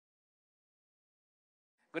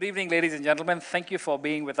Good evening, ladies and gentlemen. Thank you for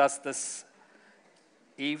being with us this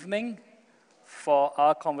evening for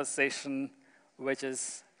our conversation, which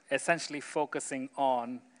is essentially focusing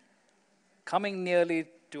on coming nearly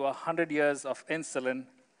to 100 years of insulin.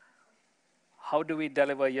 How do we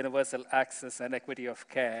deliver universal access and equity of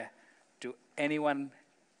care to anyone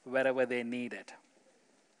wherever they need it?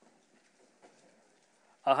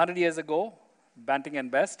 100 years ago, Banting and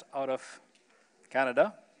Best out of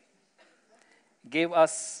Canada gave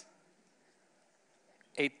us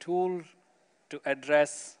a tool to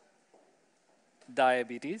address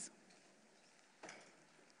diabetes.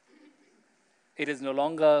 It is no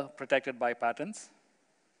longer protected by patents.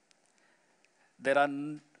 There are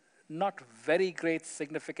not very great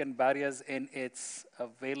significant barriers in its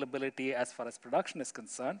availability as far as production is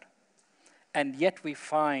concerned. And yet we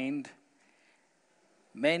find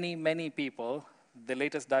many people, the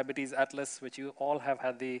latest Diabetes Atlas, which you all have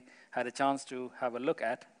had a chance to have a look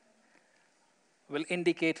at, will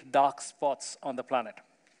indicate dark spots on the planet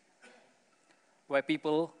where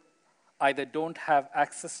people either don't have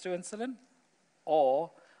access to insulin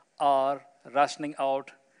or are rationing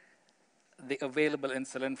out the available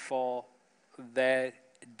insulin for their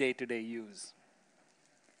day-to-day use.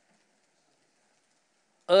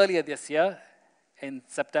 Earlier this year, in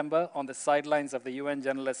September, on the sidelines of the UN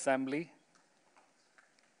General Assembly,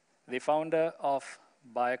 the founder of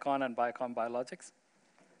Biocon and Biocon Biologics,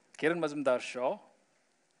 Kiran Mazumdar-Shaw,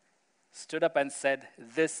 stood up and said,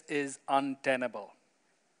 this is untenable.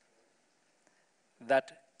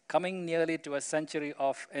 That coming nearly to a century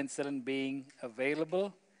of insulin being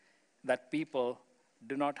available, that people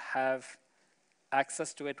do not have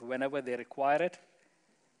access to it whenever they require it,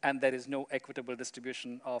 and there is no equitable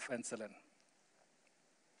distribution of insulin.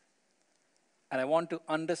 And I want to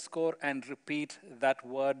underscore and repeat that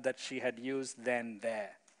word that she had used then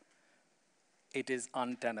there. It is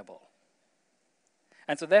untenable.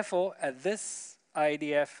 And so therefore, at this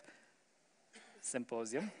IDF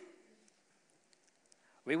symposium,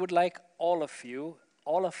 we would like all of you,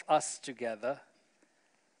 all of us together,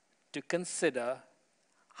 to consider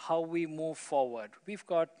how we move forward. We've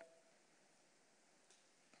got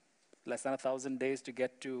less than 1,000 days to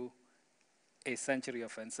get to a century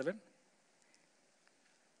of insulin.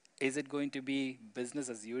 Is it going to be business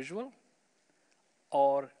as usual,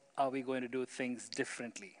 or are we going to do things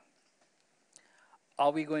differently?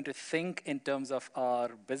 Are we going to think in terms of our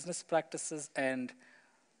business practices and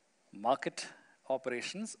market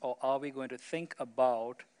operations, or are we going to think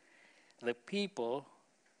about the people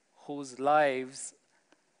whose lives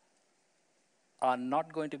are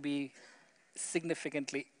not going to be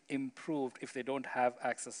significantly improved if they don't have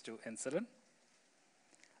access to insulin?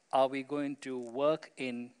 Are we going to work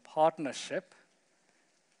in partnership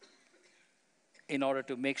in order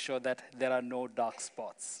to make sure that there are no dark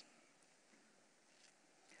spots?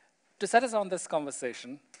 To set us on this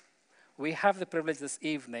conversation, we have the privilege this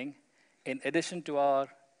evening, in addition to our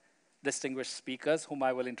distinguished speakers, whom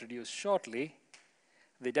I will introduce shortly,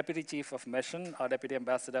 the Deputy Chief of Mission, our Deputy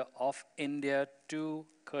Ambassador of India to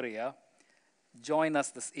Korea, join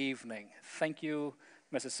us this evening. Thank you,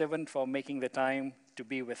 Mr. Sivan, for making the time to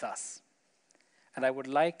be with us. And I would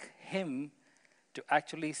like him to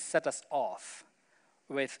actually set us off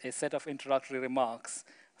with a set of introductory remarks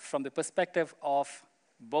from the perspective of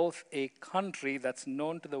both a country that's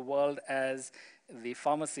known to the world as the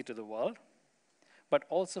pharmacy to the world, but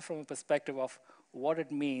also from a perspective of what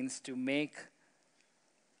it means to make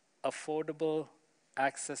affordable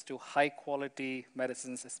access to high-quality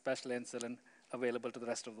medicines, especially insulin, available to the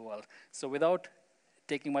rest of the world. So without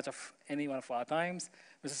taking much of any one of our times,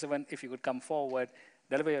 Mr. Sivan, if you could come forward,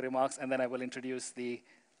 deliver your remarks, and then I will introduce the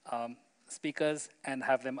speakers and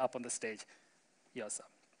have them up on the stage. Yes, sir.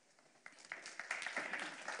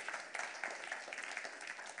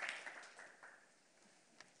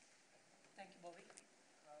 Thank you, Bobby.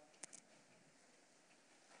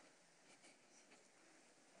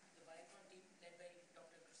 The Biocon team, led by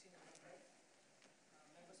Dr. Christina Humphrey,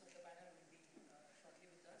 members of the panel will be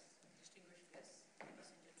shortly with us, distinguished guests,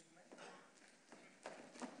 ladies and gentlemen.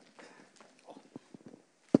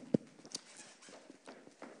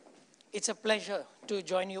 It's a pleasure to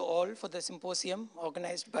join you all for the symposium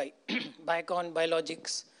organized by Biocon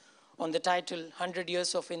Biologics on the title 100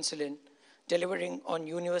 Years of Insulin, Delivering on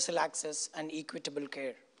Universal Access and Equitable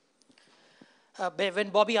Care. When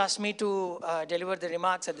Bobby asked me to deliver the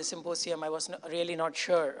remarks at the symposium, I was really not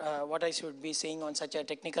sure what I should be saying on such a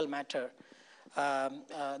technical matter.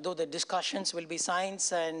 Though the discussions will be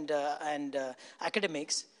science and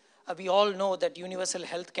academics, we all know that universal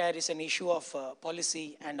health care is an issue of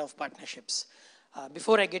policy and of partnerships.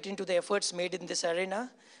 Before I get into the efforts made in this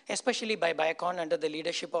arena, especially by Biocon under the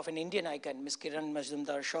leadership of an Indian icon, Ms. Kiran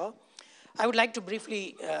Majumdar-Shaw, I would like to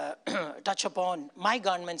briefly touch upon my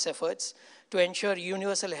government's efforts to ensure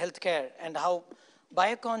universal healthcare and how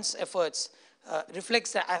Biocon's efforts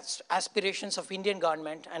reflects the aspirations of Indian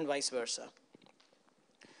government and vice versa.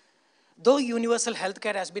 Though universal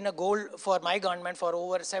healthcare has been a goal for my government for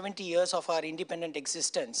over 70 years of our independent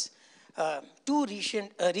existence, two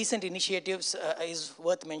recent initiatives is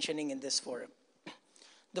worth mentioning in this forum.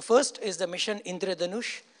 The first is the mission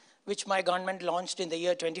Indradhanush, which my government launched in the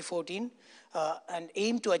year 2014 and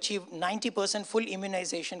aimed to achieve 90% full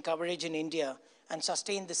immunization coverage in India and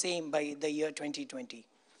sustain the same by the year 2020.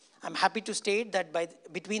 I'm happy to state that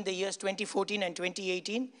between the years 2014 and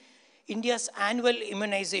 2018, India's annual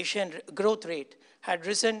immunization growth rate had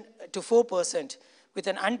risen to 4%, with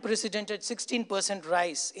an unprecedented 16%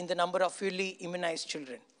 rise in the number of fully immunized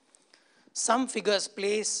children. Some figures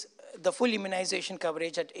place the full immunization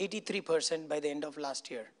coverage at 83% by the end of last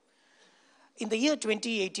year. In the year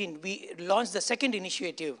 2018, we launched the second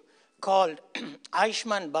initiative called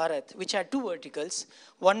Ayushman Bharat, which had two verticals.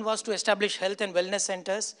 One was to establish health and wellness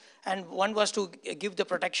centers, and one was to give the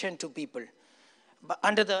protection to people. But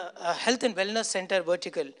under the health and wellness center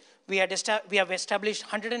vertical, we have established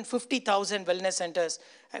 150,000 wellness centers,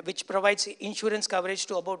 which provides insurance coverage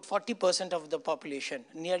to about 40% of the population,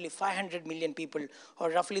 nearly 500 million people,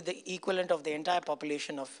 or roughly the equivalent of the entire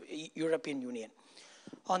population of European Union.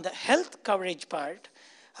 On the health coverage part,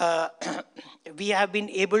 we have been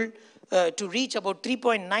able to reach about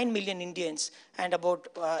 3.9 million Indians, and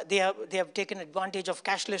they have taken advantage of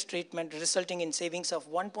cashless treatment, resulting in savings of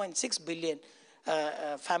 1.6 billion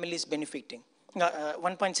families benefiting,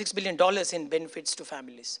 $1.6 billion in benefits to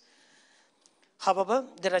families. However,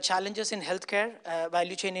 there are challenges in healthcare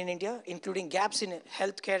value chain in India, including gaps in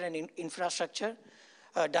healthcare and infrastructure,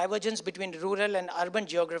 divergence between rural and urban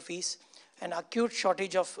geographies, an acute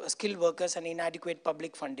shortage of skilled workers, and inadequate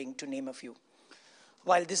public funding, to name a few.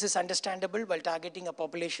 While this is understandable, while targeting a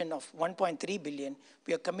population of 1.3 billion,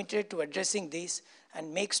 we are committed to addressing these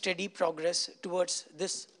and make steady progress towards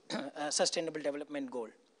this sustainable development goal.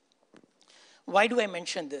 Why do I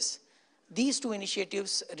mention this? These two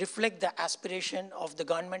initiatives reflect the aspiration of the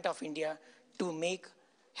government of India to make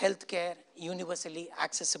healthcare universally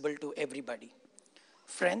accessible to everybody.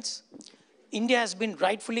 Friends, India has been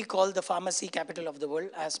rightfully called the pharmacy capital of the world,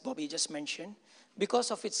 as Bobby just mentioned,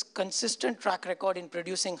 because of its consistent track record in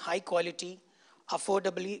producing high quality,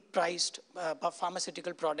 affordably priced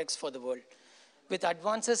pharmaceutical products for the world. With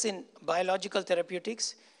advances in biological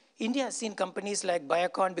therapeutics, India has seen companies like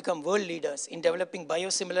Biocon become world leaders in developing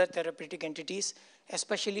biosimilar therapeutic entities,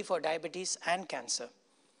 especially for diabetes and cancer.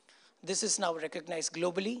 This is now recognized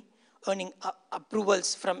globally, earning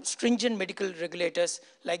approvals from stringent medical regulators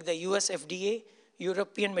like the US FDA,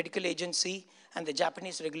 European Medical Agency, and the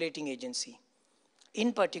Japanese Regulating Agency.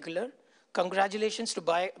 In particular, congratulations to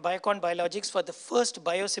Biocon Biologics for the first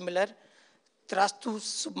biosimilar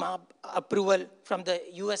trastuzumab approval from the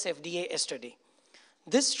US FDA yesterday.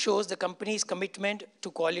 This shows the company's commitment to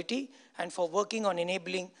quality and for working on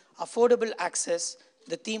enabling affordable access,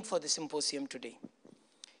 the theme for the symposium today.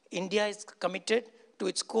 India is committed to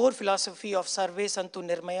its core philosophy of Sarve Santu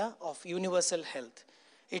Nirmaya, of universal health.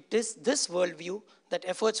 It is this worldview that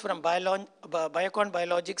efforts from Biocon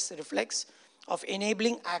Biologics reflects of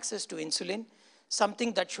enabling access to insulin,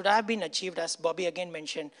 something that should have been achieved, as Bobby again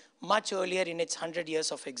mentioned, much earlier in its 100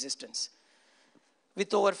 years of existence.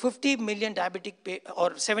 With over 50 million diabetic,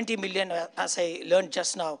 or 70 million, as I learned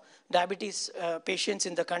just now, diabetes patients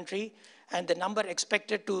in the country, and the number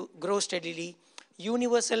expected to grow steadily,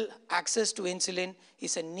 universal access to insulin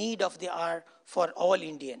is a need of the hour for all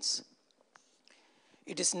Indians.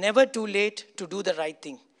 It is never too late to do the right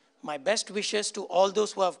thing. My best wishes to all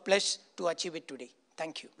those who have pledged to achieve it today.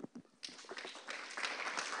 Thank you.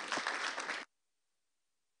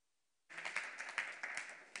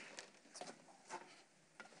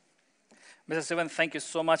 Mr. Sivan, thank you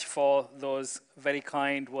so much for those very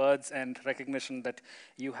kind words and recognition that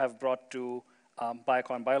you have brought to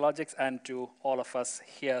Biocon Biologics and to all of us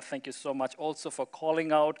here. Thank you so much also for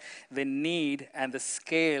calling out the need and the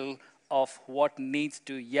scale of what needs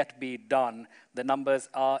to yet be done. The numbers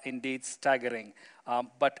are indeed staggering.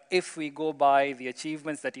 But if we go by the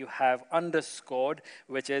achievements that you have underscored,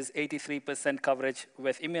 which is 83% coverage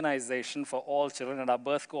with immunization for all children, and our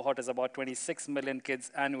birth cohort is about 26 million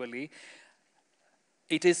kids annually,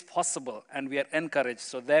 it is possible, and we are encouraged.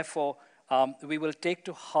 So therefore, we will take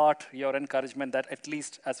to heart your encouragement that at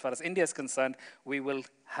least as far as India is concerned, we will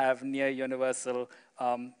have near universal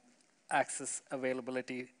access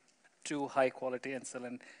availability to high-quality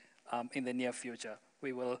insulin in the near future.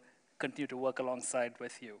 We will continue to work alongside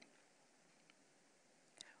with you.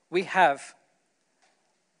 We have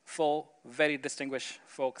 4 very distinguished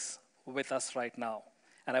folks with us right now,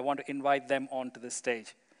 and I want to invite them onto the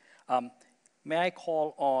stage. May I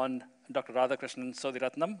call on Dr. Radhakrishnan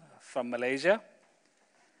Sodiratnam from Malaysia,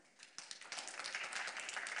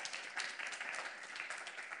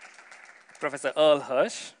 Professor Earl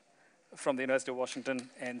Hirsch from the University of Washington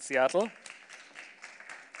in Seattle,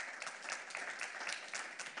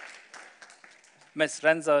 Ms.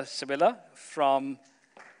 Renza Shibila from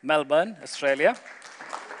Melbourne, Australia,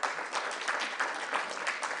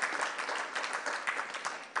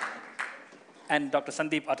 and Dr.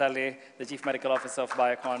 Sandeep Atale, the Chief Medical Officer of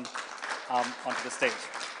Biocon, onto the stage.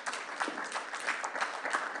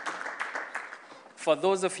 For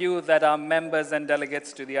those of you that are members and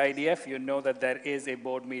delegates to the IDF, you know that there is a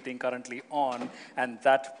board meeting currently on, and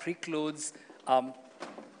that precludes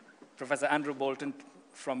Professor Andrew Bolton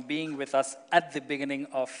from being with us at the beginning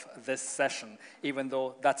of this session, even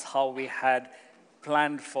though that's how we had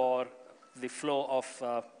planned for the flow of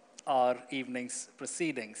our evening's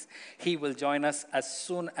proceedings. He will join us as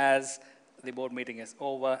soon as the board meeting is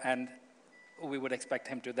over, and we would expect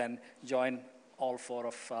him to then join all 4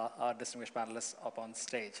 of our distinguished panelists up on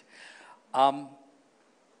stage. I'm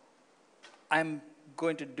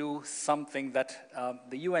going to do something that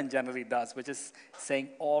the UN generally does, which is saying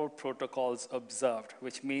all protocols observed,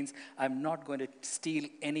 which means I'm not going to steal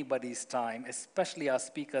anybody's time, especially our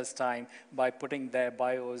speakers' time, by putting their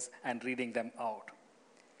bios and reading them out.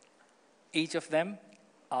 Each of them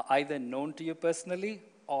are either known to you personally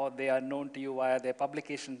or they are known to you via their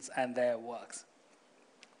publications and their works.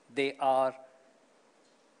 They are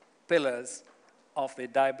pillars of the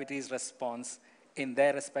diabetes response in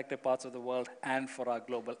their respective parts of the world and for our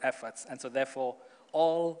global efforts. And so therefore,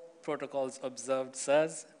 all protocols observed,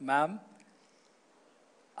 sirs, ma'am,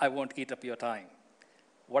 I won't eat up your time.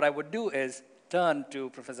 What I would do is turn to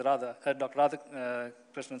Professor Dr. Radhakrishnan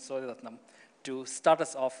Sodiratnam to start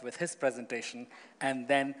us off with his presentation, and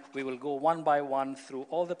then we will go one by one through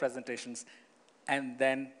all the presentations, and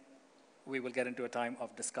then we will get into a time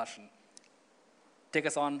of discussion. Take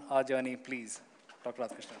us on our journey, please, Dr.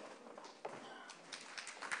 Radhakrishnan.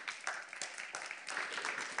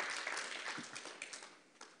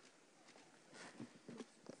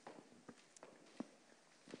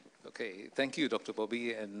 Okay, thank you, Dr.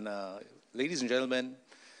 Bobby. And ladies and gentlemen,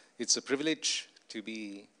 it's a privilege to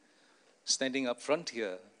be standing up front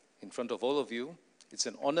here in front of all of you. It's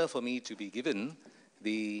an honor for me to be given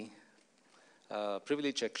the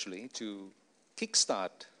privilege, actually, to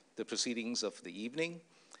kickstart the proceedings of the evening.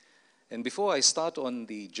 And before I start on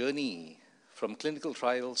the journey from clinical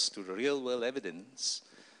trials to the real-world evidence,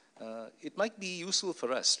 it might be useful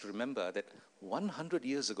for us to remember that 100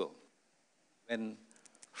 years ago, when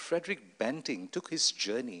Frederick Banting took his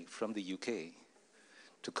journey from the UK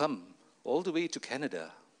to come all the way to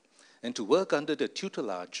Canada and to work under the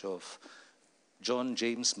tutelage of John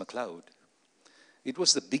James MacLeod, it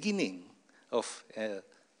was the beginning of a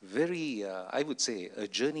very, I would say, a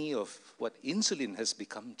journey of what insulin has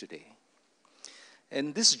become today.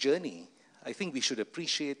 And this journey, I think we should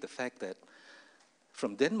appreciate the fact that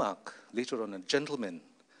from Denmark, later on a gentleman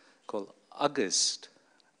called August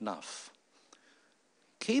Nuff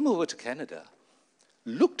came over to Canada,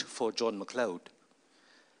 looked for John MacLeod,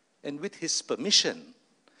 and with his permission,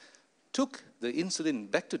 took the insulin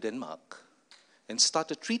back to Denmark and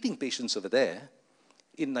started treating patients over there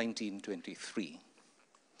in 1923.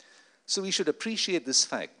 So we should appreciate this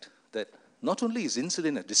fact that not only is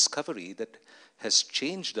insulin a discovery that has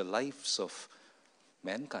changed the lives of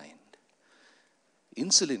mankind,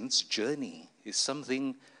 insulin's journey is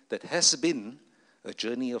something that has been a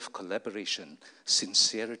journey of collaboration,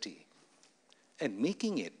 sincerity, and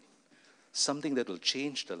making it something that will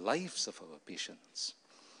change the lives of our patients.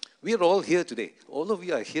 We are all here today. All of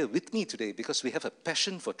you are here with me today because we have a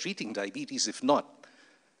passion for treating diabetes, if not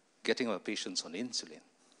getting our patients on insulin.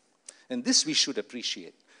 And this we should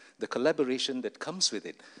appreciate, the collaboration that comes with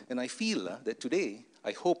it. And I feel that today,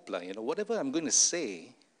 I hope, whatever I'm going to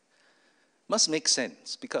say must make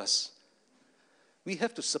sense, because we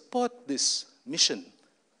have to support this mission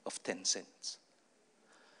of 10 cents.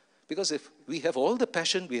 Because if we have all the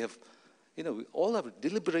passion, we have, all our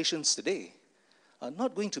deliberations today are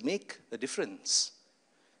not going to make a difference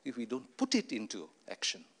if we don't put it into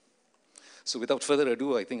action. So without further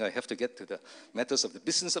ado, I think I have to get to the matters of the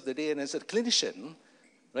business of the day. And as a clinician,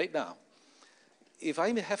 right now, if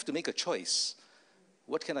I may have to make a choice,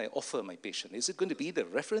 what can I offer my patient? Is it going to be the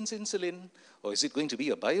reference insulin, or is it going to be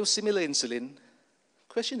a biosimilar insulin?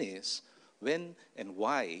 question is, when and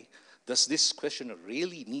why does this question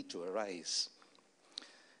really need to arise?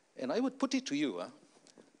 And I would put it to you,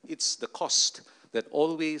 it's the cost that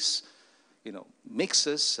always, makes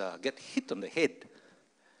us get hit on the head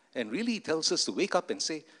and really tells us to wake up and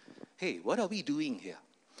say, hey, what are we doing here?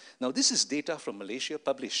 Now, this is data from Malaysia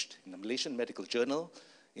published in the Malaysian Medical Journal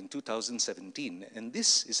in 2017, and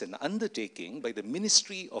this is an undertaking by the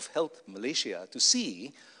Ministry of Health Malaysia to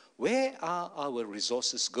see where are our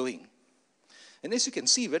resources going. And as you can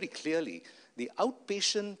see very clearly, the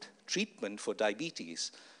outpatient treatment for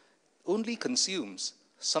diabetes only consumes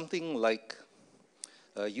something like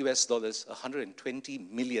US dollars 120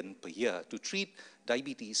 million per year to treat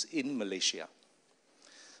diabetes in Malaysia.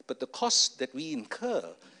 But the cost that we incur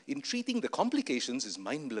in treating the complications is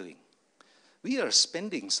mind-blowing. We are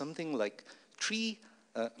spending something like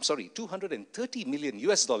 230 million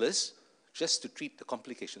US dollars just to treat the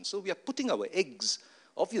complications. So we are putting our eggs,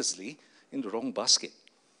 obviously, in the wrong basket.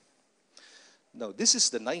 Now, this is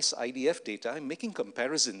the nice IDF data. I'm making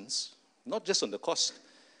comparisons, not just on the cost,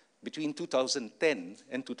 between 2010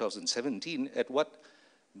 and 2017 at what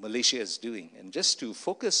Malaysia is doing. And just to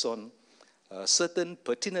focus on certain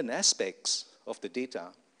pertinent aspects of the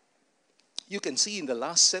data, you can see in the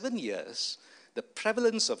last 7 years, the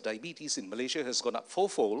prevalence of diabetes in Malaysia has gone up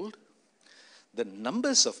 4-fold. The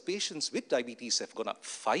numbers of patients with diabetes have gone up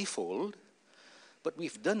 5-fold. But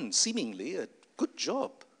we've done seemingly a good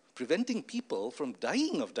job preventing people from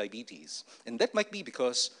dying of diabetes. And that might be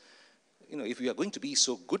because, if we are going to be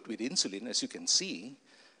so good with insulin, as you can see,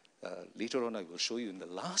 later on I will show you in the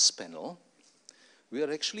last panel, we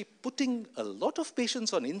are actually putting a lot of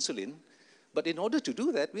patients on insulin. But in order to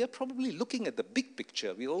do that, we are probably looking at the big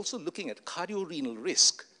picture. We are also looking at cardiorenal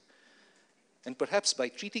risk. And perhaps by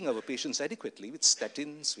treating our patients adequately with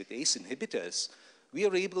statins, with ACE inhibitors, we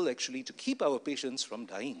are able actually to keep our patients from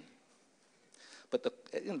dying. But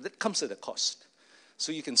that comes at a cost.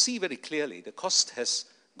 So you can see very clearly the cost has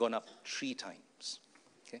gone up 3 times.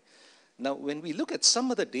 Okay? Now, when we look at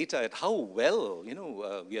some of the data at how well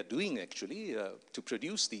we are doing actually to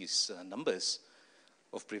produce these numbers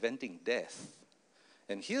of preventing death,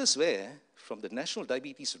 and here's where, from the National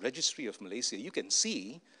Diabetes Registry of Malaysia, you can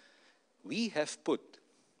see we have put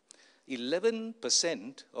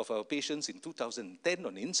 11% of our patients in 2010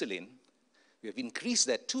 on insulin. We have increased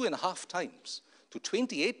that 2.5 times to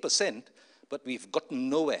 28%, but we've gotten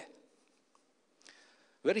nowhere.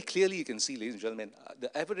 Very clearly you can see, ladies and gentlemen,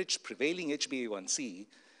 the average prevailing HbA1c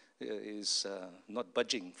is not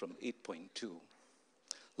budging from 8.2.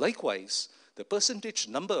 Likewise, the percentage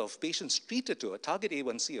number of patients treated to a target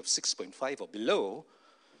A1c of 6.5 or below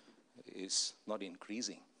is not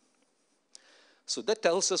increasing. So that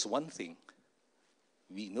tells us one thing.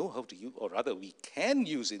 We know how to use, or rather we can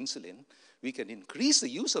use insulin. We can increase the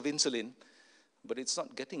use of insulin, but it's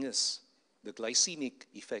not getting us the glycemic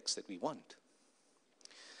effects that we want.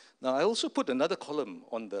 Now, I also put another column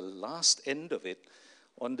on the last end of it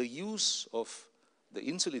on the use of the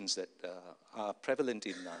insulins that are prevalent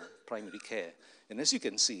in primary care. And as you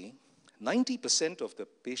can see, 90% of the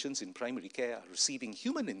patients in primary care are receiving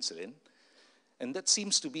human insulin, and that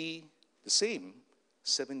seems to be the same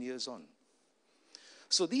 7 years on.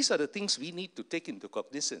 So these are the things we need to take into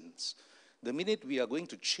cognizance. The minute we are going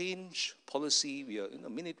to change policy, the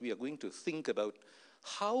minute we are going to think about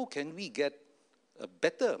how can we get a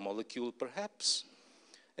better molecule perhaps,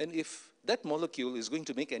 and if that molecule is going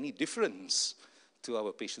to make any difference to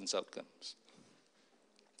our patients' outcomes.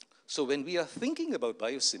 So when we are thinking about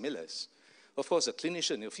biosimilars, of course, a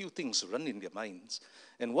clinician, a few things run in their minds.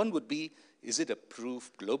 And one would be, is it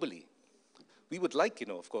approved globally? We would like,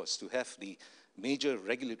 of course, to have the major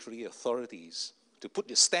regulatory authorities to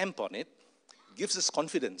put a stamp on it. Gives us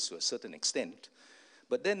confidence to a certain extent.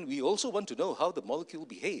 But then we also want to know how the molecule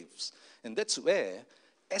behaves. And that's where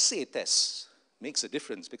assay tests makes a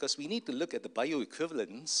difference, because we need to look at the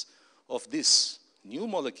bioequivalence of this new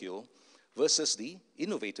molecule versus the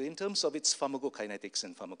innovator in terms of its pharmacokinetics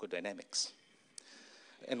and pharmacodynamics.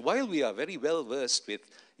 And while we are very well versed with,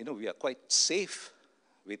 we are quite safe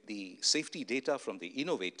with the safety data from the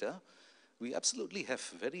innovator, we absolutely have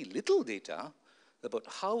very little data about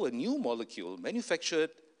how a new molecule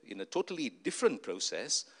manufactured in a totally different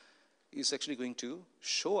process is actually going to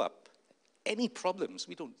show up. Any problems,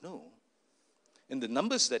 we don't know. And the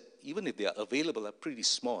numbers that, even if they are available, are pretty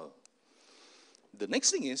small. The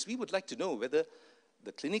next thing is, we would like to know whether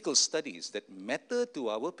the clinical studies that matter to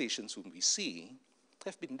our patients whom we see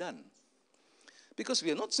have been done. Because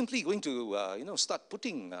we are not simply going to, start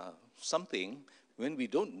putting something when we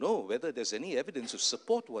don't know whether there's any evidence to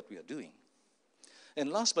support what we are doing.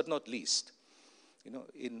 And last but not least,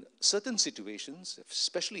 in certain situations,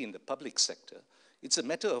 especially in the public sector, it's a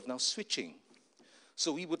matter of now switching.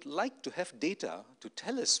 So we would like to have data to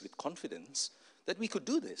tell us with confidence that we could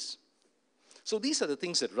do this. So these are the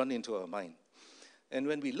things that run into our mind. And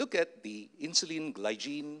when we look at the insulin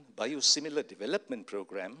glycine biosimilar development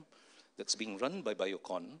program that's being run by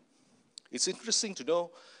Biocon, it's interesting to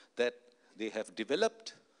know that they have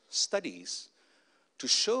developed studies to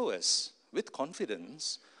show us with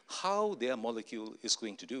confidence how their molecule is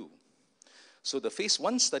going to do. So the phase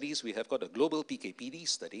 1 studies, we have got a global PK/PD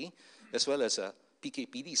study, as well as a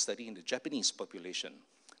PK/PD study in the Japanese population.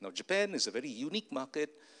 Now, Japan is a very unique market,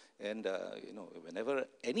 and whenever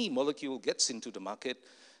any molecule gets into the market,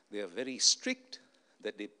 they are very strict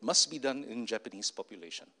that it must be done in Japanese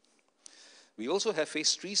population. We also have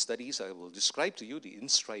phase 3 studies. I will describe to you the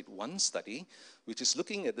INSTRIDE-1 study, which is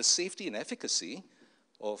looking at the safety and efficacy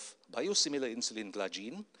of biosimilar insulin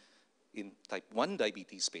glargine in type 1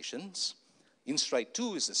 diabetes patients.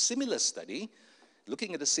 INSTRIDE-2 is a similar study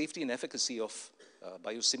looking at the safety and efficacy of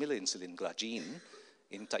biosimilar insulin glargine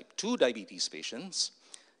in type 2 diabetes patients.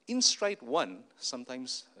 INSTRIDE-1,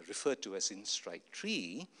 sometimes referred to as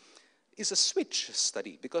INSTRIDE-3, is a switch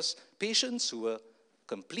study because patients who were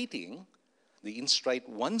completing the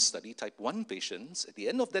INSTRIDE-1 study, type 1 patients, at the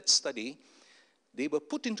end of that study, they were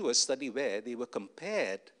put into a study where they were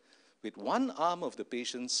compared with one arm of the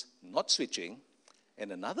patients not switching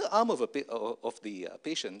and another arm of the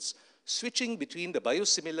patients switching between the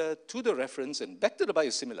biosimilar to the reference and back to the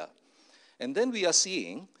biosimilar. And then we are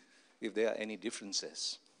seeing if there are any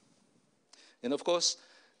differences. And of course,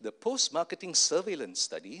 the post-marketing surveillance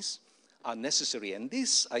studies are necessary. And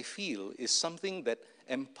this, I feel, is something that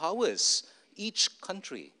empowers each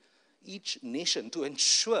country, each nation to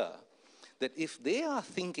ensure that if they are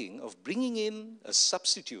thinking of bringing in a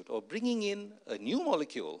substitute or bringing in a new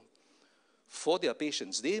molecule for their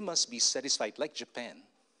patients, they must be satisfied, like Japan.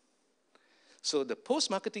 So the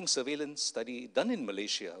post-marketing surveillance study done in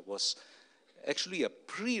Malaysia was actually a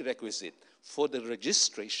prerequisite for the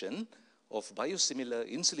registration of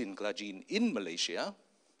biosimilar insulin glargine in Malaysia,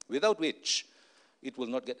 without which it will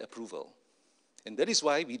not get approval. And that is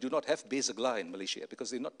why we do not have Basaglar in Malaysia, because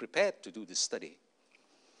they're not prepared to do this study.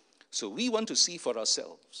 So we want to see for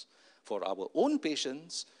ourselves, for our own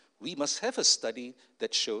patients, we must have a study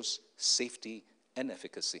that shows safety and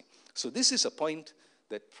efficacy. So this is a point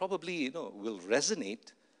that probably will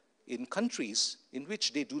resonate in countries in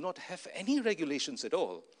which they do not have any regulations at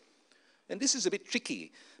all. And this is a bit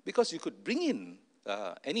tricky, because you could bring in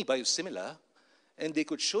any biosimilar, and they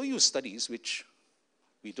could show you studies which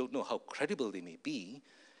we don't know how credible they may be.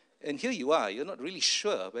 And here you are, you're not really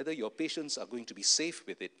sure whether your patients are going to be safe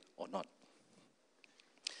with it or not.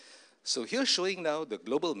 So here showing now the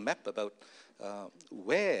global map about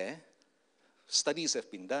where studies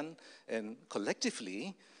have been done, and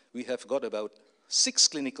collectively we have got about 6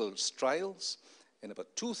 clinical trials and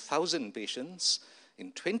about 2,000 patients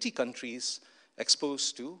in 20 countries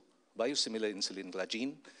exposed to biosimilar insulin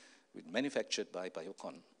glargine manufactured by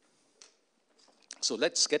Biocon. So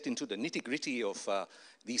let's get into the nitty-gritty of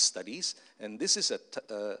these studies. And this is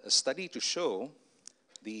a study to show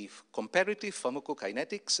the comparative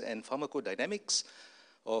pharmacokinetics and pharmacodynamics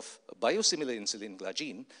of biosimilar insulin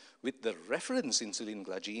glargine with the reference insulin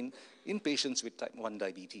glargine in patients with type 1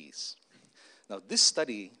 diabetes. Now, this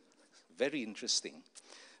study, very interesting,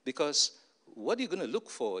 because what you're going to look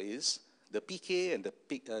for is the PK and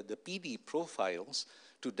the PD profiles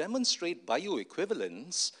to demonstrate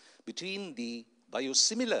bioequivalence between the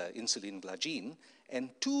biosimilar insulin glargine and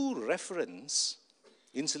 2 reference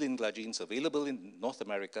insulin glargines available in North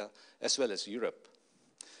America as well as Europe.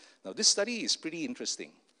 Now, this study is pretty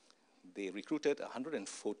interesting. They recruited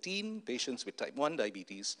 114 patients with type 1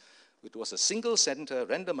 diabetes. It was a single center,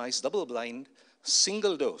 randomized, double-blind,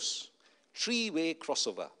 single dose, 3-way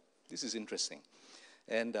crossover. This is interesting.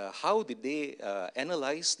 And how did they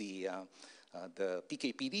analyze the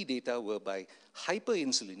PK/PD data were by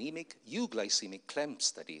hyperinsulinemic euglycemic clamp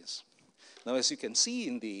studies. Now, as you can see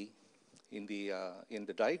in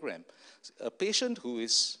the diagram, a patient who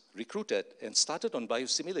is recruited and started on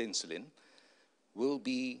biosimilar insulin will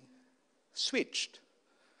be switched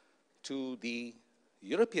to the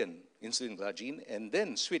European insulin glargine and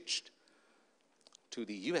then switched to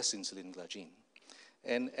the US insulin glargine.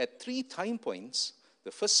 And at 3 time points,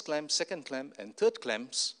 the first clamp, second clamp, and third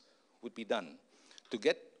clamps would be done to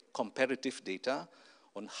get comparative data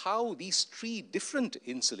on how these 3 different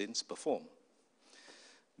insulins perform.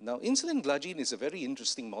 Now, insulin glargine is a very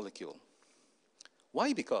interesting molecule.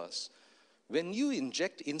 Why? Because when you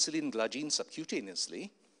inject insulin glargine subcutaneously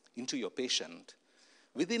into your patient,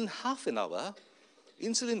 within half an hour,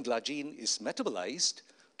 insulin glargine is metabolized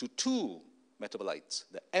to two metabolites,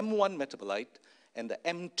 the M1 metabolite and the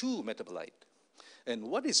M2 metabolite. And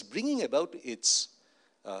what is bringing about its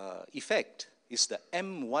effect is the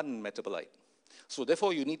M1 metabolite. So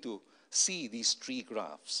therefore, you need to see these three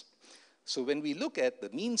graphs. So when we look at the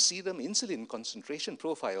mean serum insulin concentration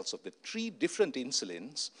profiles of the three different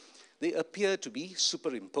insulins, they appear to be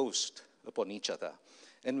superimposed upon each other.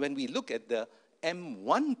 And when we look at the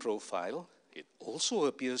M1 profile, it also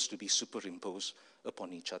appears to be superimposed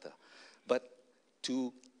upon each other. But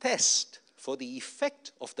to test for the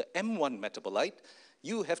effect of the M1 metabolite,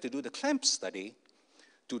 you have to do the clamp study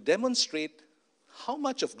to demonstrate how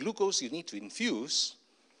much of glucose you need to infuse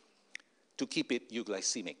to keep it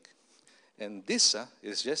euglycemic. And this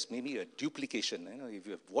is just maybe a duplication. You know, if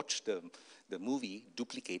you have watched the movie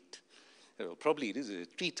Duplicate, probably it is a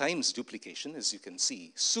 3 times duplication, as you can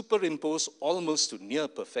see, superimposed almost to near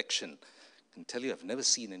perfection. I can tell you I've never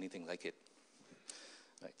seen anything like it.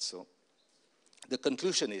 Right, so the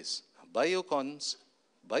conclusion is Biocon's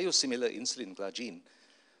biosimilar insulin glargine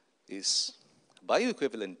is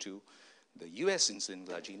bioequivalent to the US insulin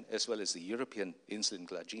glargine as well as the European insulin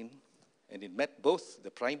glargine, and it met both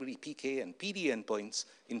the primary PK and PD endpoints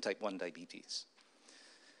in type 1 diabetes.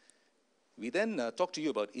 We then talked to you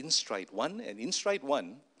about INSTRIDE-1, and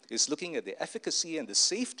INSTRIDE-1 is looking at the efficacy and the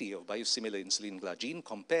safety of biosimilar insulin glargine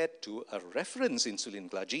compared to a reference insulin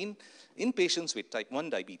glargine in patients with type 1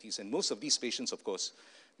 diabetes, and most of these patients, of course,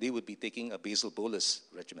 they would be taking a basal bolus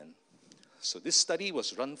regimen. So this study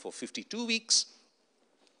was run for 52 weeks,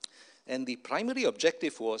 and the primary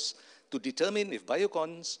objective was to determine if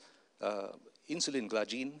Biocon's insulin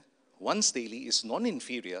glargine once daily is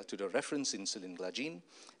non-inferior to the reference insulin glargine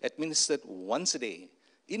administered once a day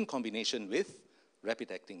in combination with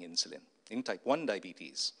rapid-acting insulin in type 1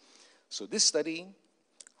 diabetes. So this study,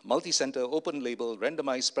 multi-center, open-label,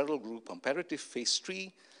 randomized parallel group comparative phase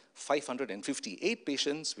 3, 558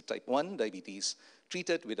 patients with type 1 diabetes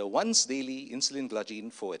treated with a once-daily insulin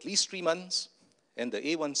glargine for at least 3 months, and the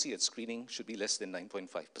A1C at screening should be less than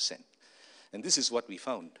 9.5%. And this is what we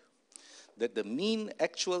found, that the mean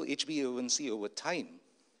actual HbA1c over time,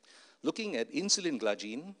 looking at insulin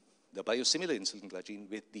glargine, the biosimilar insulin glargine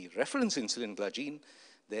with the reference insulin glargine,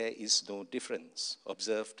 there is no difference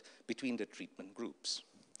observed between the treatment groups.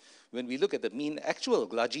 When we look at the mean actual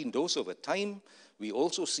glargine dose over time, we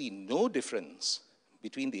also see no difference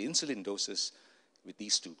between the insulin doses with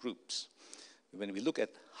these two groups. When we look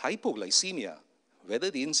at hypoglycemia,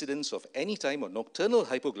 whether the incidence of anytime or nocturnal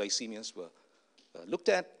hypoglycemias were looked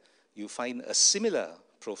at, you find a similar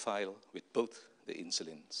profile with both the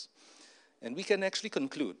insulins. And we can actually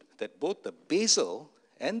conclude that both the basal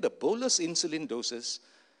and the bolus insulin doses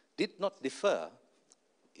did not differ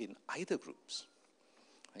in either groups.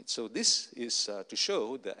 Right? So this is to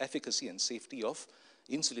show the efficacy and safety of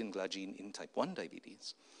insulin glargine in type 1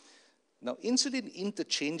 diabetes. Now, insulin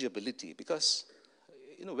interchangeability, because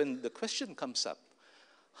when the question comes up,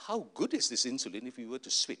 how good is this insulin if we were to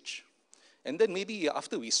switch? And then maybe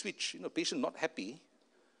after we switch, patient not happy,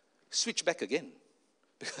 switch back again.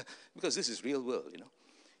 Because this is real world,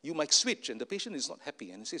 You might switch and the patient is not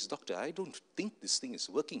happy and he says, doctor, I don't think this thing is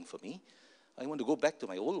working for me. I want to go back to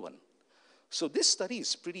my old one. So this study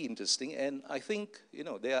is pretty interesting, and I think,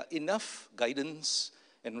 there are enough guidance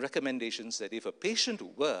and recommendations that if a patient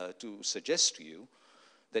were to suggest to you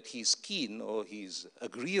that he's keen or he's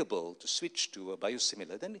agreeable to switch to a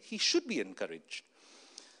biosimilar, then he should be encouraged.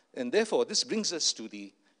 And therefore, this brings us to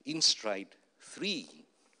the INSTRIDE-3,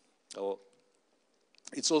 or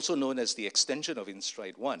it's also known as the extension of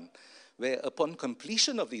INSTRIDE-1, where upon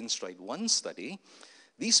completion of the INSTRIDE-1 study,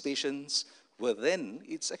 these patients were then,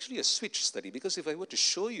 it's actually a switch study, because if I were to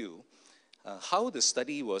show you how the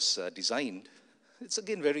study was designed, it's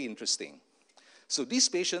again very interesting. So these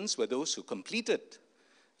patients were those who completed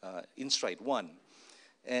INSTRIDE-1,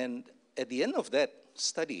 and at the end of that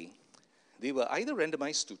study, they were either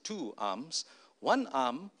randomized to 2 arms. One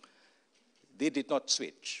arm, they did not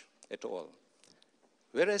switch at all.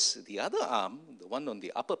 Whereas the other arm, the one on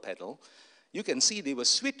the upper panel, you can see they were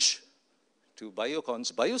switched to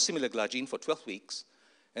Biocon's biosimilar glargine for 12 weeks,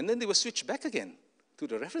 and then they were switched back again to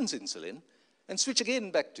the reference insulin, and switch again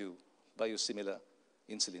back to biosimilar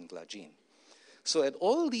insulin glargine. So at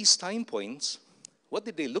all these time points, what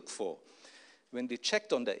did they look for? When they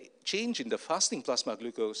checked on the change in the fasting plasma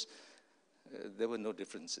glucose, there were no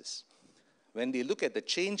differences. When they look at the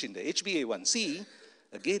change in the HbA1c,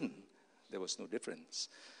 again, there was no difference.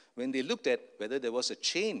 When they looked at whether there was a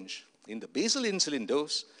change in the basal insulin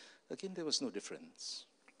dose, again, there was no difference.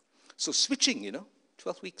 So switching,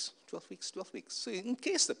 12 weeks, 12 weeks, 12 weeks. So in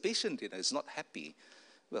case the patient is not happy,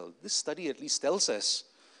 well, this study at least tells us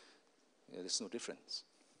there's no difference.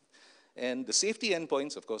 And the safety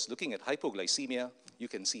endpoints, of course, looking at hypoglycemia, you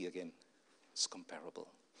can see again, it's comparable.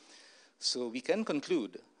 So we can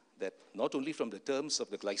conclude that not only from the terms of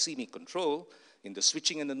the glycemic control in the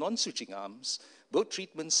switching and the non-switching arms, both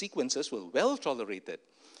treatment sequences were well tolerated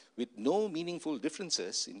with no meaningful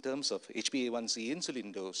differences in terms of HbA1c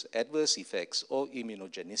insulin dose, adverse effects, or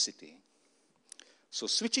immunogenicity. So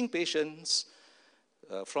switching patients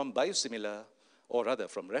from biosimilar, or rather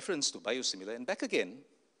from reference to biosimilar and back again,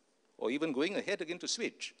 or even going ahead again to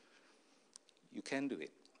switch, you can do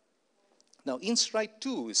it. Now, INSTRIDE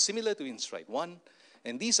 2 is similar to INSTRIDE 1,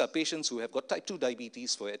 and these are patients who have got type 2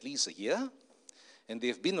 diabetes for at least a year, and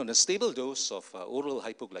they've been on a stable dose of oral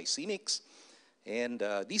hypoglycemics, and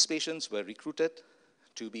these patients were recruited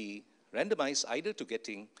to be randomized either to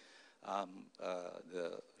getting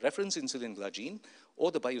the reference insulin glargine or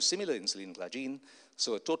the biosimilar insulin glargine.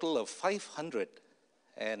 So a total of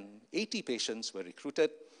 580 patients were recruited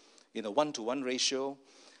in a 1-to-1 ratio,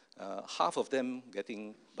 half of them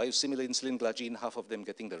getting biosimilar insulin glargine, half of them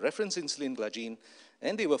getting the reference insulin glargine,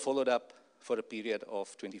 and they were followed up for a period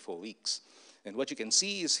of 24 weeks. And what you can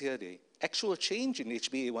see is here the actual change in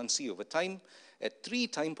HbA1c over time at 3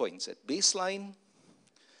 time points, at baseline,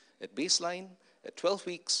 at 12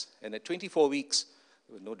 weeks, and at 24 weeks,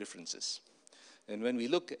 there were no differences. And when we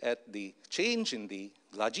look at the change in the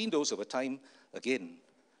glargine dose over time, again,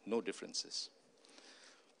 no differences.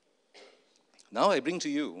 Now I bring to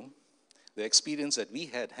you the experience that we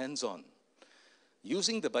had hands-on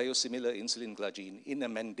using the biosimilar insulin glargine in a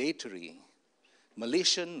mandatory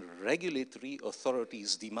Malaysian regulatory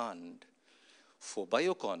authorities' demand for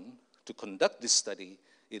Biocon to conduct this study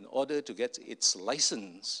in order to get its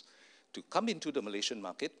license to come into the Malaysian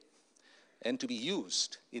market and to be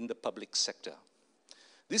used in the public sector.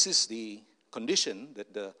 This is the condition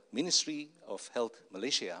that the Ministry of Health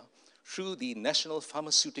Malaysia, through the National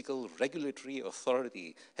Pharmaceutical Regulatory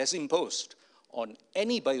Authority, has imposed on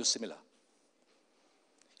any biosimilar.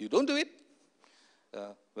 You don't do it,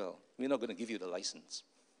 well, we're not going to give you the license.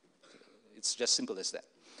 It's just simple as that.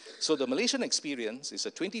 So the Malaysian experience is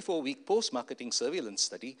a 24-week post-marketing surveillance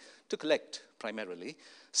study to collect, primarily,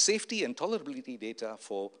 safety and tolerability data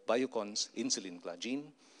for Biocon's insulin glargine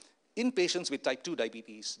in patients with type 2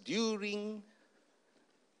 diabetes during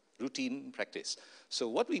routine practice. So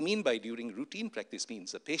what we mean by during routine practice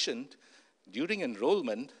means a patient during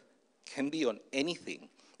enrollment can be on anything.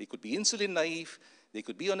 They could be insulin naive, they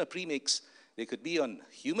could be on a premix, they could be on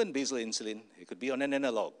human basal insulin, they could be on an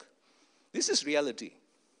analog. This is reality.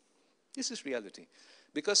 This is reality.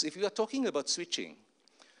 Because if you are talking about switching,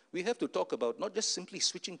 we have to talk about not just simply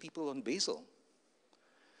switching people on basal.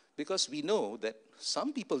 Because we know that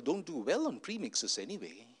some people don't do well on premixes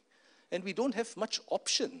anyway, and we don't have much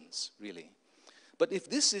options, really. But if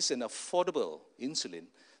this is an affordable insulin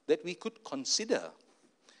that we could consider,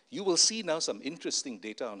 you will see now some interesting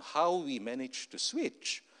data on how we manage to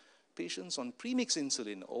switch patients on premix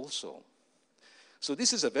insulin also. So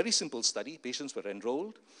this is a very simple study. Patients were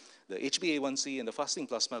enrolled. The HbA1c and the fasting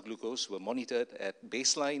plasma glucose were monitored at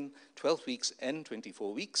baseline, 12 weeks, and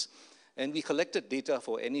 24 weeks. And we collected data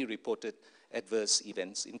for any reported adverse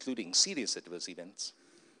events, including serious adverse events.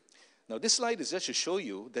 Now, this slide is just to show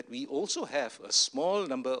you that we also have a small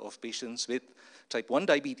number of patients with type 1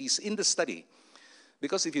 diabetes in the study.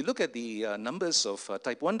 Because if you look at the numbers of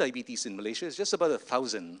type 1 diabetes in Malaysia, it's just about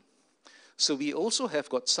 1,000. So we also have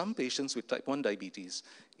got some patients with type 1 diabetes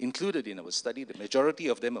included in our study. The majority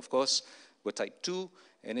of them, of course, were type 2.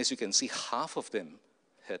 And as you can see, half of them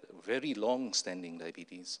had very long-standing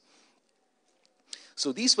diabetes.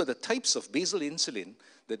 So these were the types of basal insulin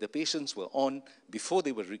that the patients were on before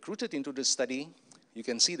they were recruited into the study. You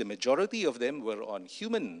can see the majority of them were on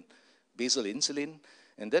human basal insulin,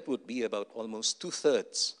 and that would be about almost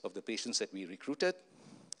 2/3 of the patients that we recruited.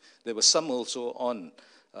 There were some also on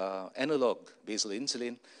analog basal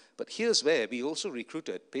insulin, but here's where we also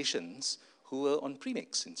recruited patients who were on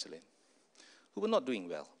premix insulin, who were not doing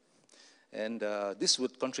well. And this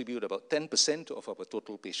would contribute about 10% of our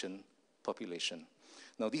total patient population.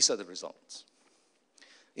 Now, these are the results.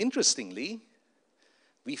 Interestingly,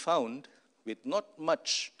 we found, with not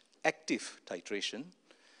much active titration,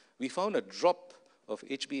 we found a drop of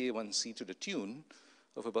HbA1c to the tune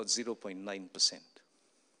of about 0.9%.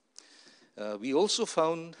 We also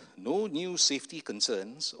found no new safety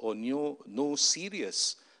concerns or no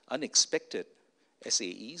serious unexpected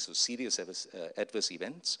SAEs or serious adverse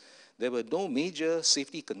events. There were no major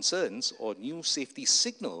safety concerns or new safety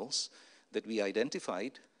signals that we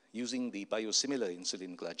identified using the biosimilar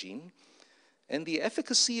insulin glargine. And the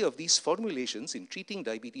efficacy of these formulations in treating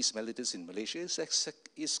diabetes mellitus in Malaysia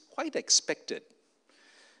is quite expected.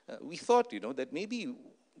 We thought, that maybe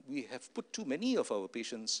we have put too many of our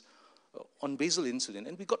patients on basal insulin,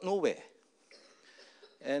 and we got nowhere.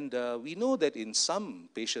 And we know that in some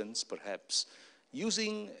patients, perhaps,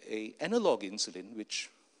 using an analog insulin, which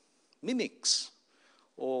mimics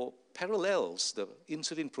or parallels the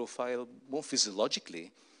insulin profile more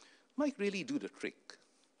physiologically, might really do the trick.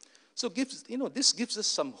 So this gives us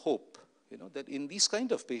some hope, that in these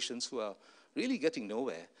kind of patients who are really getting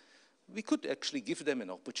nowhere, we could actually give them an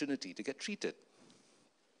opportunity to get treated.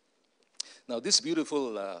 Now, this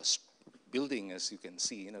beautiful building, as you can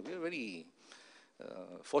see, we're very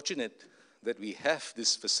fortunate that we have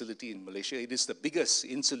this facility in Malaysia. It is the biggest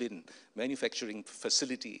insulin manufacturing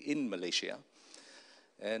facility in Malaysia.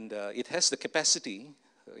 And it has the capacity,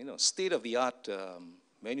 state-of-the-art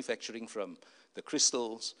manufacturing from the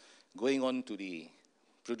crystals, going on to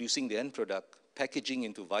producing the end product, packaging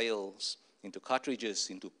into vials, into cartridges,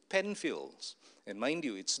 into pen fills. And mind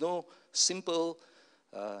you, it's no simple,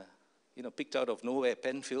 picked out of nowhere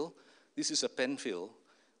pen fill. This is a pen fill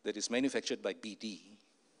that is manufactured by BD.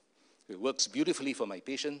 It works beautifully for my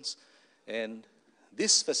patients, and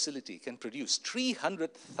this facility can produce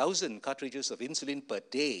 300,000 cartridges of insulin per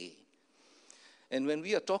day. And when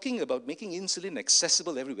we are talking about making insulin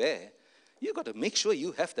accessible everywhere, you've got to make sure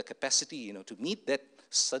you have the capacity, to meet that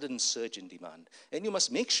sudden surge in demand. And you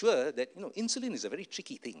must make sure that, insulin is a very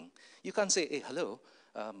tricky thing. You can't say, hey, hello,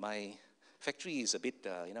 my factory is a bit,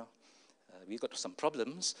 we've got some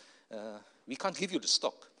problems. We can't give you the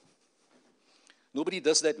stock. Nobody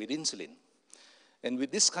does that with insulin. And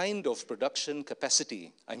with this kind of production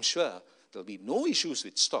capacity, I'm sure there'll be no issues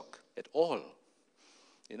with stock at all,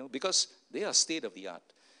 because they are state-of-the-art.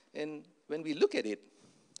 And when we look at it,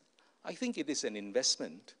 I think it is an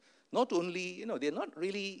investment. Not only, they're not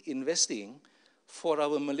really investing for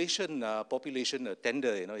our Malaysian population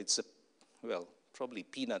tender, it's, probably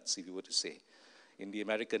peanuts, if you were to say, in the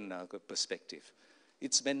American perspective.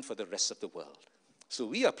 It's meant for the rest of the world. So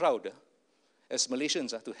we are proud, as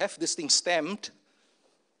Malaysians, to have this thing stamped,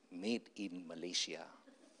 made in Malaysia.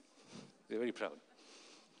 We're very proud,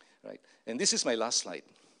 right? And this is my last slide.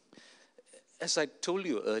 As I told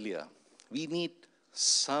you earlier, we need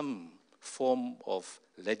some form of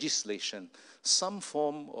legislation, some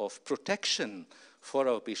form of protection for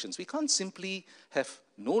our patients. We can't simply have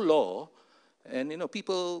no law and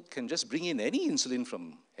people can just bring in any insulin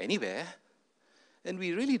from anywhere, and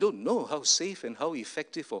we really don't know how safe and how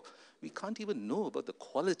effective, or we can't even know about the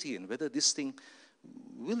quality and whether this thing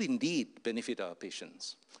will indeed benefit our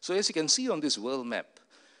patients. So as you can see on this world map,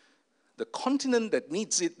 the continent that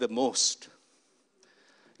needs it the most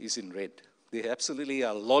is in red. They absolutely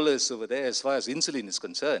are lawless over there as far as insulin is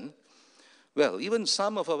concerned. Well, even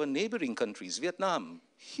some of our neighboring countries, Vietnam,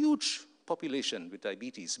 huge population with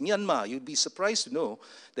diabetes. Myanmar, you'd be surprised to know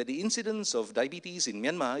that the incidence of diabetes in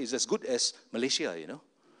Myanmar is as good as Malaysia,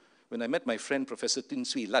 When I met my friend, Professor Tin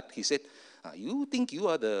Sui Lat, he said, you think you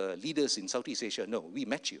are the leaders in Southeast Asia? No, we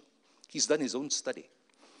met you. He's done his own study.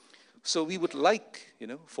 So we would like,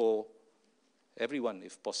 for everyone,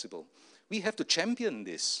 if possible, we have to champion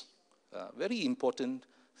this very important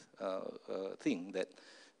thing that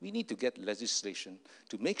we need to get legislation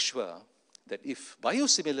to make sure that if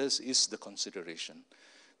biosimilars is the consideration,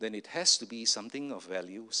 then it has to be something of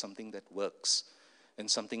value, something that works, and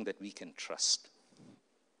something that we can trust.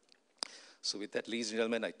 So with that, ladies and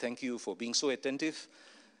gentlemen, I thank you for being so attentive,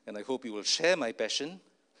 and I hope you will share my passion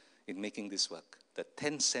in making this work. The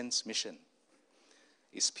 10 cents mission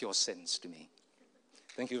is pure sense to me.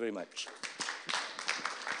 Thank you very much.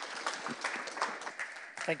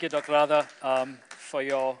 Thank you, Dr. Radha, for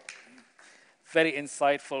your very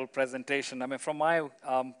insightful presentation. I mean, from my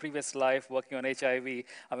previous life working on HIV,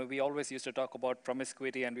 we always used to talk about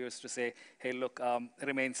promiscuity, and we used to say, hey, look,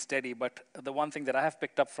 remain steady. But the one thing that I have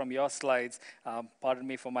picked up from your slides, pardon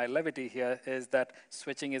me for my levity here, is that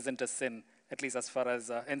switching isn't a sin, at least as far as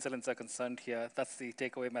insulins are concerned here. That's the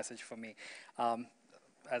takeaway message for me,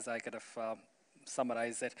 as I kind of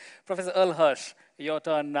summarize it. Professor Earl Hirsch, your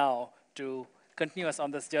turn now to continue us on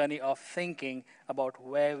this journey of thinking about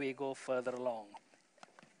where we go further along.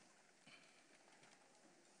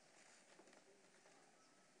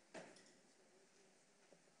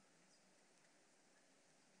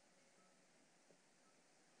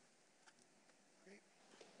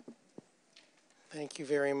 Thank you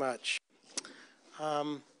very much.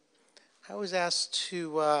 I was asked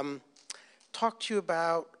to talk to you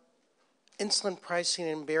about insulin pricing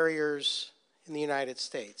and barriers in the United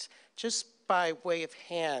States. Just by way of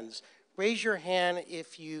hands, raise your hand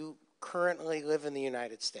if you currently live in the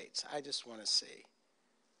United States. I just want to see.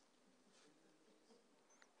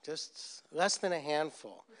 Just less than a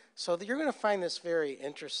handful. So you're going to find this very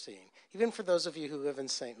interesting, even for those of you who live in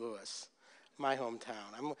St. Louis, my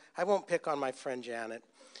hometown. I won't pick on my friend Janet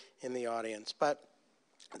in the audience, but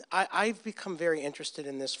I've become very interested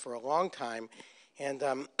in this for a long time, and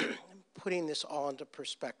putting this all into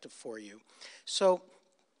perspective for you. So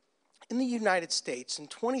in the United States, in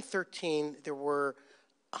 2013, there was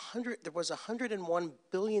 $101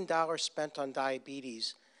 billion spent on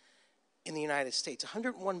diabetes in the United States,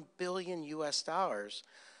 101 billion US dollars,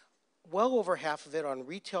 well over half of it on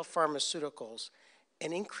retail pharmaceuticals,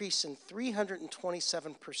 an increase in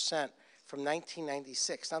 327% from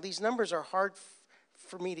 1996. Now, these numbers are hard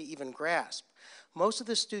for me to even grasp. Most of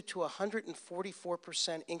this due to a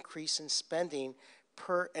 144% increase in spending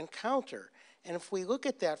per encounter. And if we look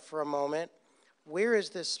at that for a moment, where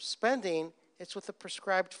is this spending? It's with the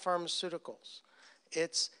prescribed pharmaceuticals.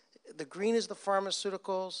 The green is the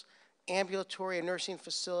pharmaceuticals, ambulatory and nursing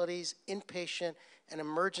facilities, inpatient, and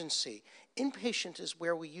emergency. Inpatient is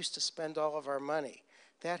where we used to spend all of our money.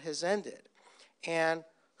 That has ended. And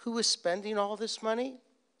who is spending all this money?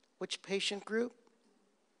 Which patient group?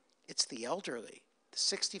 It's the elderly, the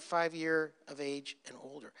 65 year of age and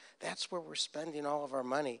older. That's where we're spending all of our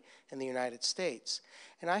money in the United States.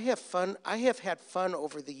 And I have had fun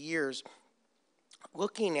over the years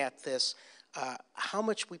looking at this, how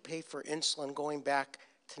much we pay for insulin going back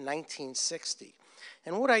to 1960.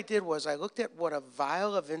 And what I did was I looked at what a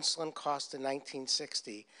vial of insulin cost in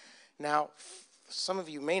 1960. Now, some of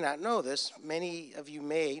you may not know this, many of you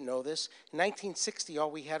may know this. In 1960,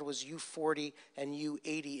 all we had was U40 and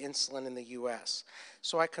U80 insulin in the US.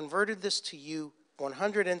 So I converted this to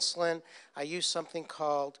U100 insulin. I used something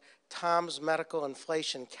called Tom's Medical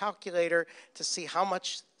Inflation Calculator to see how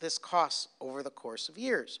much this costs over the course of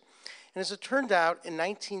years. And as it turned out, in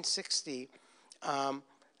 1960,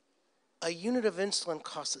 a unit of insulin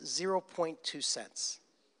cost 0.2 cents.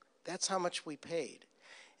 That's how much we paid.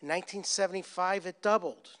 In 1975, it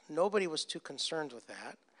doubled. Nobody was too concerned with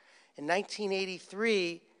that. In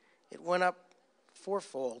 1983, it went up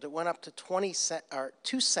fourfold. It went up to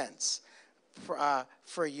 2 cents for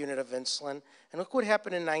a unit of insulin. And look what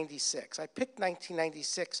happened in 96. I picked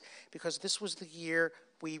 1996 because this was the year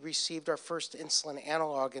we received our first insulin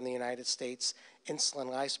analog in the United States, insulin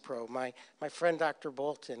Lispro. My friend Dr.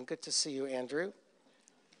 Bolton, good to see you, Andrew.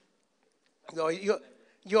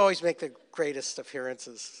 You always make the greatest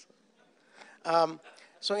appearances.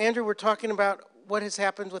 So Andrew, we're talking about what has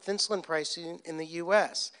happened with insulin pricing in the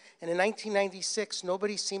US. And in 1996,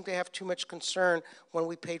 nobody seemed to have too much concern when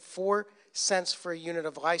we paid 4 cents for a unit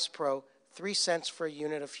of Lispro, 3 cents for a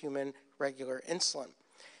unit of human regular insulin.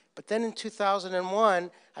 But then in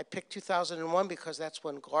 2001, I picked 2001 because that's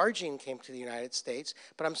when glargine came to the United States,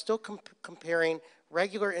 but I'm still comparing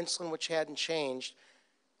regular insulin, which hadn't changed.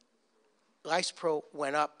 Lispro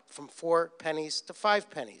went up from 4 pennies to 5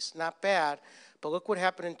 pennies. Not bad, but look what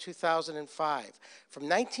happened in 2005. From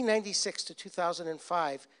 1996 to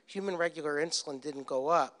 2005, human regular insulin didn't go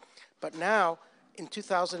up. But now, in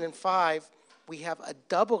 2005, we have a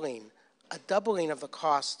doubling of the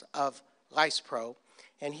cost of Lispro.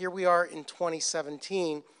 And here we are in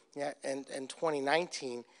 2017 and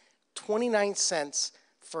 2019, 29 cents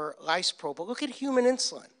for Lispro. But look at human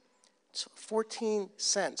insulin. It's 14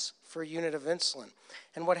 cents for a unit of insulin.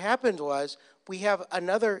 And what happened was we have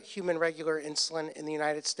another human regular insulin in the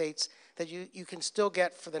United States that you can still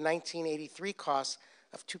get for the 1983 cost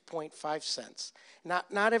of 2.5 cents.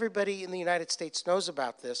 Not everybody in the United States knows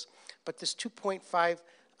about this, but this 2.5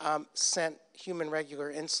 cent human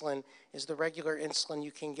regular insulin is the regular insulin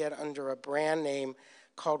you can get under a brand name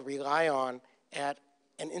called Rely On at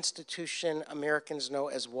an institution Americans know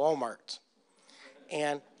as Walmart.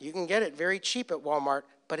 And you can get it very cheap at Walmart,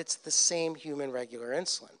 but it's the same human regular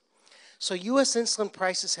insulin. So US insulin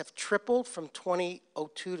prices have tripled from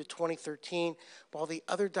 2002 to 2013, while the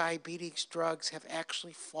other diabetes drugs have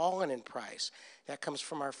actually fallen in price. That comes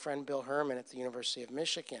from our friend Bill Herman at the University of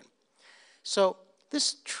Michigan. So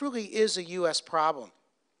this truly is a US problem.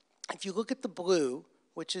 If you look at the blue,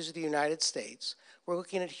 which is the United States, we're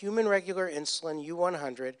looking at human regular insulin,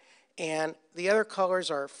 U100, and the other colors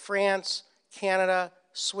are France, Canada,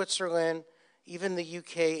 Switzerland, even the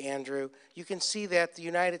UK, Andrew. You can see that the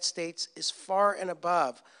United States is far and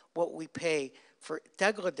above what we pay for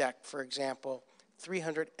Degludec, for example,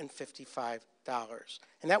 $355.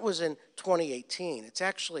 And that was in 2018. It's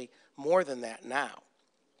actually more than that now.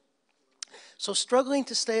 So struggling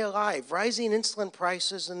to stay alive, rising insulin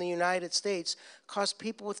prices in the United States cause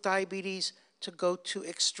people with diabetes to go to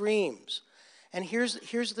extremes. And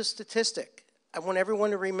here's the statistic I want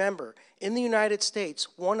everyone to remember. In the United States,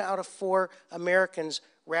 1 out of 4 Americans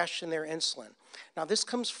ration their insulin. Now, this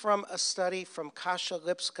comes from a study from Kasia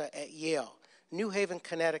Lipska at Yale, New Haven,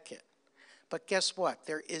 Connecticut. But guess what?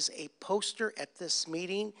 There is a poster at this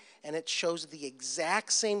meeting, and it shows the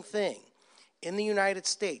exact same thing. In the United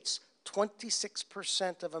States,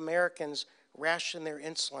 26% of Americans ration their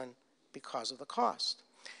insulin because of the cost.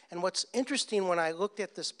 And what's interesting when I looked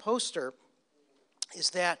at this poster is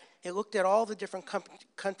that it looked at all the different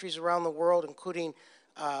countries around the world, including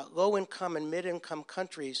low-income and mid-income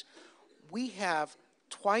countries. We have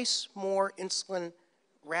twice more insulin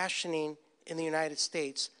rationing in the United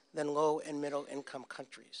States than low and middle-income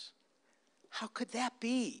countries. How could that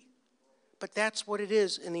be? But that's what it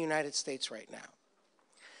is in the United States right now.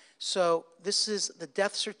 So this is the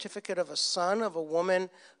death certificate of a son of a woman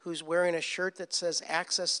who's wearing a shirt that says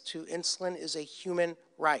access to insulin is a human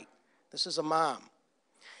right. This is a mom.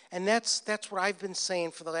 And that's what I've been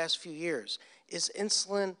saying for the last few years. Is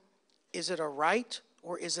insulin, is it a right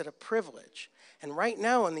or is it a privilege? And right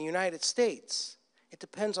now in the United States, it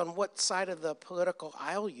depends on what side of the political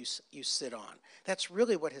aisle you sit on. That's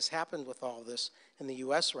really what has happened with all this in the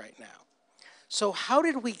US right now. So how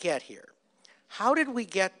did we get here? How did we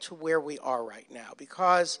get to where we are right now?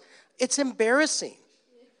 Because it's embarrassing.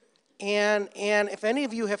 And if any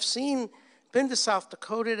of you have been to South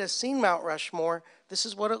Dakota, has seen Mount Rushmore, this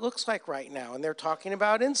is what it looks like right now, and they're talking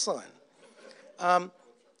about insulin.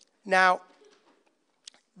 Now,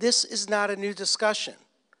 this is not a new discussion.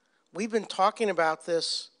 We've been talking about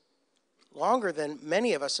this longer than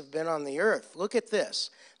many of us have been on the earth. Look at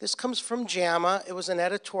this. This comes from JAMA. It was an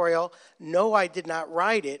editorial. No, I did not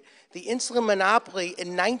write it. The insulin monopoly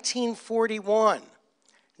in 1941.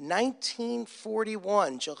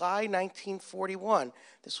 1941, July 1941.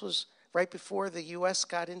 This was right before the U.S.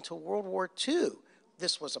 got into World War II.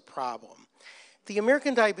 This was a problem. The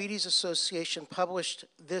American Diabetes Association published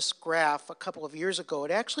this graph a couple of years ago.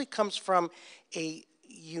 It actually comes from a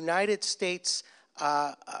United States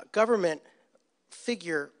government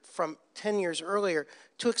figure from 10 years earlier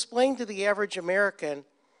to explain to the average American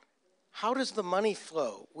how does the money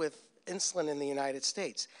flow with insulin in the United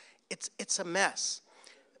States. It's a mess.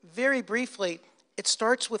 Very briefly, it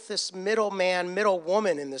starts with this middleman, middle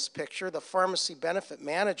woman in this picture, the pharmacy benefit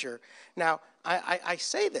manager. Now, I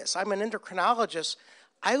say this, I'm an endocrinologist.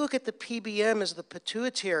 I look at the PBM as the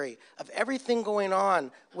pituitary of everything going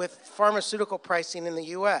on with pharmaceutical pricing in the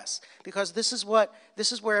U.S. because this is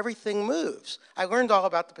where everything moves. I learned all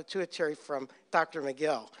about the pituitary from Dr.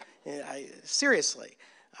 McGill. Seriously,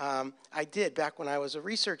 I did back when I was a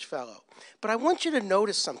research fellow. But I want you to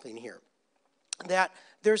notice something here, that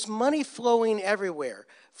there's money flowing everywhere,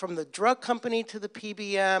 from the drug company to the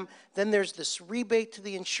PBM. Then there's this rebate to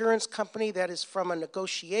the insurance company that is from a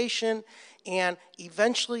negotiation, and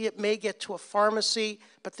eventually it may get to a pharmacy,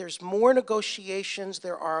 but there's more negotiations,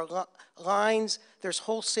 there are lines, there's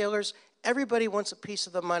wholesalers. Everybody wants a piece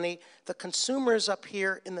of the money. The consumer is up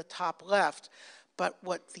here in the top left, but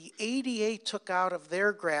what the ADA took out of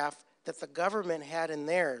their graph that the government had in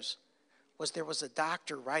theirs was there was a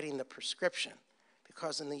doctor writing the prescription.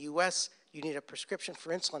 Because in the US, you need a prescription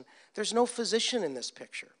for insulin. There's no physician in this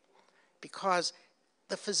picture because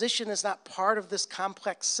the physician is not part of this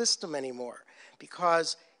complex system anymore,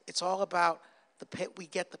 because it's all about we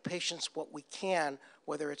get the patients what we can,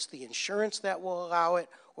 whether it's the insurance that will allow it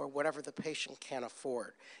or whatever the patient can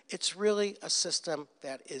afford. It's really a system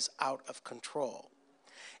that is out of control.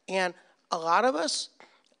 And a lot of us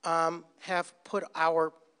have put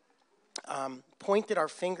pointed our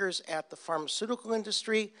fingers at the pharmaceutical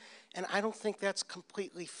industry, and I don't think that's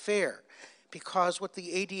completely fair, because what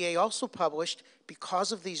the ADA also published,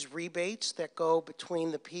 because of these rebates that go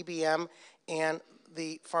between the PBM and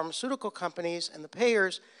the pharmaceutical companies and the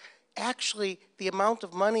payers, actually the amount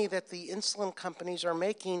of money that the insulin companies are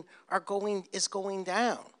making is going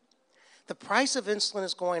down. The price of insulin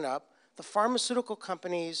is going up. The pharmaceutical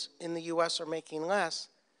companies in the US are making less.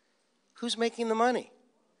 Who's making the money?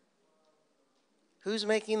 Who's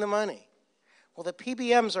making the money? Well, the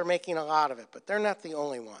PBMs are making a lot of it, but they're not the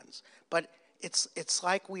only ones. But it's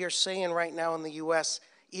like we are saying right now in the US,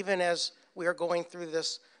 even as we are going through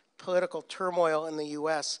this political turmoil in the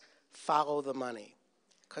US, follow the money,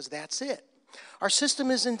 because that's it. Our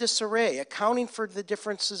system is in disarray, accounting for the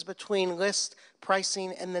differences between list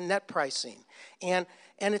pricing and the net pricing. And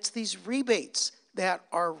it's these rebates that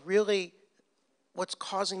are really what's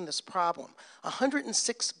causing this problem.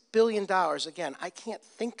 $106 billion, again,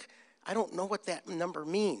 I don't know what that number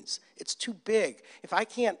means. It's too big. If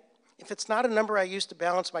If it's not a number I use to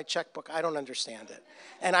balance my checkbook, I don't understand it.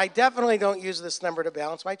 And I definitely don't use this number to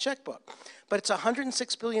balance my checkbook. But it's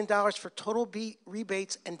 $106 billion for total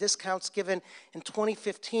rebates and discounts given in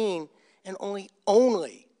 2015 and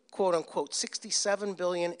only, quote unquote, $67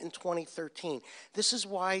 billion in 2013. This is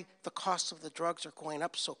why the cost of the drugs are going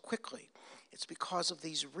up so quickly. It's because of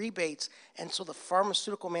these rebates, and so the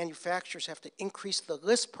pharmaceutical manufacturers have to increase the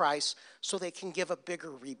list price so they can give a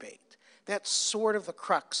bigger rebate. That's sort of the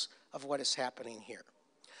crux of what is happening here.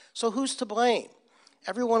 So who's to blame?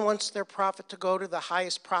 Everyone wants their profit to go to the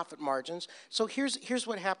highest profit margins. So here's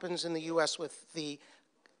what happens in the US with the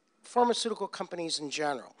pharmaceutical companies in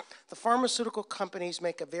general. The pharmaceutical companies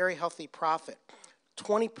make a very healthy profit,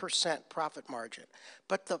 20% profit margin.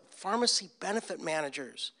 But the pharmacy benefit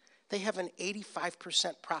managers, they have an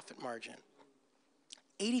 85% profit margin.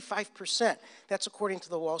 85%, that's according to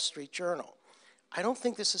the Wall Street Journal. I don't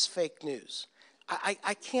think this is fake news.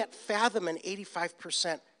 I can't fathom an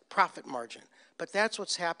 85% profit margin, but that's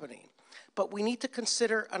what's happening. But we need to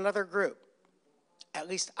consider another group. At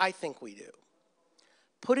least I think we do.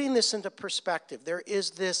 Putting this into perspective, there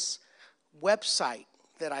is this website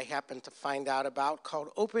that I happened to find out about called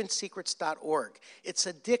opensecrets.org. It's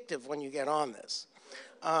addictive when you get on this.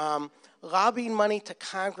 Lobbying money to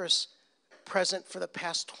Congress present for the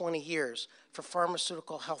past 20 years, for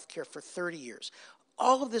pharmaceutical health care for 30 years.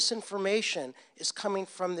 All of this information is coming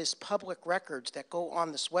from these public records that go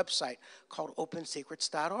on this website called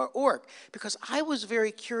opensecrets.org. Because I was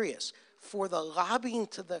very curious for the lobbying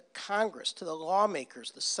to the Congress, to the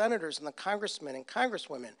lawmakers, the senators and the congressmen and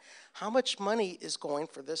congresswomen, how much money is going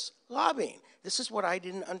for this lobbying? This is what I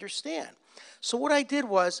didn't understand. So what I did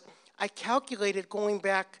was I calculated going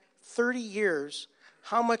back 30 years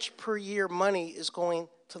how much per year money is going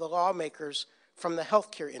to the lawmakers from the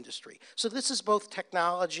healthcare industry. So this is both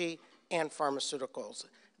technology and pharmaceuticals.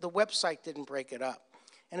 The website didn't break it up.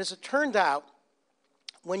 And as it turned out,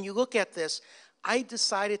 when you look at this, I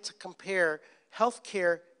decided to compare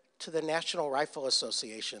healthcare to the National Rifle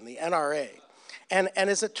Association, the NRA. And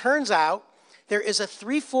as it turns out, there is a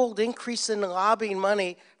threefold increase in lobbying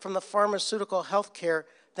money from the pharmaceutical healthcare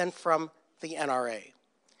than from the NRA.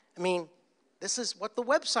 I mean, this is what the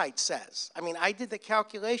website says. I mean, I did the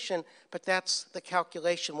calculation, but that's the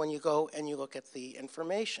calculation when you go and you look at the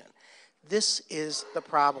information. This is the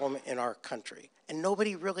problem in our country, and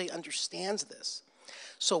nobody really understands this.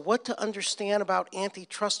 So what to understand about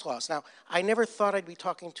antitrust laws? Now, I never thought I'd be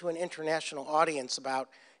talking to an international audience about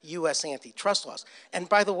US antitrust laws. And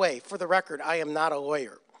by the way, for the record, I am not a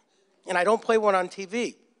lawyer, and I don't play one on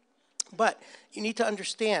TV. But you need to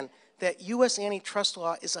understand that U.S. antitrust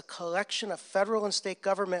law is a collection of federal and state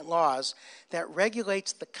government laws that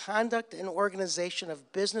regulates the conduct and organization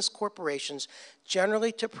of business corporations,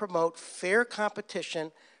 generally to promote fair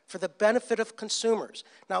competition for the benefit of consumers.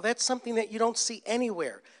 Now, that's something that you don't see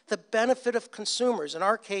anywhere. The benefit of consumers, in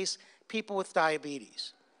our case, people with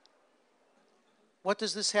diabetes. What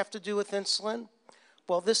does this have to do with insulin?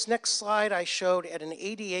 Well, this next slide I showed at an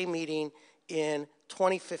ADA meeting in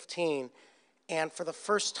 2015. And for the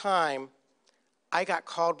first time, I got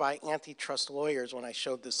called by antitrust lawyers when I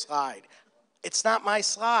showed this slide. It's not my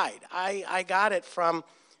slide. I got it from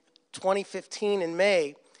 2015 in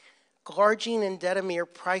May. Glargine and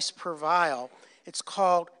Detamir price per vial. It's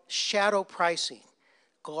called shadow pricing.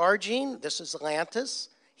 Glargine, this is Lantus,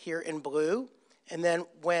 here in blue. And then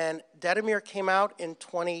when Detamir came out in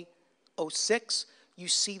 2006, you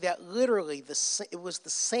see that literally it was the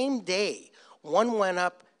same day. One went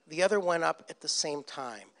up, the other went up at the same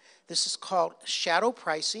time. This is called shadow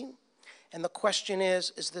pricing, and the question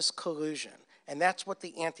is this collusion? And that's what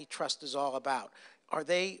the antitrust is all about. Are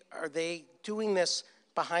they doing this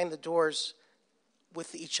behind the doors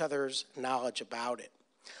with each other's knowledge about it?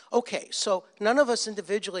 Okay, so none of us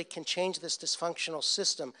individually can change this dysfunctional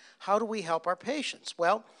system. How do we help our patients?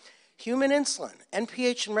 Well, human insulin,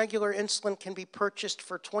 NPH and regular insulin, can be purchased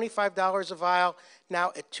for $25 a vial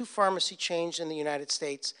now at 2 pharmacy chains in the United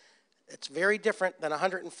States. It's very different than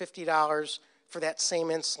 $150 for that same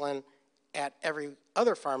insulin at every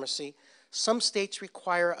other pharmacy. Some states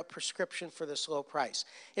require a prescription for this low price.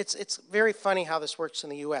 It's very funny how this works in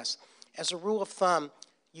the US. As a rule of thumb,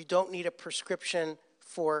 you don't need a prescription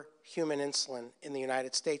for human insulin in the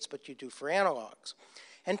United States, but you do for analogs.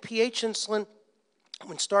 NPH insulin,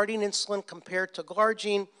 when starting insulin compared to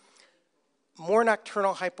glargine, more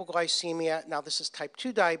nocturnal hypoglycemia, now this is type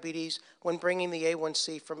 2 diabetes, when bringing the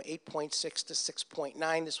A1C from 8.6 to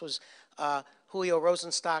 6.9. This was Julio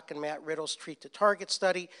Rosenstock and Matt Riddle's Treat to Target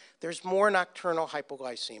study. There's more nocturnal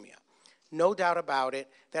hypoglycemia. no doubt about it.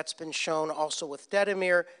 That's been shown also with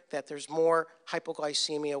Detamir, that there's more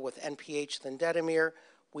hypoglycemia with NPH than Detamir.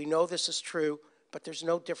 We know this is true, but there's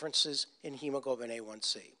no differences in hemoglobin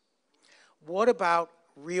A1C. What about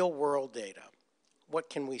real-world data? What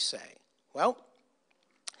can we say? Well,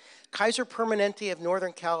 Kaiser Permanente of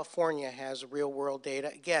Northern California has real-world data.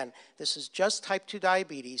 Again, this is just type 2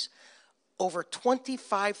 diabetes. Over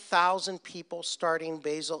 25,000 people starting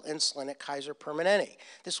basal insulin at Kaiser Permanente.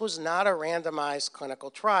 This was not a randomized clinical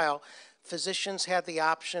trial. Physicians had the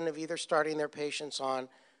option of either starting their patients on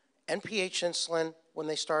NPH insulin when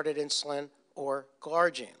they started insulin or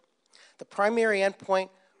glargine. The primary endpoint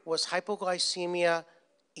was hypoglycemia,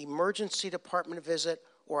 emergency department visit,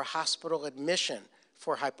 or hospital admission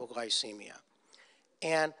for hypoglycemia.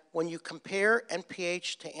 And when you compare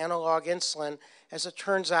NPH to analog insulin, as it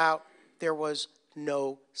turns out, there was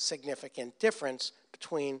no significant difference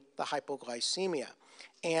between the hypoglycemia.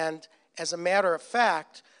 And as a matter of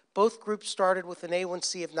fact, both groups started with an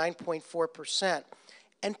A1C of 9.4%.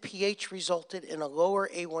 NPH resulted in a lower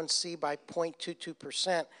A1C by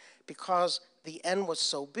 0.22% because the N was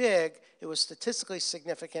so big, it was statistically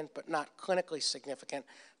significant but not clinically significant.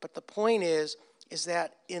 But the point is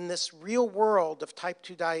that in this real world of type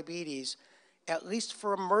 2 diabetes, at least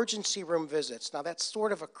for emergency room visits, now that's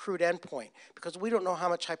sort of a crude endpoint because we don't know how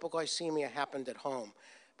much hypoglycemia happened at home.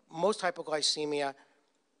 Most hypoglycemia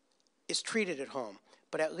is treated at home,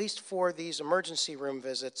 but at least for these emergency room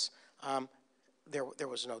visits, there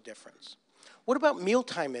was no difference. What about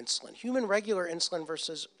mealtime insulin, human regular insulin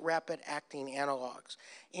versus rapid-acting analogs?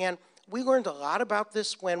 And we learned a lot about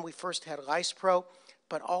this when we first had Lispro,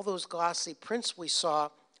 but all those glossy prints we saw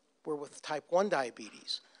were with type 1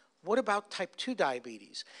 diabetes. What about type 2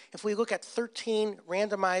 diabetes? If we look at 13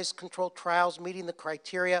 randomized controlled trials meeting the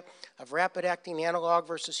criteria of rapid-acting analog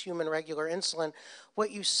versus human regular insulin,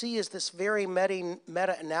 what you see is this very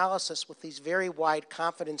meta-analysis with these very wide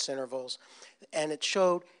confidence intervals, and it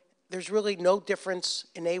showed there's really no difference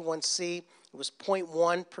in A1C. It was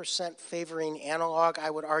 0.1% favoring analog. I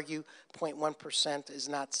would argue 0.1% is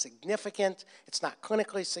not significant. It's not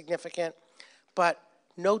clinically significant, but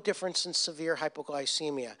no difference in severe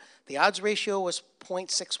hypoglycemia. The odds ratio was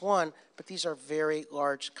 0.61, but these are very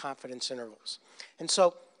large confidence intervals. And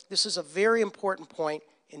so this is a very important point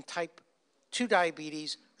in type 2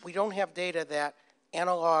 diabetes. We don't have data that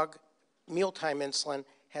analog mealtime insulin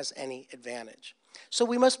has any advantage. So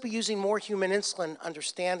we must be using more human insulin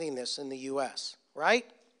understanding this in the US, right?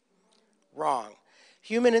 Wrong.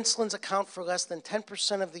 Human insulins account for less than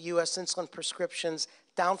 10% of the US insulin prescriptions,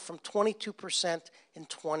 down from 22% in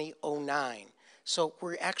 2009. So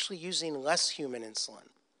we're actually using less human insulin.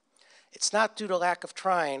 It's not due to lack of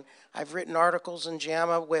trying. I've written articles in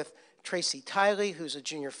JAMA with Tracy Tiley, who's a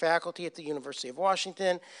junior faculty at the University of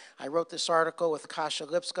Washington. I wrote this article with Kasia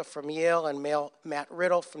Lipska from Yale and Matt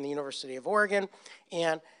Riddle from the University of Oregon,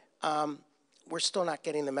 and we're still not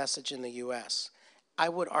getting the message in the US. I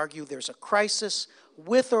would argue there's a crisis.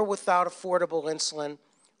 With or without affordable insulin,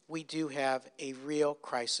 we do have a real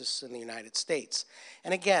crisis in the United States.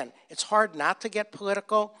 And again, it's hard not to get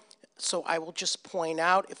political, so I will just point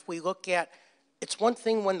out, if we look at, it's one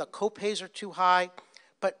thing when the copays are too high,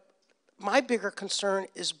 but my bigger concern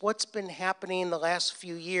is what's been happening the last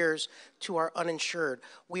few years to our uninsured.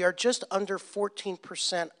 We are just under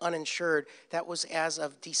 14% uninsured. That was as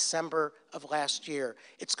of December of last year.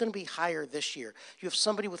 It's going to be higher this year. You have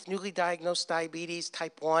somebody with newly diagnosed diabetes,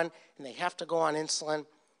 type 1, and they have to go on insulin.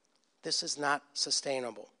 This is not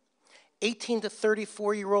sustainable. 18 to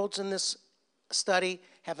 34-year-olds in this study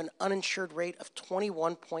have an uninsured rate of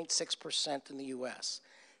 21.6% in the US.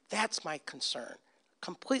 That's my concern,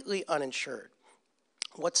 completely uninsured.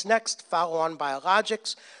 What's next? Follow on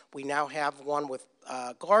biologics. We now have one with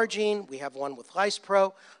glargine, we have one with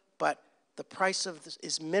Lispro, but the price of this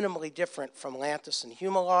is minimally different from Lantus and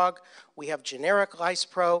Humalog. We have generic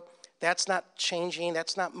Lispro. That's not changing,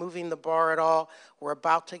 that's not moving the bar at all. We're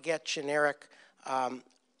about to get generic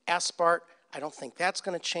Aspart. I don't think that's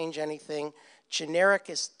going to change anything. Generic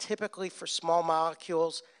is typically for small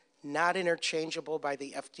molecules, not interchangeable by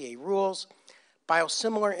the FDA rules.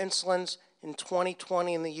 Biosimilar insulins in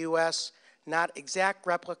 2020 in the US, not exact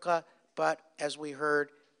replica, but as we heard,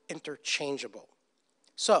 interchangeable.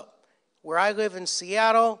 So, where I live in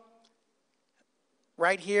Seattle,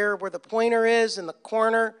 right here where the pointer is in the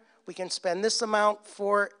corner, we can spend this amount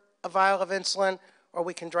for a vial of insulin, or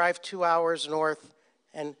we can drive 2 hours north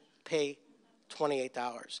and pay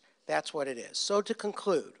 $28. That's what it is. So to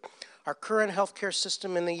conclude, Our current healthcare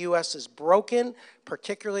system in the U.S. is broken,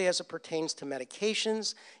 particularly as it pertains to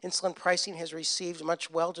medications. Insulin pricing has received much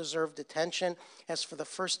well-deserved attention, as for the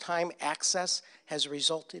first time, access has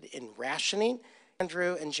resulted in rationing.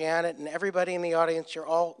 Andrew and Janet and everybody in the audience, you're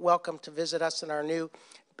all welcome to visit us in our new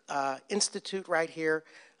institute right here,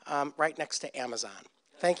 right next to Amazon.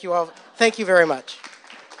 Thank you all. Thank you very much.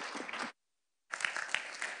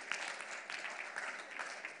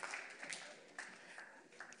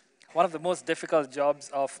 One of the most difficult jobs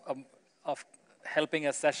of helping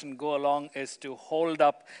a session go along is to hold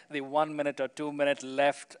up the 1 minute or 2 minute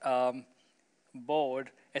left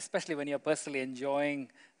board, especially when you're personally enjoying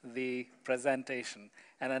the presentation.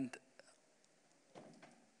 And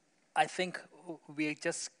I think we're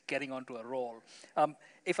just getting onto a roll.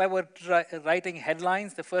 If I were writing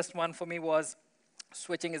headlines, the first one for me was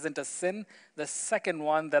switching isn't a sin. The second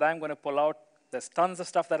one that I'm going to pull out, there's tons of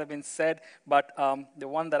stuff that have been said, but the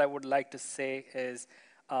one that I would like to say is,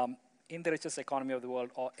 in the richest economy of the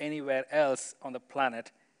world or anywhere else on the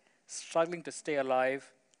planet, struggling to stay alive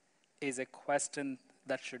is a question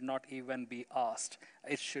that should not even be asked.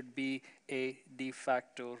 It should be a de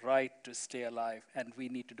facto right to stay alive, and we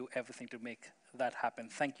need to do everything to make that happen.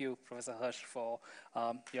 Thank you, Professor Hirsch, for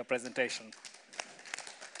your presentation.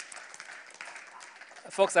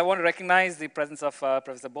 Folks, I want to recognize the presence of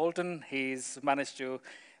Professor Bolton. He's managed to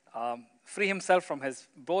free himself from his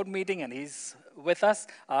board meeting, and he's with us.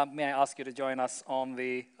 May I ask you to join us on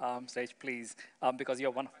the stage, please, because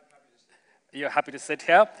you're happy to sit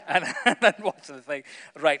here and watch the thing.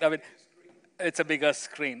 Right, I mean, it's a bigger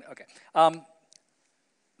screen. Okay,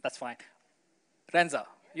 that's fine. Renza,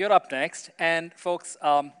 you're up next. And folks,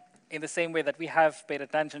 in the same way that we have paid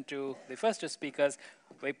attention to the first two speakers,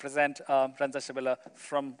 we present Renza Shabila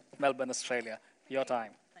from Melbourne, Australia. Your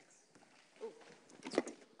time.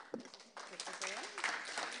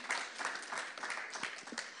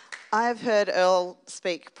 I've heard Earl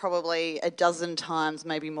speak probably a dozen times,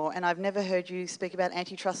 maybe more, and I've never heard you speak about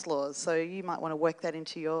antitrust laws, so you might want to work that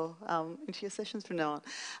into your sessions from now on.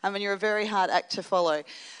 And you're a very hard act to follow.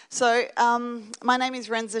 So my name is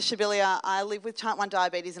Renza Shabila. I live with type 1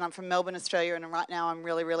 diabetes, and I'm from Melbourne, Australia, and right now I'm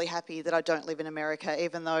really, really happy that I don't live in America,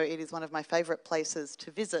 even though it is one of my favourite places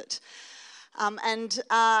to visit.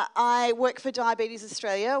 I work for Diabetes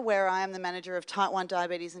Australia, where I am the manager of Type 1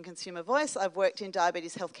 Diabetes and Consumer Voice. I've worked in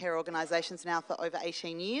diabetes healthcare organisations now for over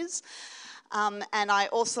 18 years. And I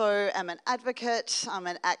also am an advocate, I'm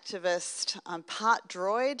an activist, I'm part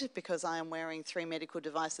droid because I am wearing 3 medical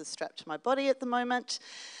devices strapped to my body at the moment.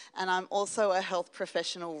 And I'm also a health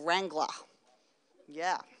professional wrangler.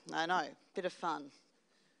 Yeah, I know, bit of fun.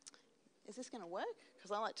 Is this going to work?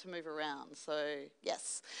 Because I like to move around, so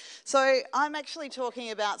yes. So I'm actually talking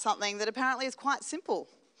about something that apparently is quite simple,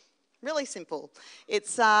 really simple.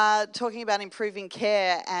 It's talking about improving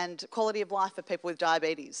care and quality of life for people with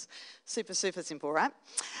diabetes. Super, super simple, right?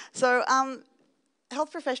 So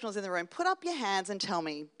health professionals in the room, put up your hands and tell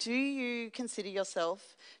me, do you consider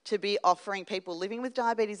yourself to be offering people living with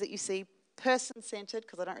diabetes that you see person-centred,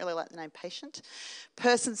 because I don't really like the name patient,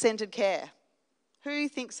 person-centred care? Who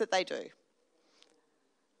thinks that they do?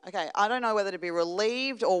 Okay, I don't know whether to be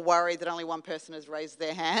relieved or worried that only one person has raised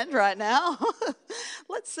their hand right now.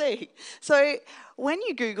 Let's see. So when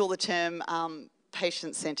you Google the term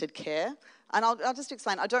patient-centred care, and I'll just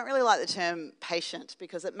explain, I don't really like the term patient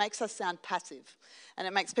because it makes us sound passive, and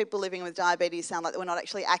it makes people living with diabetes sound like we're not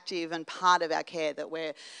actually active and part of our care, that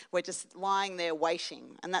we're just lying there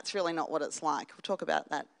waiting, and that's really not what it's like. We'll talk about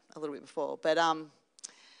that a little bit before, but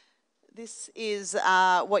this is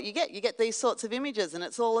what you get. You get these sorts of images, and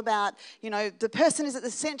it's all about, you know, the person is at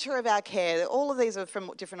the centre of our care. All of these are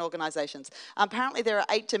from different organisations. Apparently there are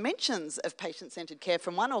 8 dimensions of patient-centred care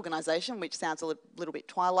from one organisation, which sounds a little bit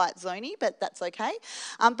Twilight Zone-y, but that's okay.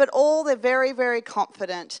 But all they're very, very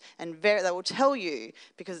confident, and they will tell you,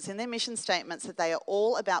 because it's in their mission statements, that they are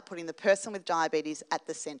all about putting the person with diabetes at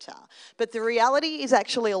the centre. But the reality is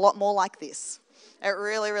actually a lot more like this. It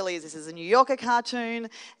really, really is. This is a New Yorker cartoon,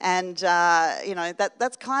 and you know,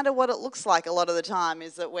 that's kind of what it looks like a lot of the time,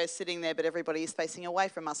 is that we're sitting there, but everybody is facing away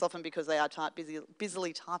from us, often because they are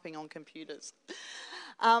busily typing on computers.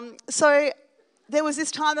 So there was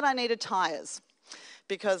this time that I needed tyres,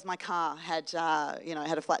 because my car had, you know,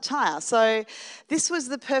 had a flat tyre. So this was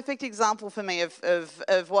the perfect example for me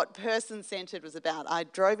of what person-centred was about. I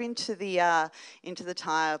drove into the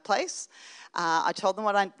tyre place. I told them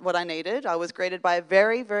what I needed. I was greeted by a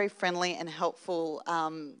very, very friendly and helpful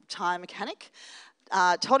tyre mechanic.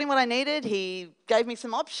 told him what I needed. He gave me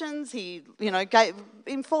some options. He,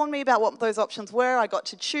 informed me about what those options were. I got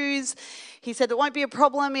to choose. He said, it won't be a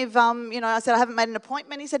problem if, I said, I haven't made an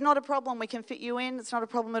appointment. He said, not a problem. We can fit you in. It's not a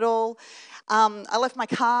problem at all. I left my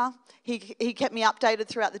car. He kept me updated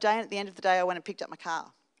throughout the day, and at the end of the day, I went and picked up my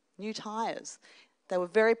car. New tyres. They were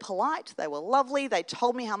very polite. They were lovely. They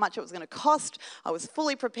told me how much it was going to cost. I was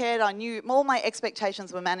fully prepared. I knew all my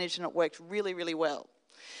expectations were managed, and it worked really, really well.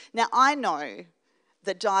 Now, I know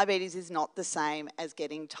that diabetes is not the same as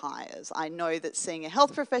getting tyres. I know that seeing a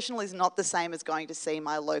health professional is not the same as going to see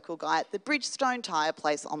my local guy at the Bridgestone tyre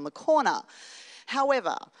place on the corner.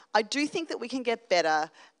 However, I do think that we can get better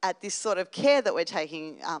at this sort of care that we're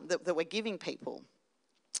taking, that we're giving people.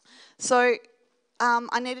 So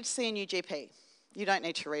I needed to see a new GP. You don't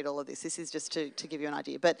need to read all of this. This is just to give you an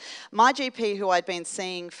idea. But my GP, who I'd been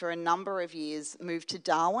seeing for a number of years, moved to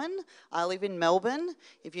Darwin. I live in Melbourne.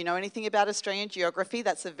 If you know anything about Australian geography,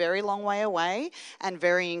 that's a very long way away and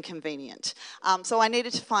very inconvenient. So I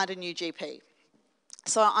needed to find a new GP.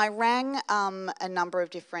 So I rang a number of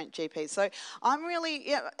different GPs. So I'm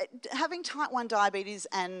really, having type 1 diabetes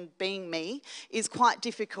and being me is quite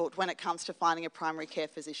difficult when it comes to finding a primary care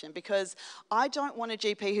physician, because I don't want a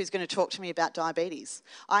GP who's going to talk to me about diabetes.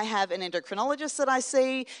 I have an endocrinologist that I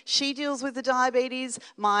see. She deals with the diabetes.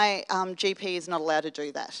 My GP is not allowed to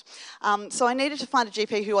do that. So I needed to find a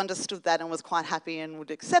GP who understood that and was quite happy and would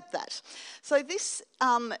accept that. So this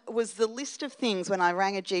was the list of things when I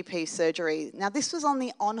rang a GP surgery. Now, this was on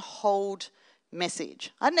the on hold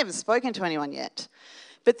message. I'd never spoken to anyone yet,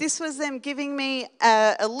 but this was them giving me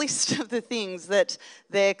a list of the things that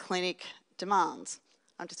their clinic demands.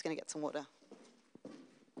 I'm just going to get some water.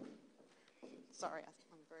 Sorry,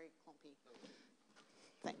 I'm very clumpy.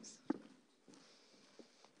 Thanks.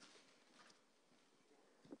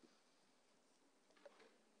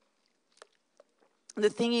 The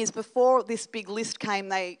thing is, before this big list came,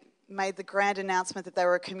 they made the grand announcement that they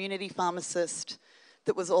were a community pharmacist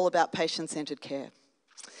that was all about patient-centred care.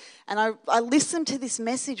 And I listened to this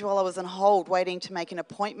message while I was on hold, waiting to make an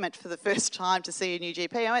appointment for the first time to see a new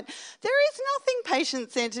GP. I went, there is nothing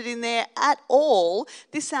patient-centred in there at all.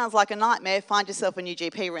 This sounds like a nightmare. Find yourself a new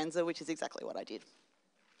GP, Renza, which is exactly what I did.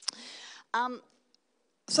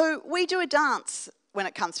 So we do a dance when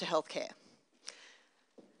it comes to healthcare.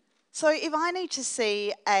 So if I need to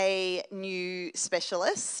see a new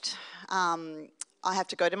specialist, I have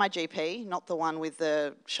to go to my GP, not the one with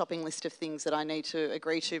the shopping list of things that I need to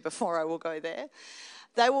agree to before I will go there.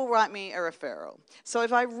 They will write me a referral. So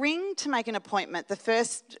if I ring to make an appointment, the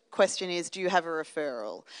first question is, do you have a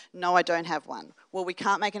referral? No, I don't have one. Well, we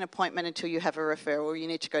can't make an appointment until you have a referral. You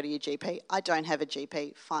need to go to your GP. I don't have a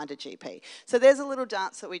GP. Find a GP. So there's a little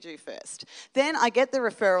dance that we do first. Then I get the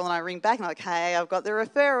referral and I ring back and I'm like, hey, I've got the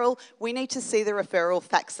referral. We need to see the referral,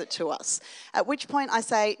 fax it to us. At which point I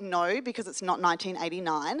say no, because it's not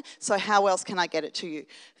 1989. So how else can I get it to you?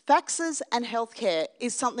 Faxes and healthcare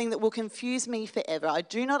is something that will confuse me forever. I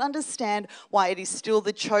do not understand why it is still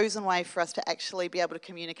the chosen way for us to actually be able to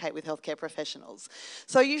communicate with healthcare professionals.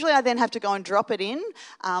 So usually I then have to go and drop it in.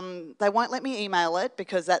 They won't let me email it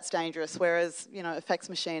because that's dangerous, whereas, a fax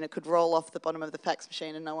machine, it could roll off the bottom of the fax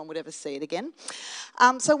machine and no one would ever see it again.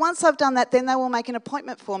 So once I've done that, then they will make an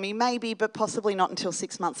appointment for me, maybe, but possibly not until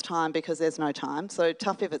 6 months' time because there's no time. So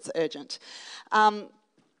tough if it's urgent.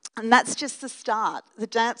 And that's just the start. The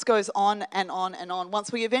dance goes on and on and on.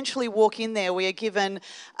 Once we eventually walk in there, we are given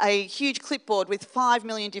a huge clipboard with 5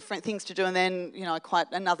 million different things to do, and then, quite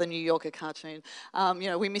another New Yorker cartoon.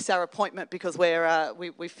 We miss our appointment because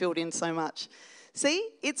we filled in so much. See,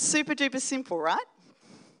 it's super duper simple, right?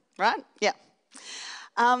 Right? Yeah.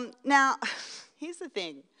 Now, here's the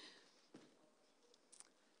thing.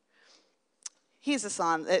 Here's a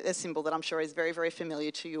sign, a symbol that I'm sure is very, very familiar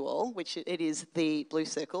to you all, which it is the blue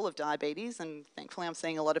circle of diabetes, and thankfully I'm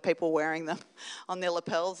seeing a lot of people wearing them on their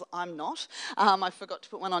lapels. I'm not. I forgot to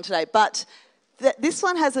put one on today, but this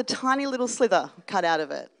one has a tiny little slither cut out of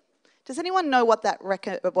it. Does anyone know what that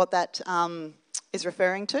is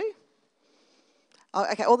referring to?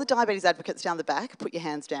 Oh, okay, all the diabetes advocates down the back, put your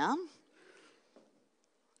hands down.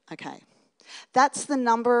 Okay. That's the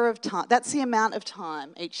number of time, that's the amount of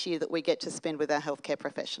time each year that we get to spend with our healthcare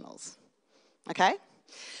professionals, okay?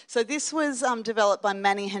 So this was developed by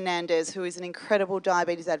Manny Hernandez, who is an incredible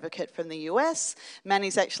diabetes advocate from the US.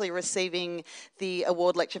 Manny's actually receiving the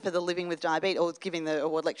award lecture for the Living with Diabetes, or giving the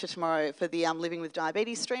award lecture tomorrow for the Living with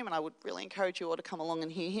Diabetes stream, and I would really encourage you all to come along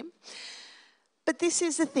and hear him. But this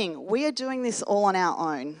is the thing, we are doing this all on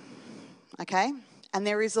our own, okay? And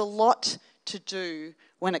there is a lot to do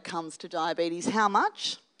when it comes to diabetes. How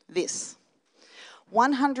much? This.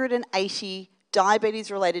 $180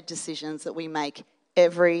 diabetes-related decisions that we make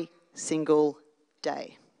every single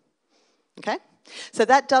day, okay? So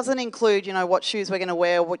that doesn't include, you know, what shoes we're going to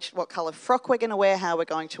wear, what colour frock we're going to wear, how we're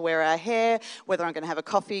going to wear our hair, whether I'm going to have a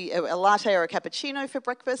coffee, a latte or a cappuccino for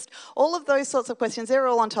breakfast. All of those sorts of questions, they're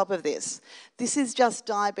all on top of this. This is just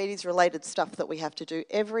diabetes-related stuff that we have to do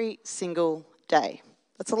every single day.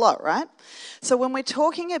 That's a lot, right? So when we're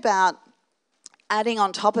talking about adding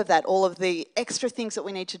on top of that all of the extra things that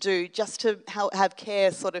we need to do just to have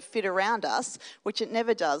care sort of fit around us, which it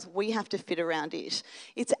never does, we have to fit around it.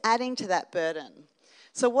 It's adding to that burden.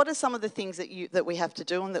 So what are some of the things that we have to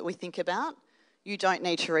do and that we think about? You don't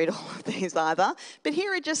need to read all of these either, but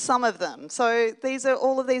here are just some of them. So these are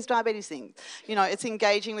all of these diabetes things. You know, it's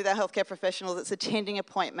engaging with our healthcare professionals, it's attending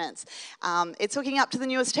appointments, it's hooking up to the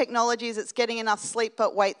newest technologies, it's getting enough sleep,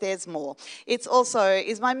 but wait, there's more. It's also,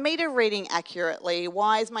 is my meter reading accurately?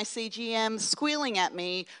 Why is my CGM squealing at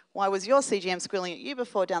me? Why was your CGM squealing at you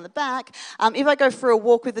before down the back? If I go for a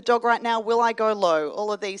walk with the dog right now, will I go low?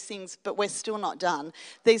 All of these things, but we're still not done.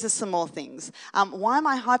 These are some more things. Why am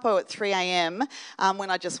I hypo at 3 a.m. When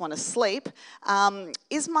I just want to sleep?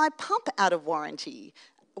 Is my pump out of warranty?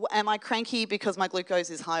 Am I cranky because my glucose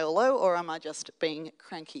is high or low, or am I just being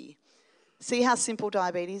cranky? See how simple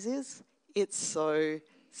diabetes is? It's so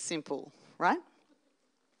simple, right?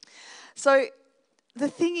 So the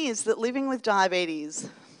thing is that living with diabetes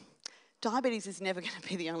is never going to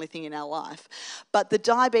be the only thing in our life. But the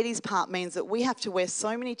diabetes part means that we have to wear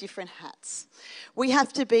so many different hats. We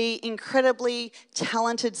have to be incredibly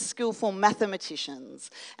talented, skillful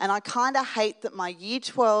mathematicians. And I kind of hate that my Year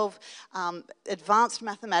 12 advanced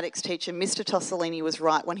mathematics teacher, Mr. Tossolini, was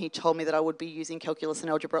right when he told me that I would be using calculus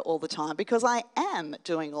and algebra all the time, because I am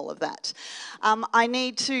doing all of that. I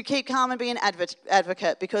need to keep calm and be an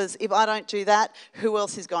advocate, because if I don't do that, who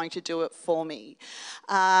else is going to do it for me?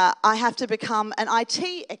 I have to become an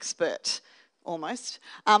IT expert, almost.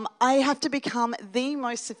 I have to become the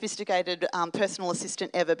most sophisticated personal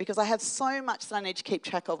assistant ever, because I have so much that I need to keep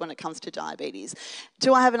track of when it comes to diabetes.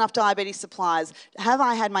 Do I have enough diabetes supplies? Have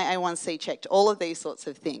I had my A1C checked? All of these sorts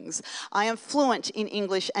of things. I am fluent in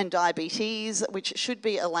English and diabetes, which should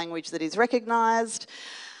be a language that is recognised.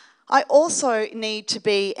 I also need to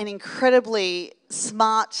be an incredibly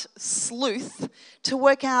smart sleuth to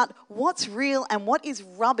work out what's real and what is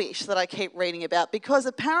rubbish that I keep reading about, because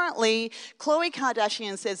apparently Khloe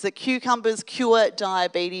Kardashian says that cucumbers cure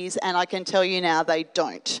diabetes, and I can tell you now they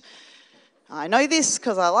don't. I know this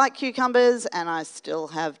because I like cucumbers and I still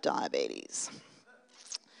have diabetes.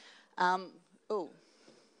 Let's go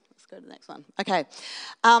to the next one. Okay.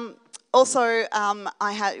 Also,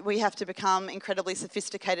 we have to become incredibly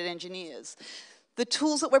sophisticated engineers. The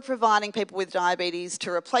tools that we're providing people with diabetes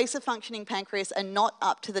to replace a functioning pancreas are not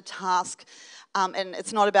up to the task, and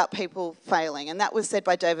it's not about people failing. And that was said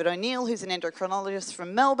by David O'Neill, who's an endocrinologist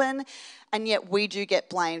from Melbourne, and yet we do get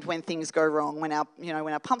blamed when things go wrong, when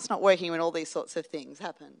our pump's not working, when all these sorts of things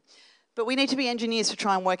happen. But we need to be engineers to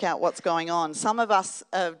try and work out what's going on. Some of us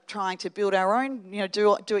are trying to build our own,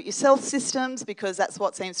 do-it-yourself systems, because that's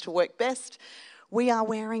what seems to work best. We are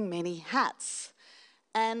wearing many hats.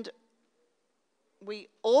 And we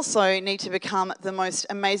also need to become the most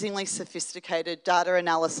amazingly sophisticated data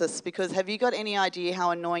analysis, because have you got any idea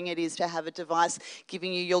how annoying it is to have a device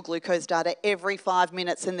giving you your glucose data every 5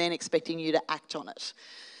 minutes and then expecting you to act on it?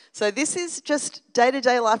 So this is just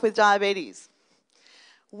day-to-day life with diabetes.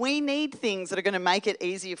 We need things that are going to make it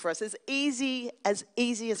easier for us, as easy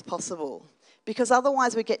as possible, because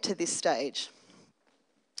otherwise we get to this stage.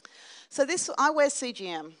 So I wear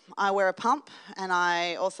CGM, I wear a pump, and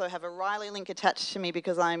I also have a Riley link attached to me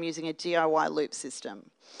because I am using a DIY loop system.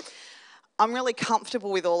 I'm really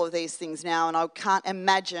comfortable with all of these things now, and I can't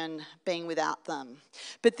imagine being without them.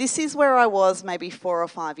 But this is where I was maybe 4 or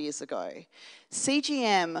 5 years ago.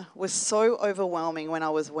 CGM was so overwhelming when I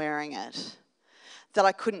was wearing it that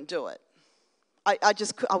I couldn't do it. I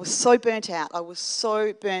was so burnt out. I was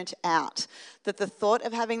so burnt out that the thought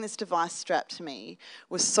of having this device strapped to me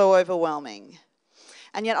was so overwhelming.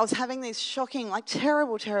 And yet I was having these shocking,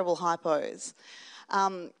 terrible, terrible hypos.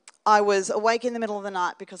 I was awake in the middle of the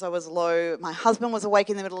night because I was low. My husband was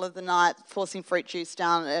awake in the middle of the night, forcing fruit juice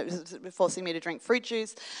down, forcing me to drink fruit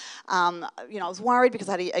juice. I was worried because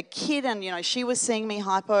I had a kid, and she was seeing me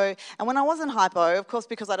hypo. And when I wasn't hypo, of course,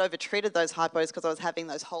 because I'd overtreated those hypos, because I was having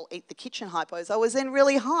those whole eat the kitchen hypos, I was then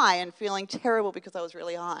really high and feeling terrible because I was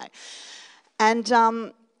really high. And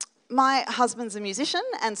my husband's a musician,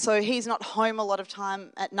 and so he's not home a lot of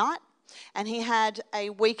time at night. And he had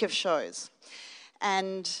a week of shows.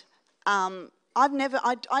 And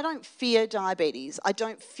I don't fear diabetes. I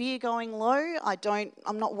don't fear going low.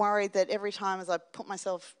 I'm not worried that every time as I put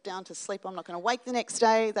myself down to sleep, I'm not going to wake the next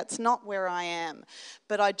day. That's not where I am.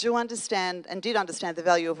 But I do understand and did understand the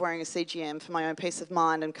value of wearing a CGM for my own peace of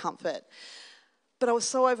mind and comfort. But I was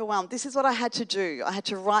so overwhelmed. This is what I had to do. I had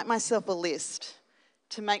to write myself a list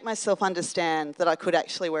to make myself understand that I could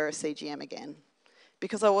actually wear a CGM again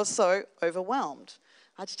because I was so overwhelmed.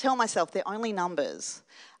 I had to tell myself they're only numbers.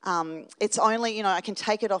 It's only, I can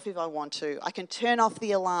take it off if I want to. I can turn off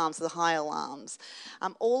the alarms, the high alarms,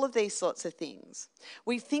 all of these sorts of things.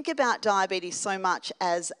 We think about diabetes so much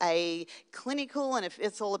as a clinical, and if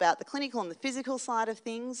it's all about the clinical and the physical side of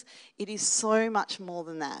things, it is so much more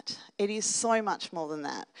than that. It is so much more than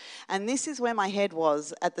that. And this is where my head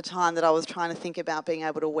was at the time that I was trying to think about being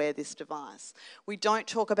able to wear this device. We don't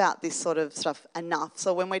talk about this sort of stuff enough.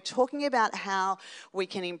 So when we're talking about how we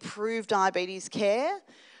can improve diabetes care,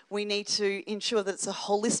 we need to ensure that it's a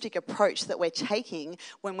holistic approach that we're taking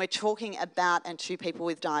when we're talking about and to people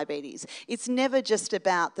with diabetes. It's never just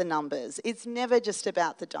about the numbers. It's never just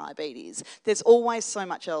about the diabetes. There's always so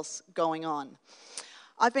much else going on.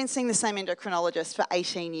 I've been seeing the same endocrinologist for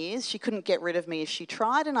 18 years. She couldn't get rid of me if she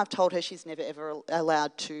tried, and I've told her she's never ever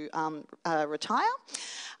allowed to retire.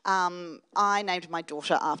 I named my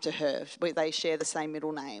daughter after her. They share the same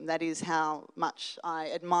middle name. That is how much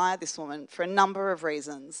I admire this woman for a number of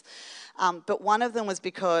reasons. But one of them was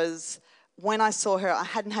because when I saw her, I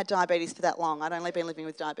hadn't had diabetes for that long. I'd only been living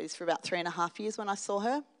with diabetes for about 3.5 years when I saw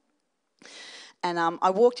her. And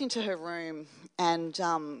I walked into her room and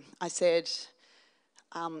I said,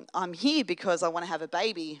 I'm here because I want to have a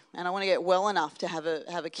baby and I want to get well enough to have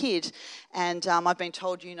a kid. And I've been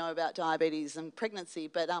told you know about diabetes and pregnancy,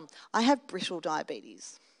 but I have brittle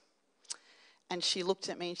diabetes. And she looked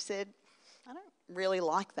at me and she said, I don't really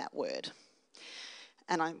like that word.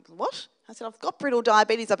 And what? I said, I've got brittle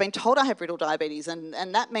diabetes. I've been told I have brittle diabetes, and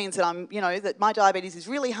that means that that my diabetes is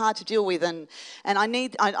really hard to deal with, and I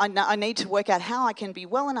need to work out how I can be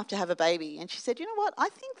well enough to have a baby. And she said, you know what? I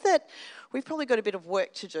think that we've probably got a bit of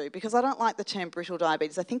work to do because I don't like the term brittle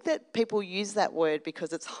diabetes. I think that people use that word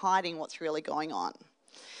because it's hiding what's really going on.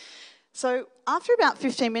 So after about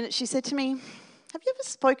 15 minutes, she said to me, have you ever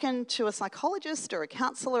spoken to a psychologist or a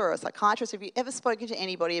counsellor or a psychiatrist? Have you ever spoken to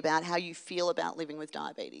anybody about how you feel about living with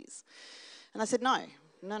diabetes? And I said, no.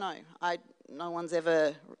 No one's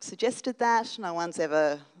ever suggested that. No one's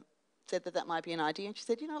ever said that might be an idea. And she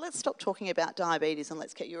said, let's stop talking about diabetes and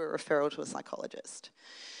let's get you a referral to a psychologist.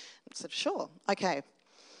 I said, sure, okay.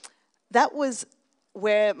 That was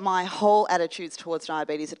where my whole attitudes towards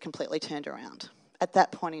diabetes had completely turned around at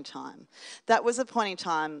that point in time. That was a point in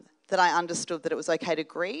time that I understood that it was okay to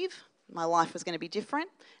grieve. My life was going to be different,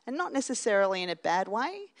 and not necessarily in a bad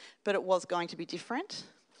way, but it was going to be different.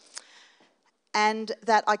 And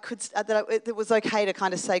that it was okay to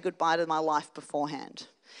kind of say goodbye to my life beforehand.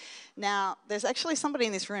 Now, there's actually somebody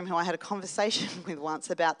in this room who I had a conversation with once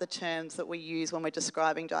about the terms that we use when we're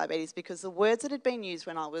describing diabetes, because the words that had been used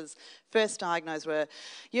when I was first diagnosed were,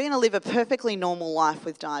 you're going to live a perfectly normal life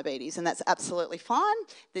with diabetes, and that's absolutely fine.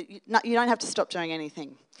 You don't have to stop doing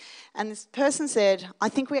anything. And this person said, I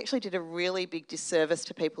think we actually did a really big disservice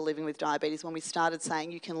to people living with diabetes when we started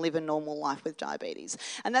saying you can live a normal life with diabetes.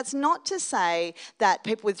 And that's not to say that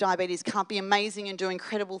people with diabetes can't be amazing and do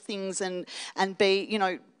incredible things and be,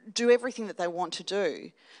 do everything that they want to do.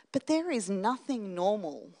 But there is nothing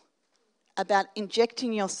normal about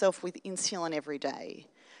injecting yourself with insulin every day.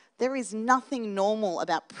 There is nothing normal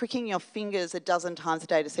about pricking your fingers a dozen times a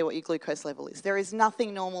day to see what your glucose level is. There is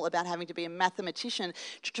nothing normal about having to be a mathematician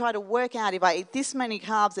to try to work out if I eat this many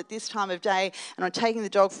carbs at this time of day and I'm taking the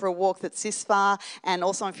dog for a walk that's this far and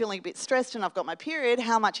also I'm feeling a bit stressed and I've got my period,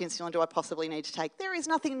 how much insulin do I possibly need to take? There is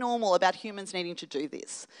nothing normal about humans needing to do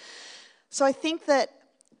this. So I think that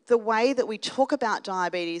the way that we talk about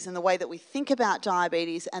diabetes and the way that we think about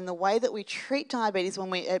diabetes and the way that we treat diabetes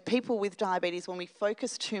people with diabetes when we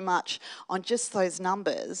focus too much on just those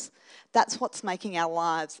numbers, that's what's making our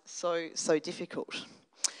lives so difficult.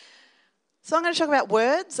 So I'm going to talk about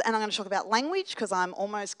words and I'm going to talk about language because I'm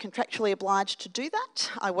almost contractually obliged to do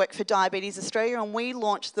that. I work for Diabetes Australia and we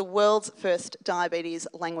launched the world's first diabetes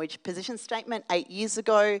language position statement 8 years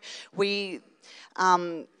ago. We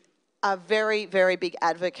are very, very big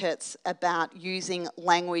advocates about using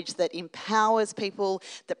language that empowers people,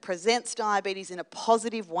 that presents diabetes in a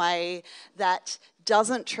positive way, that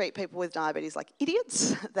doesn't treat people with diabetes like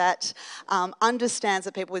idiots, that understands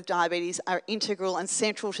that people with diabetes are integral and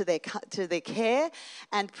central to their care,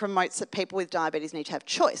 and promotes that people with diabetes need to have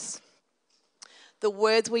choice. The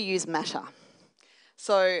words we use matter.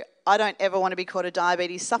 So I don't ever want to be called a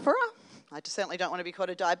diabetes sufferer. I certainly don't want to be called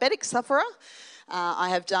a diabetic sufferer.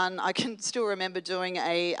 I can still remember doing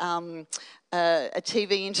a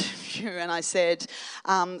TV interview, and I said,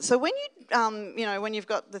 so when when you've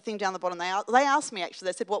got the thing down the bottom, they asked me actually,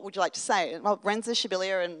 they said, what would you like to say? Well, Renza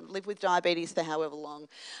Shibilia and live with diabetes for however long.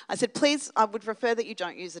 I said, please, I would prefer that you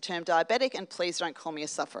don't use the term diabetic, and please don't call me a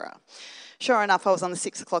sufferer. Sure enough, I was on the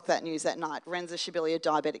 6 o'clock that news that night, Renza Shibilia,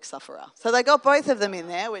 diabetic sufferer. So they got both of them in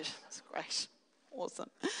there, which is great, awesome.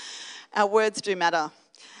 Our words do matter.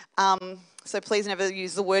 So please never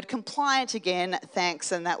use the word compliant again,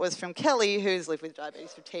 thanks. And that was from Kelly, who's lived with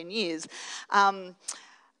diabetes for 10 years.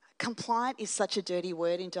 Compliant is such a dirty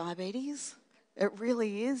word in diabetes. It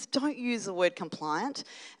really is. Don't use the word compliant.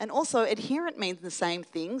 And also, adherent means the same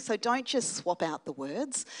thing, so don't just swap out the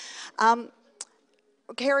words.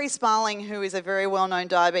 Kerry Sparling, who is a very well-known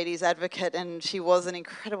diabetes advocate, and she was an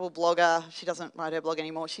incredible blogger. She doesn't write her blog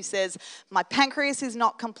anymore. She says, my pancreas is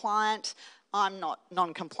not compliant. I'm not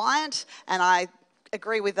non-compliant, and I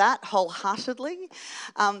agree with that wholeheartedly.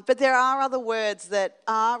 But there are other words that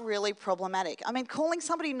are really problematic. I mean, calling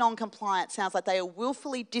somebody non-compliant sounds like they are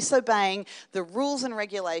willfully disobeying the rules and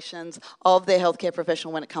regulations of their healthcare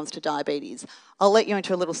professional when it comes to diabetes. I'll let you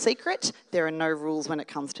into a little secret. There are no rules when it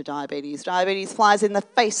comes to diabetes. Diabetes flies in the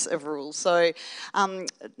face of rules. So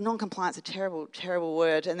non-compliance is a terrible, terrible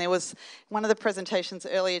word. And there was one of the presentations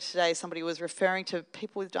earlier today, somebody was referring to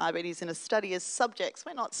people with diabetes in a study as subjects.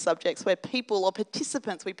 We're not subjects, we're people or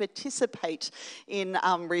participants. We participate in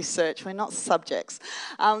research, we're not subjects.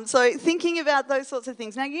 So thinking about those sorts of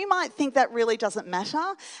things. Now you might think that really doesn't matter.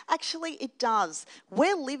 Actually it does.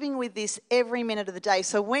 We're living with this every minute of the day.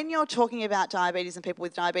 So when you're talking about diabetes and people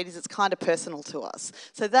with diabetes, it's kind of personal to us.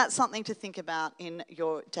 So that's something to think about in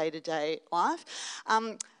your day-to-day life.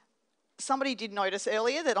 Somebody did notice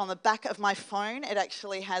earlier that on the back of my phone, it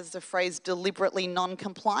actually has the phrase deliberately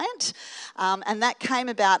non-compliant. And that came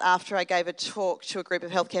about after I gave a talk to a group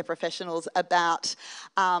of healthcare professionals about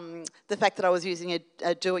the fact that I was using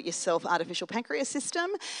a do-it-yourself artificial pancreas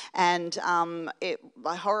system. And I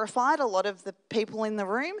horrified a lot of the people in the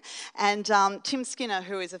room. And Tim Skinner,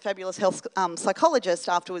 who is a fabulous health psychologist,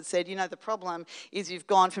 afterwards said, you know, the problem is you've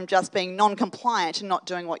gone from just being non-compliant and not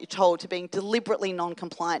doing what you're told to being deliberately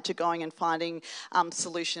non-compliant to going and finding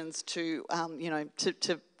solutions to,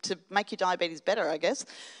 to make your diabetes better, I guess.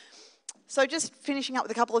 So just finishing up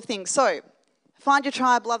with a couple of things. So find your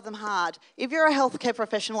tribe, love them hard. If you're a healthcare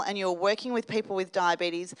professional and you're working with people with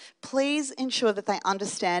diabetes, please ensure that they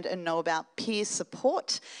understand and know about peer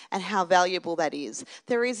support and how valuable that is.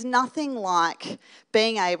 There is nothing like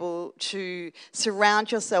being able to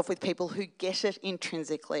surround yourself with people who get it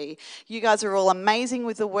intrinsically. You guys are all amazing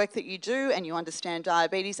with the work that you do and you understand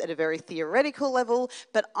diabetes at a very theoretical level,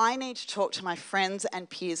 but I need to talk to my friends and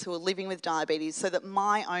peers who are living with diabetes so that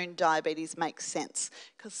my own diabetes makes sense.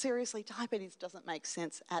 Because seriously, diabetes doesn't make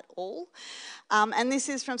sense at all. And this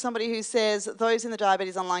is from somebody who says, those in the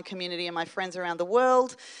diabetes online community are my friends around the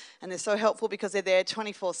world, and they're so helpful because they're there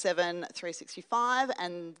 24/7, 365,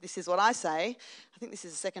 and this is what I say. I think this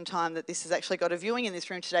is the second time that this has actually got a viewing in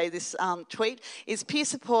this room today, this tweet, is peer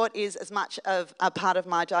support is as much of a part of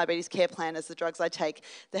my diabetes care plan as the drugs I take,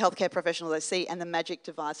 the healthcare professionals I see, and the magic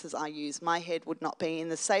devices I use. My head would not be in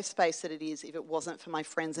the safe space that it is if it wasn't for my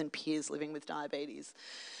friends and peers living with diabetes.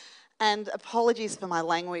 And apologies for my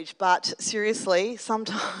language, but seriously,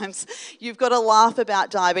 sometimes you've got to laugh about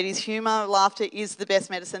diabetes. Humour, laughter is the best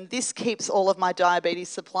medicine. This keeps all of my diabetes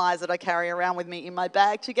supplies that I carry around with me in my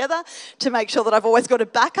bag together to make sure that I've always got a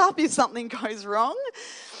backup if something goes wrong.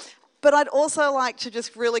 But I'd also like to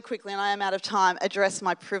just really quickly, and I am out of time, address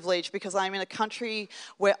my privilege because I'm in a country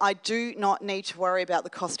where I do not need to worry about the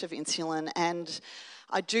cost of insulin, and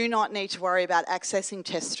I do not need to worry about accessing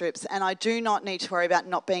test strips, and I do not need to worry about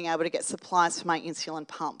not being able to get supplies for my insulin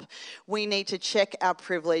pump. We need to check our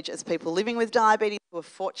privilege as people living with diabetes who are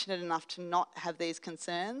fortunate enough to not have these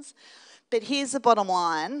concerns. But here's the bottom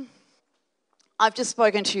line. I've just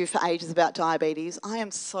spoken to you for ages about diabetes. I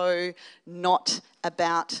am so not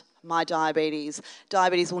about my diabetes.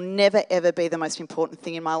 Diabetes will never ever be the most important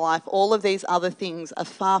thing in my life. All of these other things are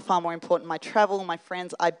far, far more important. My travel, my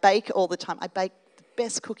friends, I bake all the time. I bake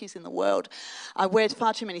best cookies in the world. I wear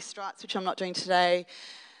far too many stripes, which I'm not doing today.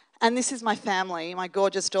 And this is my family, my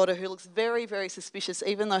gorgeous daughter who looks very, very suspicious,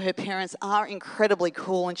 even though her parents are incredibly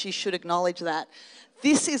cool, and she should acknowledge that.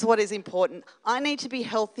 This is what is important. I need to be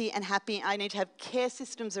healthy and happy. I need to have care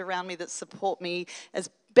systems around me that support me as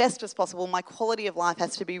best as possible. My quality of life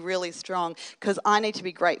has to be really strong because I need to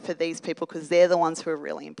be great for these people because they're the ones who are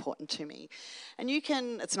really important to me. And you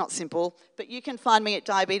can, it's not simple, but you can find me at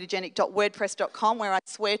diabetogenic.wordpress.com where I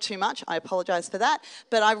swear too much. I apologise for that.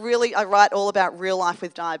 But I write all about real life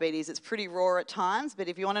with diabetes. It's pretty raw at times, but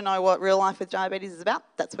if you want to know what real life with diabetes is about,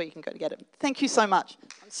 that's where you can go to get it. Thank you so much.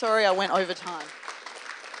 I'm sorry I went over time.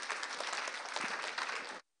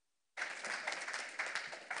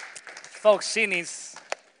 Folks, she needs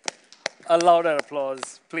a louder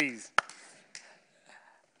applause, please.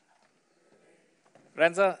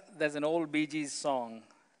 Renza, there's an old Bee Gees song.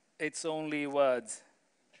 It's only words.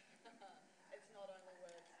 It's not only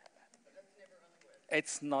words, but it's never only words.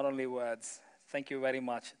 It's not only words. Thank you very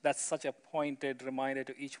much. That's such a pointed reminder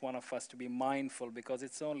to each one of us to be mindful because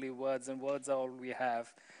it's only words, and words are all we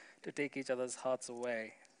have to take each other's hearts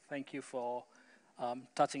away. Thank you for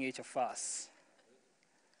touching each of us.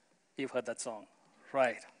 You've heard that song,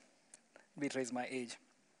 right? Betrays my age.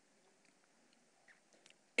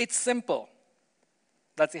 It's simple.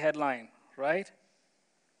 That's the headline, right?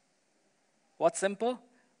 What's simple?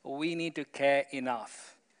 We need to care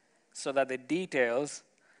enough so that the details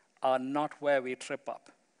are not where we trip up.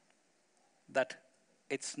 That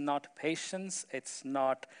it's not patients, it's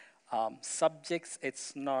not subjects,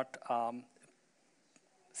 it's not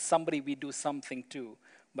somebody we do something to,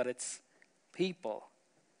 but it's people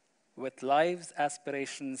with lives,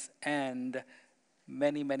 aspirations, and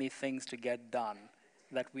many, many things to get done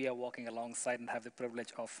that we are walking alongside and have the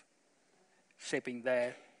privilege of shaping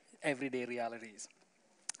their everyday realities.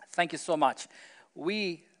 Thank you so much.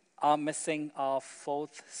 We are missing our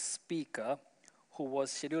fourth speaker who was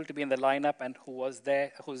scheduled to be in the lineup and who was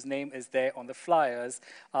there, whose name is there on the flyers.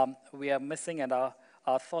 We are missing, and our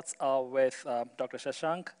thoughts are with Dr.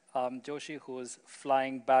 Shashank Joshi, who is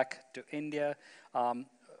flying back to India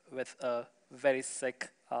with a very sick,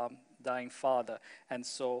 dying father. And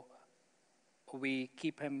so we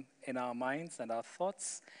keep him in our minds and our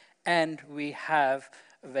thoughts. And we have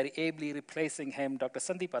very ably replacing him, Dr.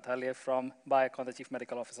 Sandeep Athalye from Biocon, the Chief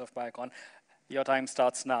Medical Officer of Biocon. Your time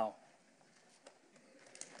starts now.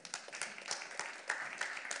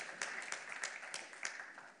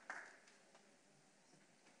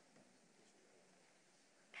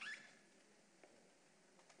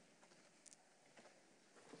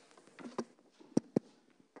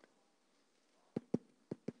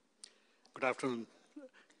 Good afternoon.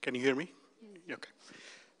 Can you hear me? Okay.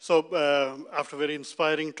 So after a very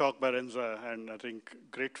inspiring talk by Renza, and I think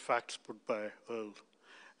great facts put by Earl,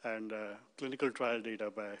 and clinical trial data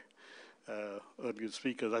by earlier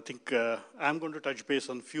speakers, I think I'm going to touch base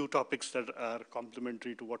on a few topics that are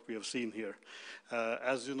complementary to what we have seen here.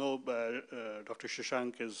 As you know, Dr.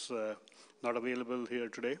 Shashank is not available here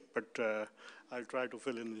today, but I'll try to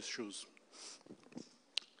fill in his shoes.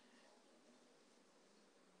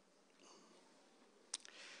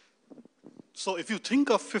 So if you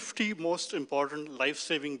think of 50 most important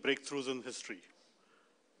life-saving breakthroughs in history,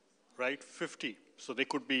 right, 50. So they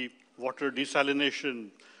could be water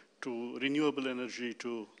desalination to renewable energy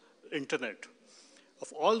to internet.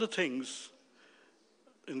 Of all the things,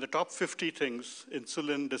 in the top 50 things,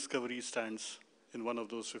 insulin discovery stands in one of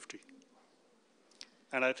those 50.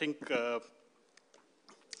 And I think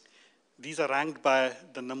these are ranked by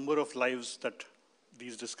the number of lives that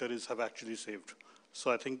these discoveries have actually saved. So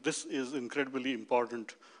I think this is incredibly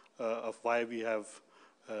important of why we have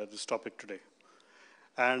this topic today.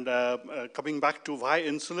 And coming back to why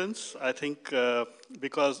insulins, I think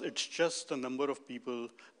because it's just the number of people,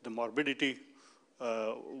 the morbidity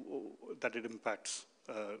that it impacts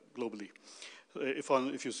globally.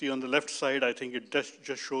 If you see on the left side, I think it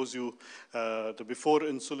just shows you the before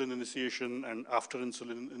insulin initiation and after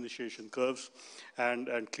insulin initiation curves.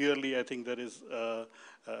 And clearly, I think there is a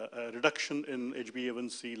reduction in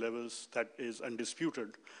HbA1c levels that is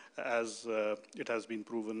undisputed, as it has been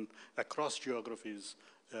proven across geographies,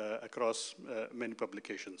 across many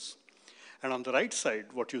publications. And on the right side,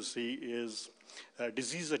 what you see is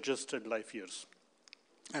disease-adjusted life years.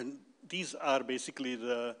 And these are basically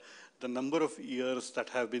the number of years that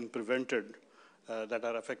have been prevented that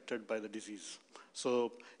are affected by the disease.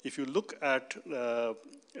 So if you look at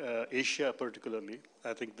Asia particularly,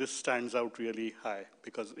 I think this stands out really high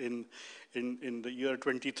because in the year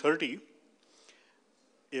 2030,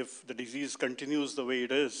 if the disease continues the way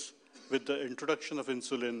it is, with the introduction of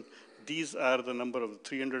insulin, these are the number of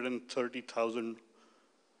 330,000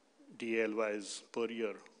 DALYs per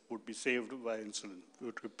year would be saved by insulin,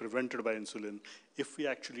 would be prevented by insulin if we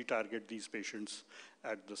actually target these patients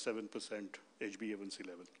at the 7% HbA1c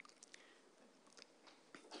level.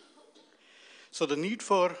 So the need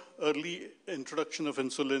for early introduction of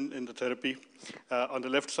insulin in the therapy. On the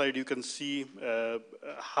left side, you can see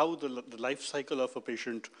how the life cycle of a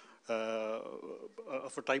patient,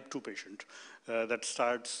 of a type 2 patient that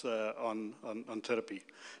starts on therapy.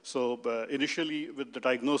 So initially with the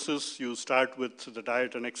diagnosis, you start with the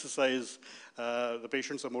diet and exercise. The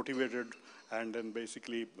patients are motivated, and then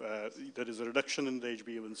basically there is a reduction in the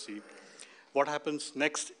HbA1c. What happens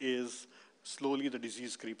next is slowly the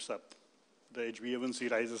disease creeps up. The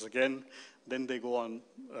HbA1c rises again, then they go on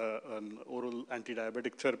an oral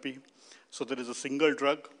anti-diabetic therapy. So there is a single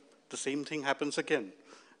drug, the same thing happens again.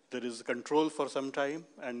 There is control for some time,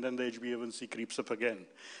 and then the HbA1c creeps up again.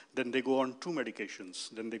 Then they go on 2 medications,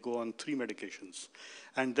 then they go on 3 medications.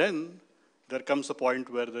 And then there comes a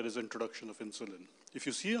point where there is introduction of insulin. If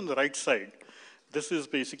you see on the right side, this is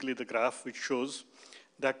basically the graph which shows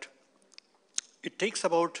that it takes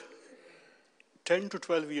about 10 to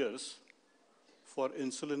 12 years for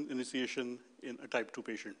insulin initiation in a type 2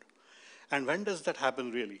 patient. And when does that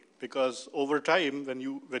happen really? Because over time, when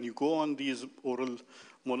you go on these oral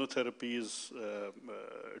monotherapies,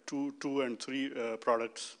 2 and 3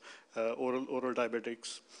 products, oral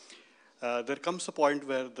diabetics, there comes a point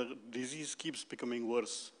where the disease keeps becoming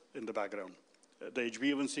worse in the background. The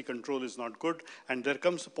HbA1c control is not good, and there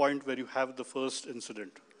comes a point where you have the first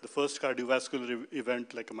incident, the first cardiovascular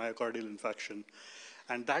event like a myocardial infarction.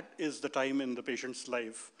 And that is the time in the patient's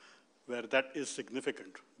life where that is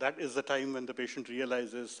significant. That is the time when the patient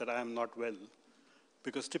realizes that I am not well.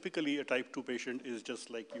 Because typically a type 2 patient is just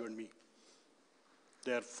like you and me.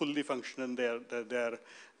 They are fully functional,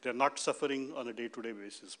 they're not suffering on a day-to-day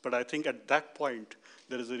basis. But I think at that point,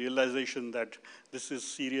 there is a realization that this is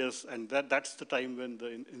serious, and that's the time when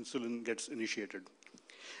the insulin gets initiated.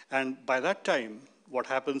 And by that time, what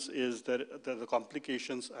happens is that the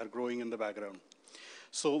complications are growing in the background.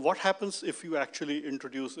 So what happens if you actually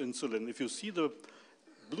introduce insulin? If you see the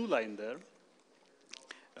blue line there,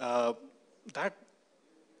 that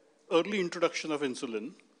early introduction of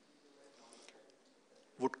insulin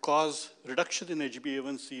would cause reduction in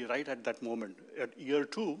HbA1c right at that moment. At year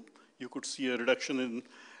 2, you could see a reduction in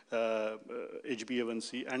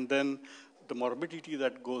HbA1c, and then the morbidity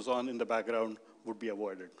that goes on in the background would be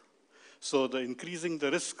avoided. So the increasing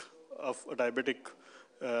the risk of a diabetic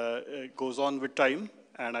goes on with time,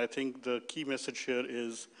 and I think the key message here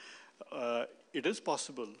is it is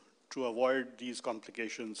possible to avoid these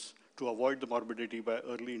complications, to avoid the morbidity by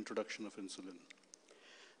early introduction of insulin.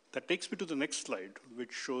 That takes me to the next slide,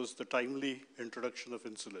 which shows the timely introduction of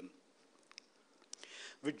insulin.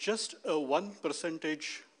 With just a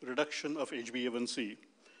 1% reduction of HbA1c,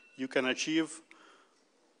 you can achieve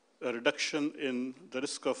a reduction in the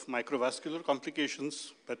risk of microvascular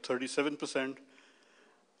complications by 37%,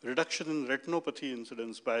 reduction in retinopathy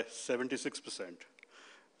incidence by 76%,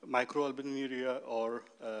 microalbuminuria or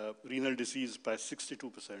renal disease by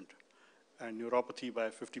 62%, and neuropathy by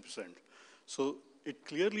 50%. So it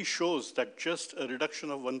clearly shows that just a reduction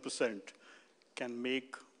of 1% can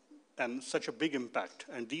make such a big impact.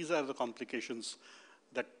 And these are the complications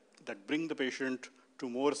that bring the patient to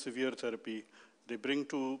more severe therapy. They bring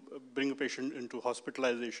a patient into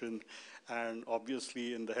hospitalization, and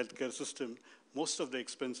obviously in the healthcare system, most of the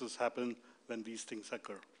expenses happen when these things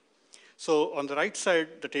occur. So on the right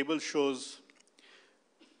side, the table shows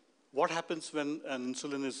what happens when an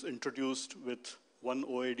insulin is introduced with 1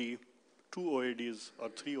 OAD, 2 OADs, or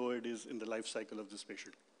 3 OADs in the life cycle of this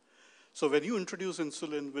patient. So when you introduce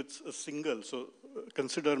insulin with a single, so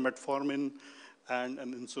consider metformin and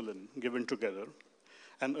an insulin given together,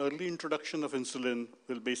 an early introduction of insulin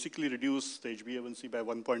will basically reduce the HbA1c by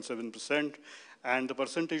 1.7%, and the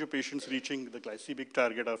percentage of patients reaching the glycemic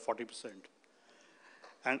target are 40%.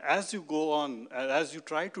 And as you go on, as you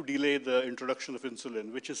try to delay the introduction of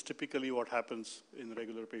insulin, which is typically what happens in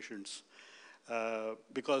regular patients,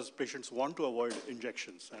 because patients want to avoid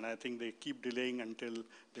injections, and I think they keep delaying until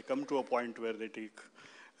they come to a point where they take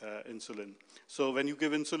insulin. So when you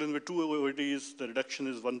give insulin with 2 OADs, the reduction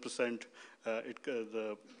is 1%.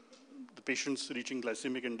 The patients reaching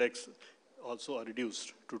glycemic index also are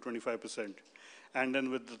reduced to 25%. And then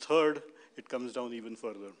with the third, it comes down even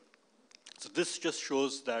further. So this just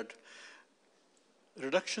shows that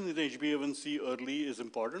reduction in HbA1c early is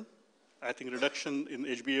important. I think reduction in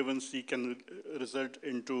HbA1c can result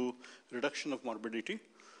into reduction of morbidity.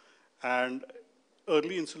 And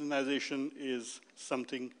early insulinization is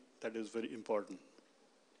something that is very important.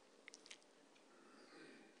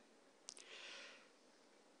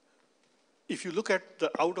 If you look at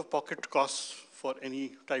the out-of-pocket costs for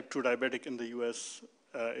any type 2 diabetic in the US,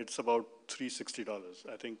 it's about $360.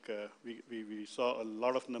 I think we saw a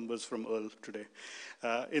lot of numbers from Earl today.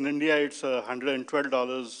 In India, it's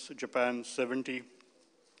 $112, Japan, 70,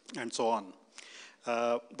 and so on.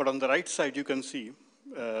 But on the right side, you can see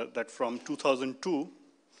that from 2002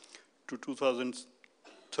 to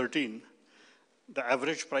 2013, the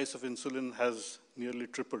average price of insulin has nearly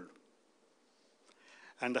tripled.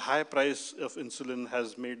 And the high price of insulin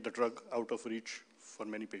has made the drug out of reach for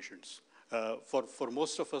many patients. For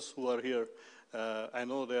most of us who are here, I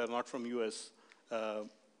know they are not from US,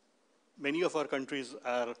 many of our countries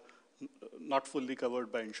are not fully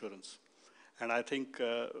covered by insurance. And I think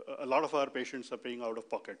a lot of our patients are paying out of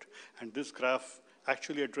pocket. And this graph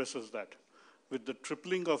actually addresses that. With the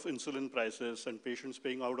tripling of insulin prices and patients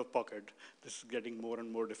paying out of pocket, this is getting more and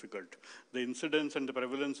more difficult. The incidence and the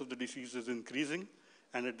prevalence of the disease is increasing,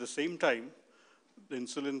 and at the same time, the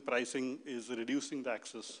insulin pricing is reducing the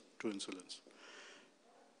access to insulins.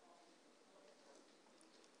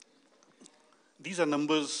 These are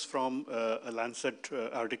numbers from a Lancet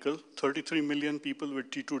article. 33 million people with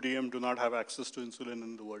T2DM do not have access to insulin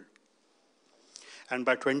in the world. And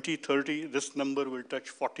by 2030, this number will touch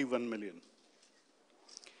 41 million.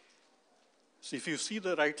 So if you see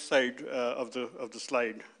the right side of the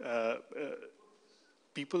slide,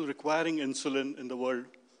 people requiring insulin in the world,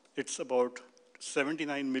 it's about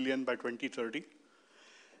 79 million by 2030.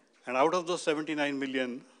 And out of those 79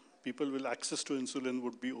 million, people with access to insulin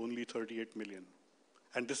would be only 38 million.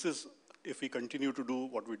 And this is if we continue to do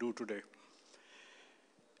what we do today.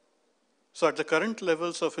 So at the current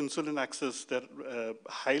levels of insulin access, they're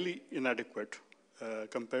highly inadequate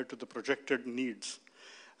compared to the projected needs.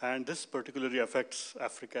 And this particularly affects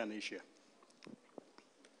Africa and Asia.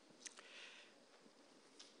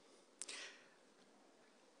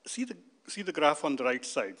 See the graph on the right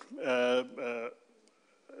side.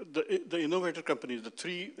 The innovator companies, the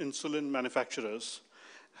 3 insulin manufacturers,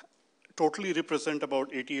 totally represent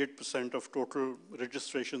about 88% of total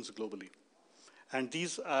registrations globally. And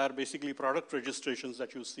these are basically product registrations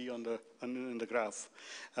that you see in the graph.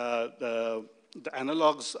 The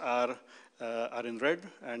analogs are in red,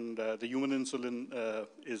 and the human insulin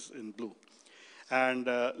is in blue. And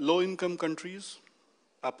low-income countries,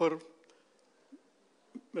 upper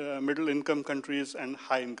middle-income countries, and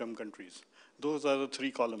high-income countries. Those are the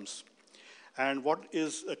 3 columns. And what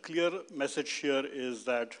is a clear message here is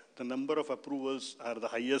that the number of approvals are the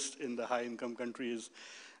highest in the high-income countries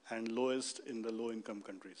and lowest in the low-income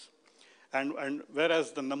countries. And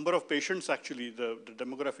whereas the number of patients, actually, the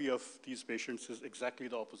demography of these patients is exactly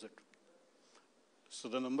the opposite. So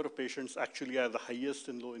the number of patients actually are the highest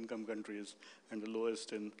in low-income countries and the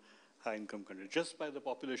lowest in high-income countries, just by the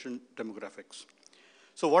population demographics.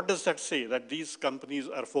 So what does that say? That these companies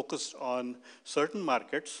are focused on certain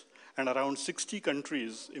markets, and around 60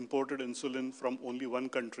 countries imported insulin from only one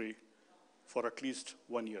country for at least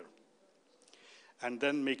 1 year, and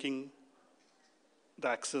then making the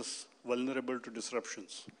access vulnerable to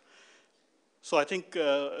disruptions. So I think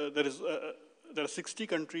there are 60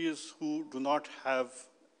 countries who do not have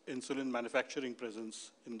insulin manufacturing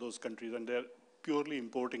presence in those countries, and they're purely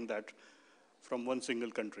importing that from one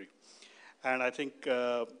single country. And I think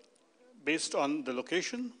based on the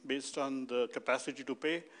location, based on the capacity to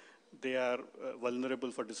pay, they are vulnerable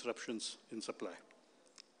for disruptions in supply.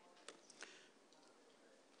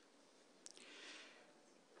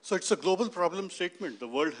 So it's a global problem statement. The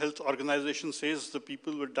World Health Organization says the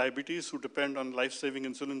people with diabetes who depend on life-saving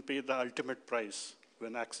insulin pay the ultimate price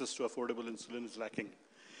when access to affordable insulin is lacking.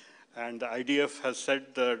 And the IDF has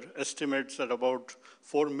said that estimates that about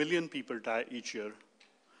 4 million people die each year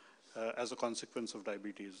as a consequence of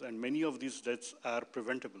diabetes. And many of these deaths are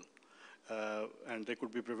preventable. And they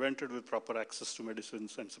could be prevented with proper access to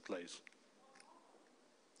medicines and supplies.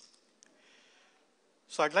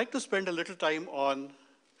 So I'd like to spend a little time on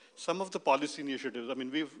some of the policy initiatives. I mean,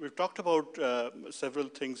 we've talked about several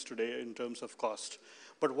things today in terms of cost.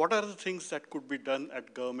 But what are the things that could be done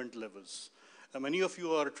at government levels? Many of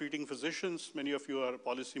you are treating physicians, many of you are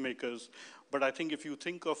policymakers. But I think if you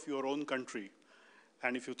think of your own country,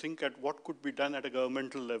 and if you think at what could be done at a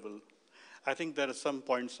governmental level, I think there are some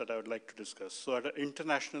points that I would like to discuss. So at an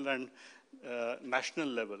international and national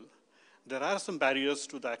level, there are some barriers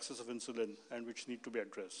to the access of insulin and which need to be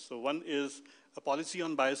addressed. So one is a policy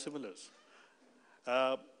on biosimilars.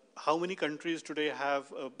 How many countries today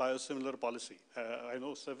have a biosimilar policy? I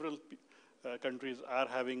know several countries are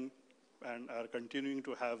having and are continuing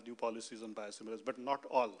to have new policies on biosimilars, but not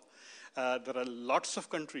all. There are lots of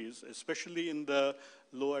countries, especially in the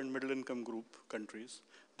low and middle income group countries,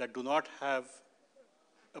 that do not have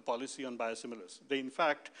a policy on biosimilars. They, in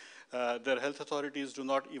fact, their health authorities do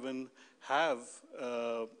not even have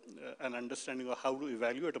an understanding of how to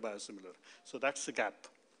evaluate a biosimilar. So that's the gap.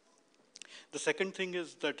 The second thing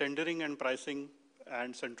is the tendering and pricing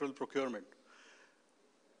and central procurement.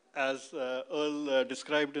 As Earl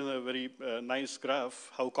described in a very nice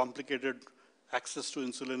graph, how complicated access to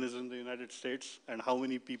insulin is in the United States and how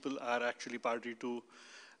many people are actually party to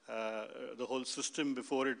the whole system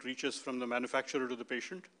before it reaches from the manufacturer to the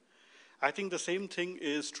patient. I think the same thing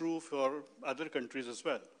is true for other countries as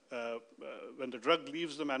well. When the drug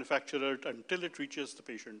leaves the manufacturer until it reaches the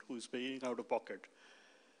patient who is paying out of pocket,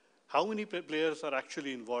 how many players are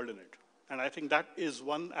actually involved in it? And I think that is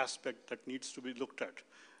one aspect that needs to be looked at.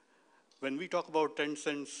 When we talk about 10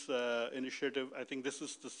 cents initiative, I think this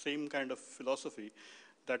is the same kind of philosophy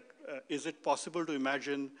that is it possible to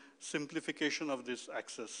imagine simplification of this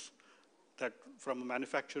access, that from a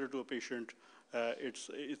manufacturer to a patient,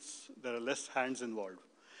 there are less hands involved.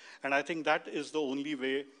 And I think that is the only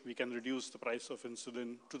way we can reduce the price of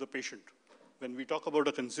insulin to the patient. When we talk about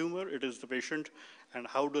a consumer, it is the patient, and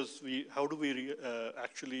how do we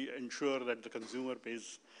actually ensure that the consumer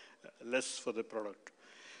pays less for the product?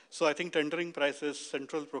 So I think tendering prices,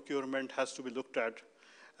 central procurement has to be looked at.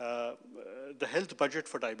 The health budget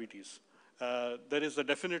for diabetes. There is a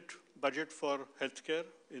definite budget for healthcare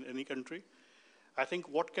in any country. I think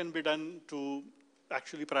what can be done to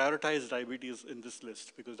actually prioritize diabetes in this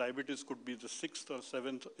list, because diabetes could be the 6th or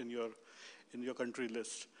 7th in your country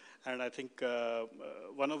list. And I think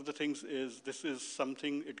one of the things is this is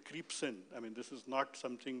something, it creeps in. I mean, this is not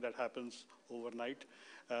something that happens overnight.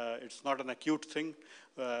 It's not an acute thing,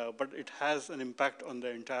 but it has an impact on the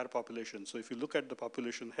entire population. So if you look at the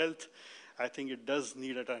population health, I think it does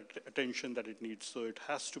need attention that it needs. So it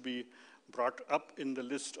has to be brought up in the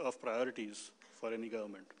list of priorities for any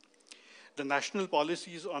government. The national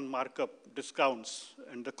policies on markup, discounts,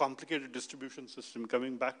 and the complicated distribution system,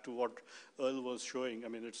 coming back to what Earl was showing, I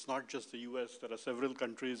mean, it's not just the US, there are several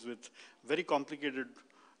countries with very complicated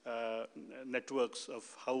networks of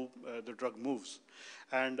how the drug moves.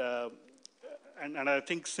 And I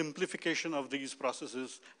think simplification of these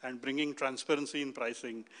processes and bringing transparency in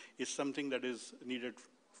pricing is something that is needed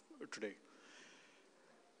today.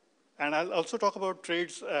 And I'll also talk about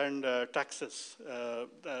trades and taxes.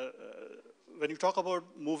 When you talk about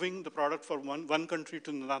moving the product from one country to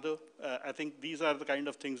another, I think these are the kind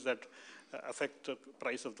of things that affect the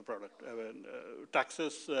price of the product.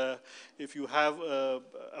 Taxes, if you have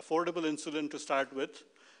affordable insulin to start with,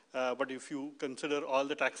 but if you consider all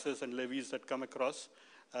the taxes and levies that come across,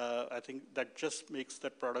 I think that just makes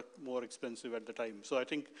that product more expensive at the time. So I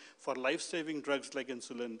think for life-saving drugs like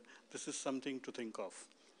insulin, this is something to think of.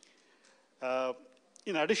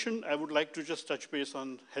 In addition, I would like to just touch base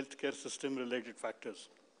on healthcare system-related factors.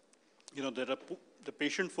 You know, there are the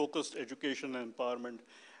patient-focused education and empowerment.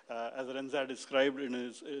 As Renza described,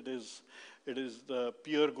 it is the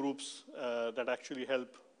peer groups that actually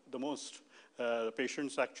help the most. The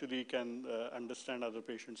patients actually can understand other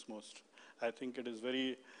patients most. I think it is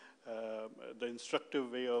very, the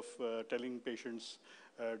instructive way of telling patients,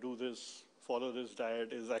 do this, follow this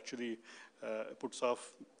diet is actually puts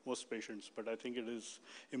off most patients. But I think it is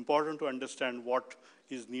important to understand what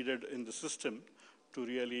is needed in the system to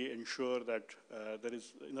really ensure that there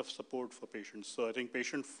is enough support for patients. So I think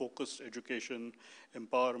patient-focused education,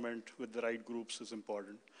 empowerment with the right groups is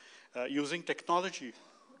important. Using technology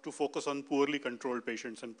to focus on poorly controlled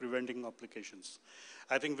patients and preventing complications.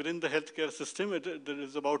 I think within the healthcare system, there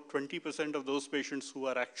is about 20% of those patients who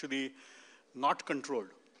are actually not controlled.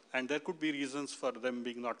 And there could be reasons for them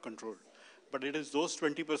being not controlled. But it is those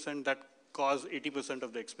 20% that cause 80%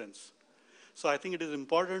 of the expense. So I think it is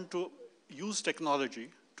important to use technology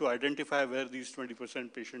to identify where these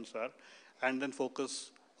 20% patients are and then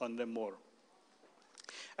focus on them more.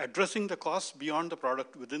 Addressing the costs beyond the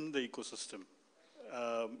product within the ecosystem.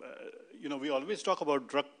 You know, we always talk about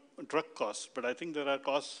drug costs, but I think there are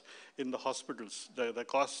costs in the hospitals, the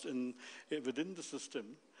costs within the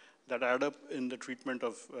system that add up in the treatment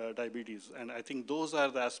of diabetes. And I think those are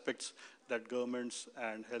the aspects that governments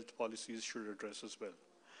and health policies should address as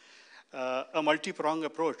well. A multi-pronged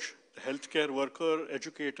approach, the healthcare worker,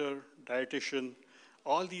 educator, dietitian,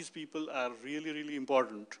 all these people are really, really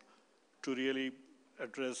important to really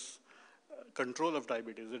address control of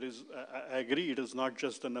diabetes. It is, I agree, it is not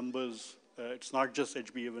just the numbers, it's not just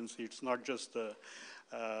HbA1c, it's not just the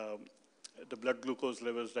blood glucose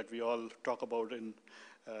levels that we all talk about in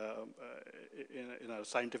our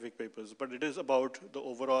scientific papers, but it is about the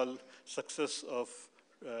overall success of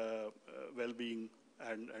well-being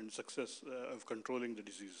and success of controlling the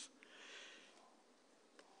disease.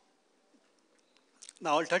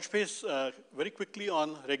 Now, I'll touch base very quickly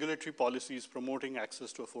on regulatory policies promoting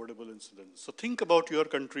access to affordable insulin. So think about your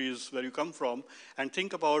countries where you come from and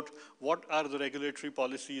think about what are the regulatory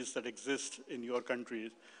policies that exist in your countries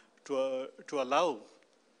to allow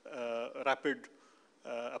rapid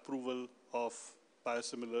approval of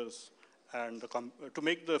biosimilars and to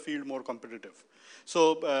make the field more competitive.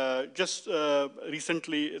 So just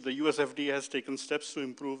recently, the US FDA has taken steps to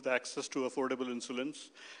improve the access to affordable insulins.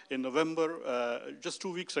 In November, just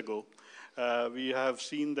 2 weeks ago, we have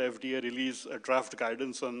seen the FDA release a draft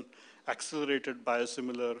guidance on accelerated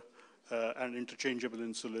biosimilar and interchangeable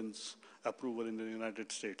insulins approval in the United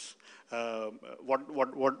States.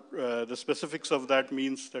 The specifics of that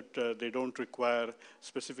means that they don't require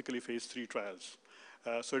specifically phase 3 trials.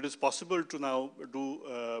 So it is possible to now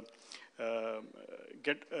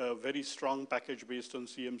get a very strong package based on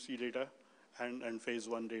CMC data and phase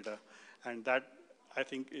 1 data. And that, I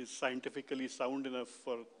think, is scientifically sound enough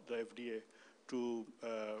for the FDA to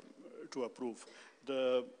approve.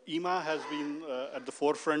 The EMA has been at the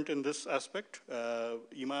forefront in this aspect.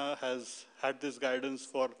 EMA has had this guidance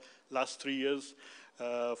for last 3 years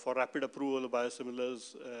for rapid approval of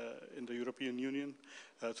biosimilars in the European Union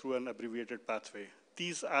through an abbreviated pathway.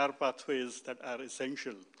 These are pathways that are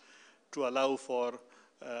essential to allow for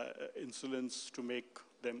insulins to make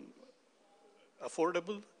them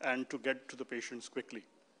affordable and to get to the patients quickly.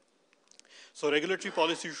 So regulatory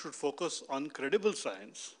policy should focus on credible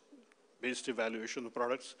science-based evaluation of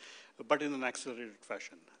products, but in an accelerated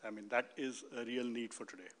fashion. I mean, that is a real need for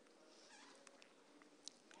today.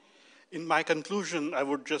 In my conclusion, I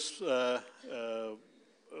would just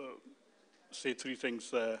say 3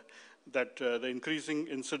 things. That the increasing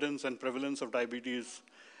incidence and prevalence of diabetes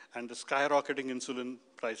and the skyrocketing insulin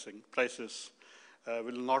prices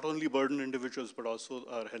will not only burden individuals, but also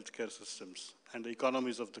our healthcare systems and the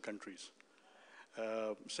economies of the countries.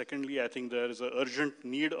 Secondly, I think there is an urgent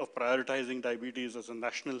need of prioritizing diabetes as a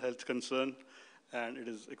national health concern, and it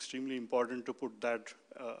is extremely important to put that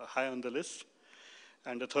high on the list.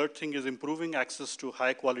 And the third thing is improving access to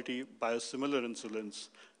high-quality biosimilar insulins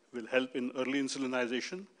will help in early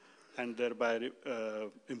insulinization and thereby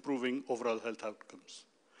improving overall health outcomes.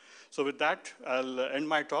 So with that, I'll end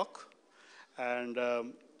my talk. And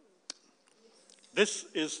this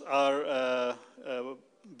is our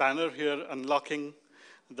banner here, unlocking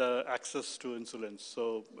the access to insulin.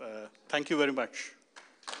 So thank you very much.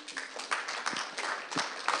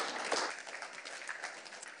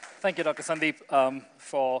 Thank you, Dr. Sandeep,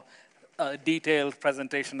 for a detailed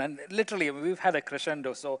presentation. And literally, we've had a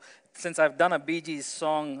crescendo. So since I've done a Bee Gees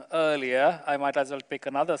song earlier, I might as well pick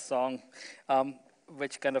another song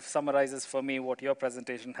which kind of summarizes for me what your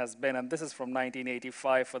presentation has been. And this is from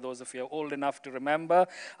 1985, for those of you old enough to remember.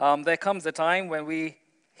 There comes a time when we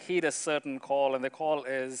heed a certain call, and the call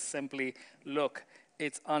is simply, look,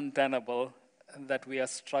 it's untenable that we are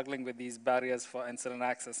struggling with these barriers for insulin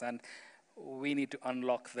access, and we need to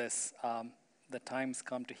unlock this. The time's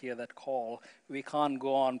come to hear that call. We can't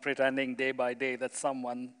go on pretending day by day that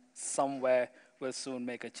someone somewhere will soon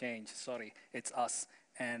make a change. Sorry, it's us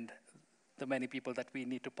and the many people that we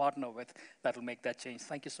need to partner with that will make that change.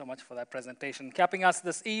 Thank you so much for that presentation. Capping us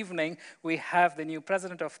this evening, we have the new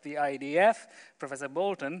president of the IDF, Professor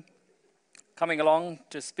Bolton, coming along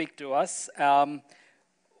to speak to us. And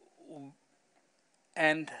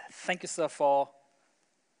thank you, sir, for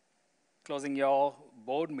closing your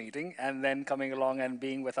board meeting and then coming along and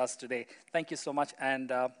being with us today. Thank you so much,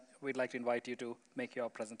 and we'd like to invite you to make your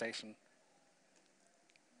presentation.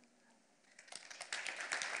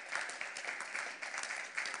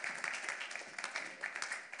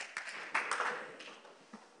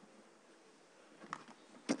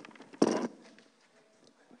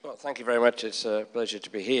 Well, thank you very much. It's a pleasure to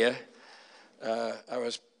be here. I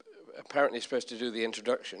was apparently supposed to do the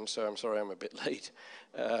introduction, so I'm sorry I'm a bit late.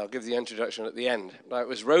 I'll give the introduction at the end. Now, it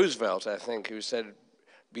was Roosevelt, I think, who said,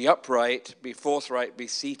 be upright, be forthright, be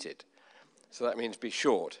seated. So that means be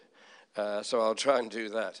short. So I'll try and do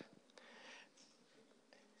that.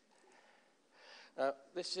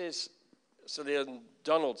 This is Sir Leon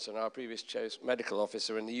Donaldson, our previous chief medical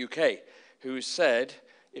officer in the UK, who said,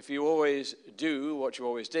 if you always do what you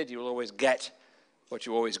always did, you will always get what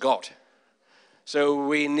you always got. So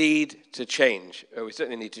we need to change. We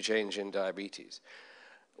certainly need to change in diabetes.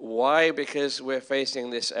 Why? Because we're facing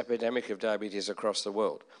this epidemic of diabetes across the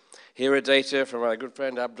world. Here are data from my good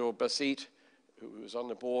friend Abdul Basit, who was on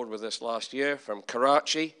the board with us last year, from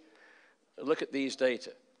Karachi. Look at these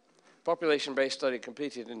data. Population-based study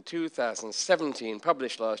completed in 2017,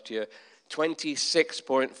 published last year,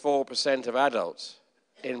 26.4% of adults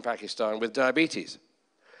in Pakistan with diabetes.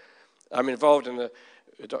 I'm involved in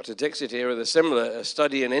Dr. Dixit here with a similar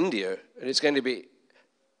study in India, and it's going to be,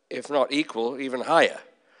 if not equal, even higher.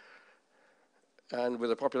 And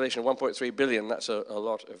with a population of 1.3 billion, that's a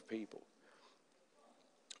lot of people.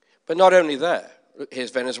 But not only there,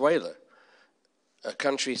 here's Venezuela, a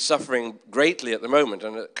country suffering greatly at the moment,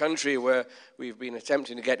 and a country where we've been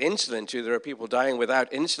attempting to get insulin to. There are people dying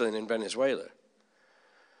without insulin in Venezuela.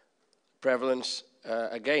 Prevalence,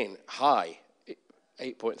 again, high,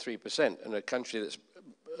 8.3%, in a country that's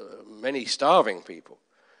many starving people.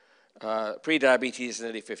 Pre-diabetes is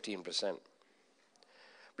nearly 15%.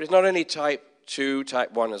 But it's not only type 2,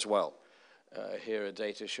 type 1 as well. Here are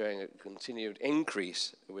data showing a continued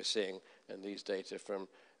increase we're seeing in these data from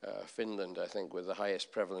Finland, I think, with the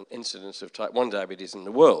highest prevalent incidence of type 1 diabetes in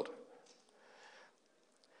the world.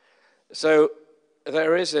 So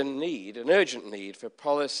there is a need, an urgent need, for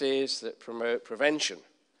policies that promote prevention,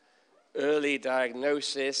 early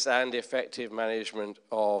diagnosis and effective management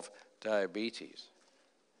of diabetes.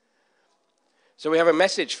 So we have a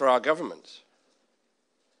message for our governments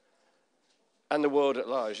and the world at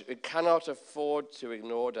large. We cannot afford to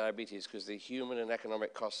ignore diabetes because the human and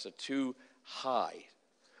economic costs are too high.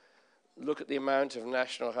 Look at the amount of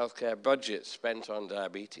national healthcare budget spent on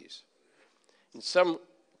diabetes. In some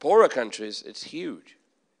poorer countries, it's huge.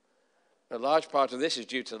 A large part of this is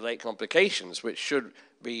due to late complications, which should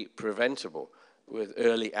be preventable with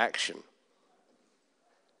early action.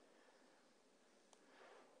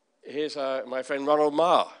 Here's my friend Ronald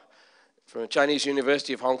Ma from the Chinese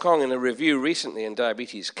University of Hong Kong in a review recently in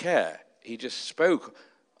diabetes care. He just spoke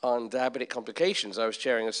on diabetic complications. I was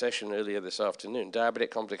chairing a session earlier this afternoon, diabetic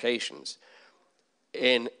complications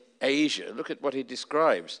in Asia. Look at what he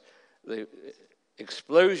describes, the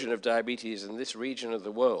explosion of diabetes in this region of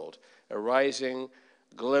the world, a rising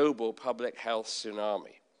global public health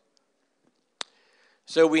tsunami.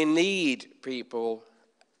 So we need people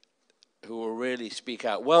who will really speak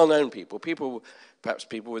out, well-known people, perhaps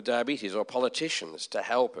people with diabetes or politicians to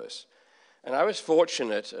help us. And I was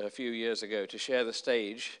fortunate a few years ago to share the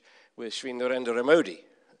stage with Sri Narendra Modi,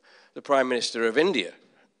 the Prime Minister of India,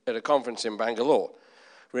 at a conference in Bangalore.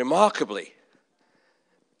 Remarkably,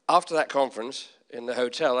 after that conference in the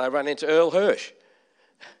hotel, I ran into Earl Hirsch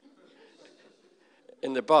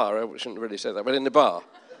in the bar. I shouldn't really say that, but in the bar.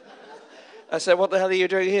 I said, "What the hell are you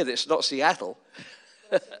doing here? It's not Seattle."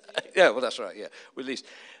 Yeah, well, that's right, yeah.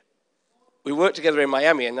 We worked together in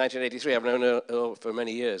Miami in 1983. I've known Earl for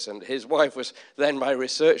many years, and his wife was then my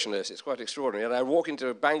research nurse. It's quite extraordinary. And I walk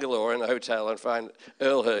into Bangalore in a hotel and find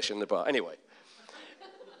Earl Hirsch in the bar. Anyway.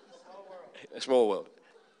 Small world. A small world.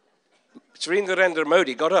 Sri Narendra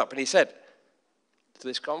Modi got up and he said to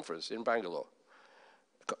this conference in Bangalore,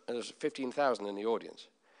 and there's 15,000 in the audience,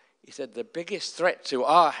 he said, "The biggest threat to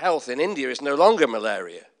our health in India is no longer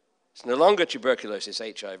malaria. It's no longer tuberculosis,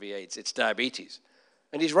 HIV, AIDS, it's diabetes."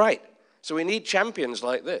 And he's right. So we need champions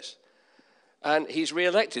like this. And he's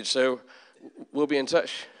re-elected, so we'll be in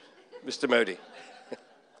touch, Mr. Modi.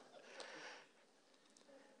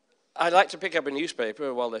 I'd like to pick up a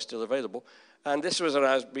newspaper while they're still available. And this was when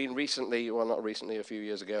I was been recently, well, not recently, a few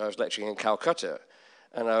years ago, I was lecturing in Calcutta.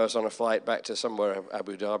 And I was on a flight back to somewhere,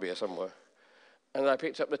 Abu Dhabi or somewhere. And I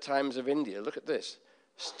picked up the Times of India. Look at this.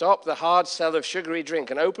 "Stop the hard sell of sugary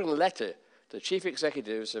drink. An open letter to chief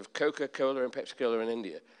executives of Coca-Cola and Pepsi-Cola in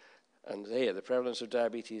India." And here, the prevalence of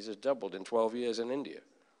diabetes has doubled in 12 years in India.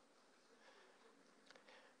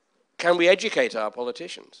 Can we educate our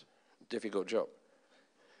politicians? Difficult job.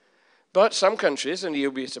 But some countries, and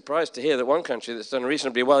you'll be surprised to hear that one country that's done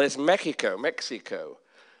reasonably well is Mexico.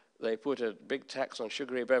 They put a big tax on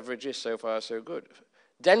sugary beverages. So far, so good.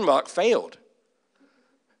 Denmark failed.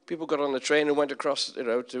 People got on the train and went across,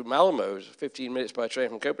 to Malmo, 15 minutes by train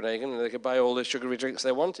from Copenhagen, and they could buy all the sugary drinks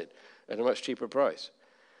they wanted at a much cheaper price.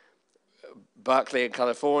 Berkeley in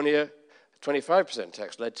California, 25%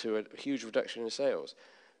 tax led to a huge reduction in sales.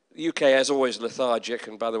 The UK, as always, lethargic,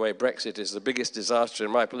 and by the way, Brexit is the biggest disaster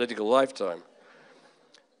in my political lifetime.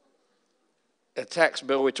 A tax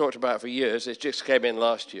bill we talked about for years, it just came in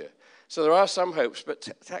last year. So there are some hopes, but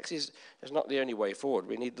taxes is not the only way forward.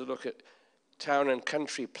 We need to look at town and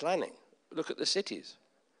country planning. Look at the cities.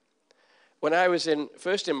 When I was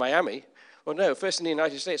first in Miami, first in the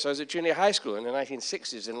United States, I was at junior high school in the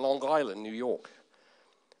 1960s in Long Island, New York.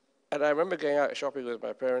 And I remember going out shopping with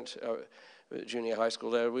my parents at junior high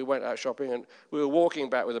school there. We went out shopping and we were walking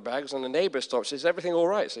back with the bags and the neighbor stopped and says, "Is everything all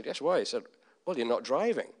right?" I said, "Yes, why?" He said, "Well, you're not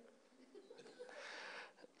driving."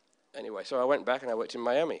 Anyway, so I went back and I worked in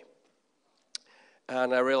Miami.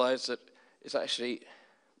 And I realized that it's actually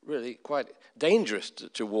really quite dangerous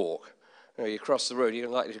to walk. You cross the road, you're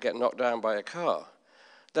likely to get knocked down by a car.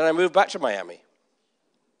 Then I moved back to Miami.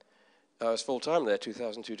 I was full-time there,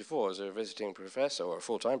 2002 to 4, as a visiting professor or a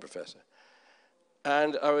full-time professor.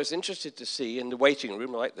 And I was interested to see in the waiting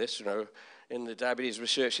room like this, you know, in the Diabetes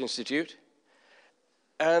Research Institute.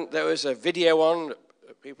 And there was a video on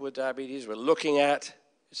that people with diabetes were looking at.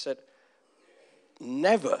 It said,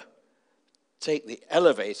 never take the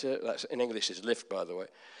elevator, that's in English is lift, by the way,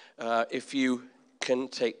 if you can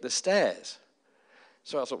take the stairs.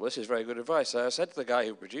 So I thought, well, this is very good advice. So I said to the guy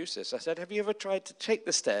who produced this, I said, have you ever tried to take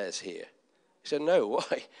the stairs here? He said, no, why?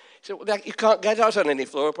 He said, well, you can't get out on any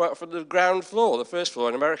floor apart from the ground floor, the first floor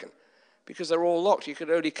in American, because they're all locked. You can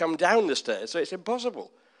only come down the stairs, so it's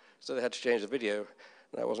impossible. So they had to change the video.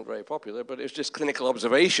 That wasn't very popular, but it was just clinical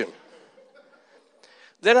observation.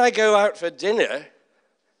 Then I go out for dinner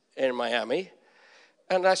in Miami,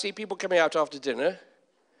 and I see people coming out after dinner,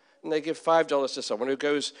 and they give $5 to someone who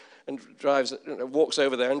goes and drives, walks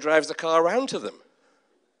over there and drives the car around to them.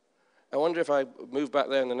 I wonder if I move back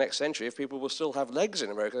there in the next century, if people will still have legs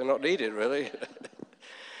in America. They're not needed, really.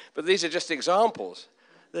 But these are just examples.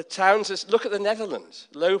 The towns, look at the Netherlands,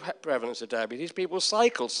 low prevalence of diabetes. People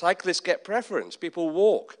cycle, cyclists get preference, people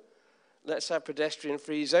walk. Let's have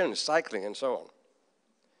pedestrian-free zones, cycling and so on.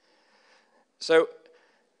 So,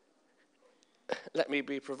 let me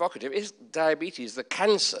be provocative. Is diabetes the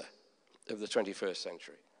cancer of the 21st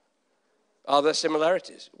century? Are there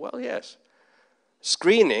similarities? Well, yes.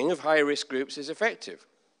 Screening of high-risk groups is effective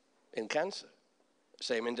in cancer.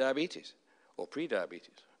 Same in diabetes or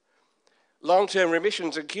pre-diabetes. Long-term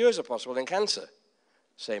remissions and cures are possible in cancer.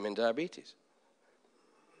 Same in diabetes.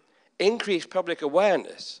 Increased public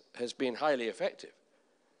awareness has been highly effective.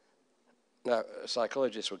 Now,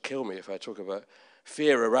 psychologists would kill me if I talk about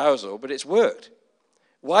fear arousal, but it's worked.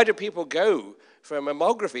 Why do people go for a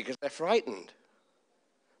mammography? Because they're frightened.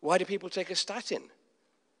 Why do people take a statin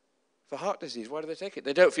for heart disease? Why do they take it?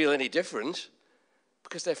 They don't feel any different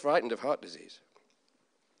because they're frightened of heart disease.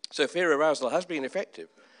 So fear arousal has been effective.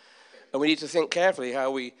 And we need to think carefully how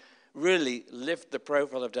we really lift the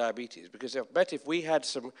profile of diabetes, because I bet if we had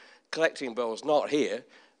some collecting bowls, not here,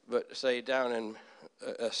 but say down in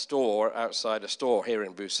a store, outside a store here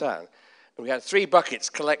in Busan, and we had 3 buckets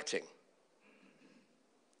collecting: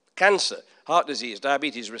 cancer, heart disease,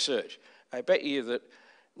 diabetes research, I bet you that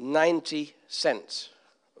 90 cents,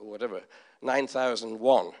 or whatever,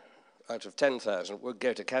 9,001 out of 10,000 would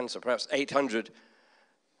go to cancer, perhaps 800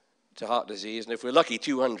 to heart disease, and if we're lucky,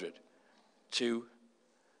 200 to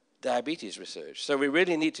diabetes research. So we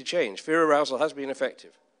really need to change. Fear arousal has been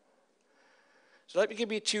effective. So let me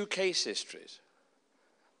give you 2 case histories.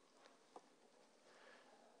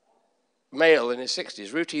 Male in his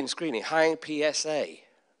 60s, routine screening, high PSA,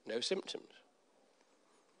 no symptoms.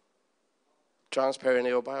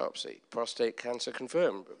 Transperineal biopsy, prostate cancer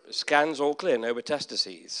confirmed. Scans all clear, no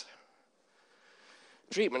metastases.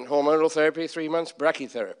 Treatment, hormonal therapy, 3 months,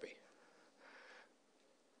 brachytherapy.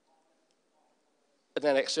 And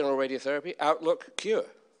then external radiotherapy, outlook, cure.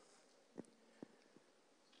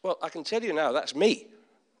 Well, I can tell you now, that's me.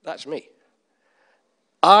 That's me.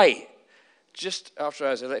 I, just after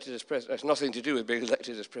I was elected as president, it's nothing to do with being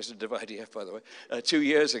elected as president of IDF, by the way, 2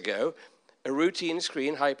 years ago, a routine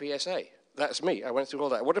screen, high PSA. That's me. I went through all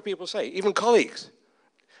that. What do people say? Even colleagues.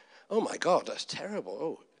 Oh my God, that's terrible.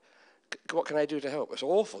 Oh, what can I do to help? It's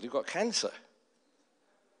awful. You've got cancer.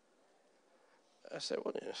 I said,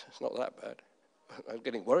 well, it's not that bad. I was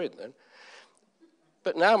getting worried then.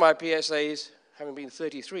 But now my PSAs, having been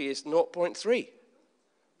 33, is 0.3.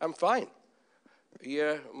 I'm fine. A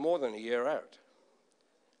year, more than a year out.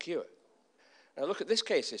 Cure. Now look at this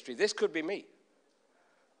case history. This could be me.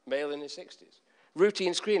 Male in his 60s.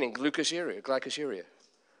 Routine screening, glycosuria.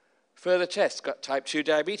 Further tests, got type 2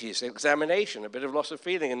 diabetes, examination, a bit of loss of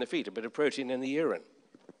feeling in the feet, a bit of protein in the urine.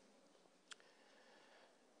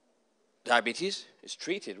 Diabetes is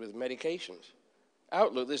treated with medications.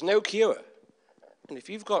 Outlook, there's no cure. And if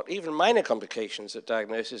you've got even minor complications at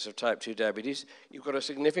diagnosis of type 2 diabetes, you've got a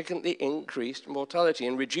significantly increased mortality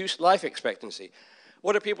and reduced life expectancy.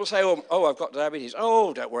 What do people say? Oh, I've got diabetes.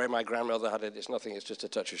 Oh, don't worry, my grandmother had it. It's nothing, it's just a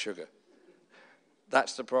touch of sugar.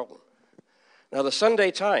 That's the problem. Now, the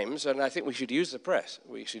Sunday Times, and I think we should use the press,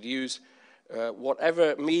 we should use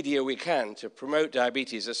whatever media we can to promote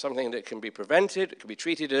diabetes as something that can be prevented, it can be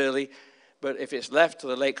treated early, but if it's left to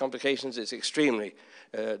the late complications, it's extremely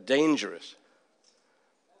dangerous.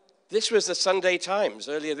 This was the Sunday Times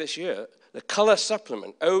earlier this year, the color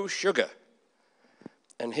supplement, oh sugar.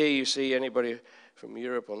 And here you see, anybody from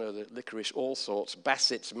Europe will know the licorice all sorts,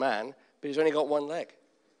 Bassett's man, but he's only got 1 leg.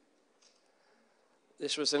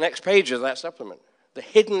 This was the next page of that supplement, the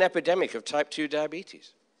hidden epidemic of type 2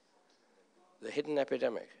 diabetes. The hidden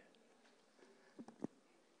epidemic.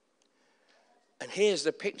 And here's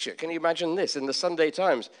the picture. Can you imagine this? In the Sunday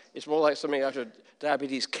Times, it's more like something out of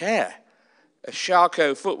diabetes care. A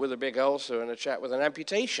Charcot foot with a big ulcer and a chap with an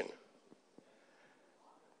amputation.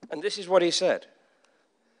 And this is what he said.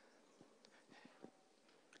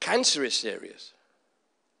 Cancer is serious.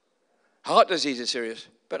 Heart disease is serious.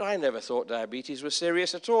 But I never thought diabetes was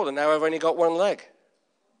serious at all, and now I've only got one leg.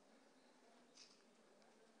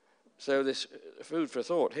 So this food for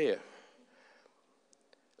thought here.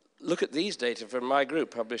 Look at these data from my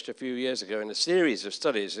group, published a few years ago in a series of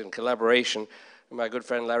studies in collaboration with my good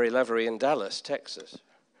friend Larry Levery in Dallas, Texas.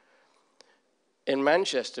 In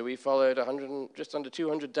Manchester, we followed just under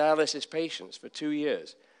 200 dialysis patients for 2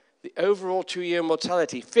 years. The overall 2-year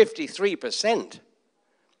mortality, 53%.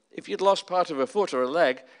 If you'd lost part of a foot or a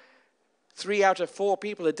leg, 3 out of 4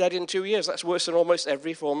 people are dead in 2 years. That's worse than almost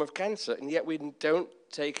every form of cancer, and yet we don't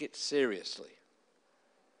take it seriously.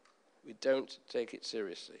 We don't take it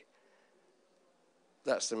seriously.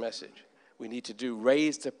 That's the message. We need to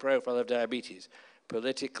raise the profile of diabetes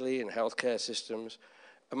politically in healthcare systems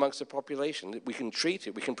amongst the population. We can treat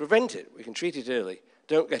it, we can prevent it, we can treat it early.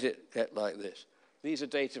 Don't get like this. These are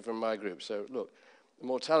data from my group. So look, the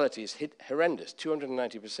mortality is horrendous,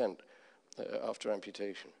 290% after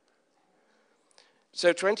amputation.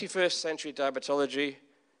 So 21st century diabetology,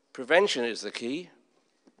 prevention is the key.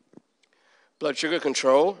 Blood sugar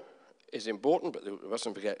control is important, but we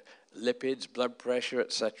mustn't forget lipids, blood pressure,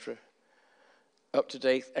 etc.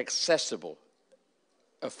 Up-to-date, accessible,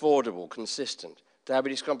 affordable, consistent.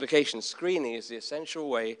 Diabetes complications screening is the essential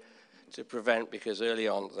way to prevent, because early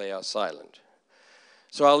on they are silent.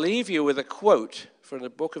 So I'll leave you with a quote from the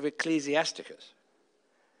book of Ecclesiasticus.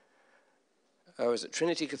 I was at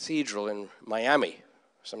Trinity Cathedral in Miami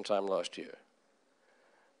sometime last year,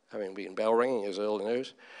 having been bell ringing, as Earl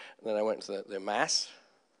knows. And then I went to the Mass.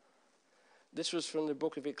 This was from the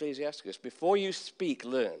book of Ecclesiasticus. Before you speak,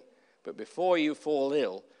 learn. But before you fall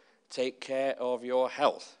ill, take care of your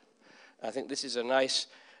health. I think this is a nice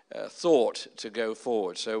thought to go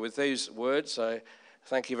forward. So with those words, I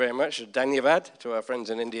thank you very much. Dhanyavad to our friends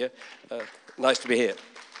in India. Nice to be here.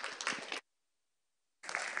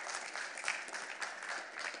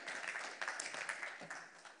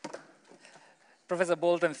 Professor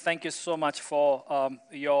Bolton, thank you so much for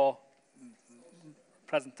your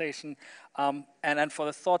presentation and for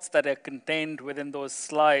the thoughts that are contained within those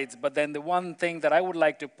slides. But then the one thing that I would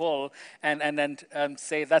like to pull and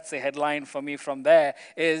say that's a headline for me from there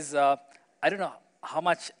is, I don't know how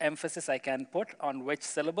much emphasis I can put on which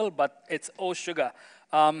syllable, but it's oh sugar.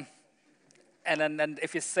 And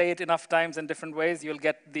if you say it enough times in different ways, you'll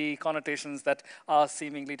get the connotations that are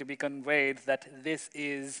seemingly to be conveyed, that this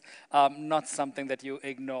is not something that you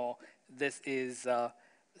ignore. This is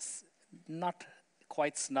not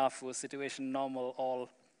quite snafu, situation normal, all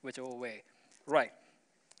whichever way. Right.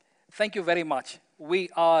 Thank you very much. We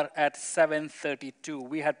are at 7:32.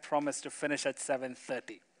 We had promised to finish at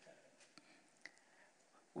 7:30.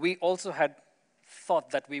 We also had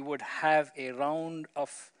thought that we would have a round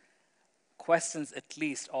of questions at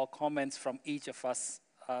least, or comments from each of us,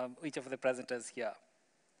 each of the presenters here.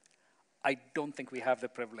 I don't think we have the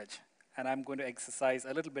privilege, and I'm going to exercise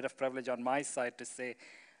a little bit of privilege on my side to say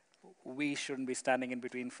we shouldn't be standing in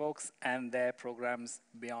between folks and their programs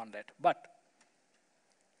beyond it. But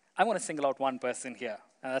I'm going to single out one person here,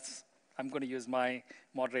 and I'm going to use my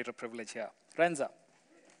moderator privilege here. Renza.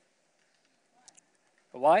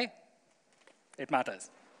 Why? It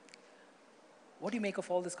matters. What do you make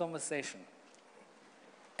of all this conversation?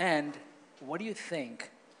 And what do you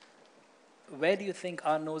think, where do you think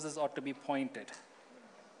our noses ought to be pointed?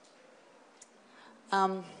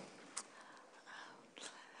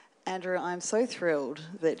 Andrew, I'm so thrilled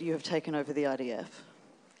that you have taken over the IDF.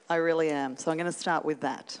 I really am. So I'm going to start with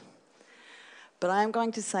that. But I am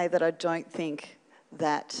going to say that I don't think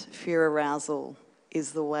that fear arousal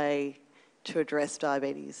is the way to address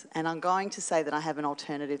diabetes. And I'm going to say that I have an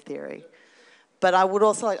alternative theory. But I would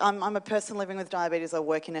also, I'm a person living with diabetes, I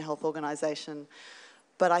work in a health organisation,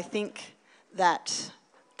 but I think that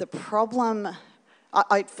the problem,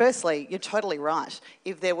 firstly, you're totally right.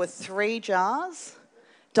 If there were 3 jars,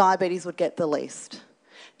 diabetes would get the least.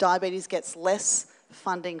 Diabetes gets less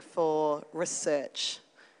funding for research.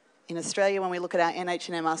 In Australia, when we look at our NH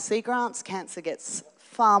and MRC grants, cancer gets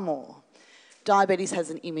far more. Diabetes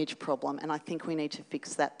has an image problem, and I think we need to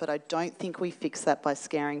fix that, but I don't think we fix that by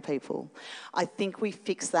scaring people. I think we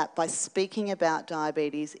fix that by speaking about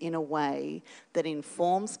diabetes in a way that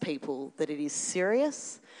informs people that it is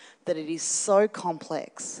serious, that it is so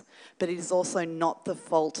complex, but it is also not the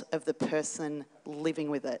fault of the person living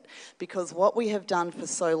with it. Because what we have done for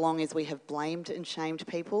so long is we have blamed and shamed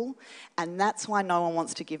people, and that's why no one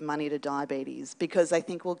wants to give money to diabetes, because they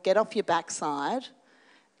think, well, get off your backside,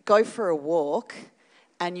 go for a walk,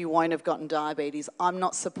 and you won't have gotten diabetes. I'm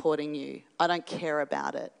not supporting you. I don't care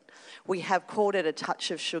about it. We have called it a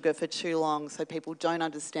touch of sugar for too long, so people don't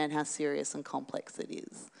understand how serious and complex it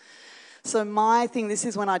is. So my thing, this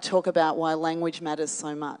is when I talk about why language matters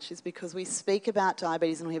so much, is because we speak about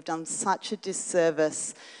diabetes and we have done such a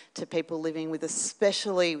disservice to people living with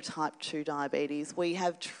especially type 2 diabetes. We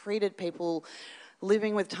have treated people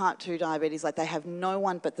living with type 2 diabetes like they have no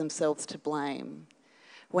one but themselves to blame,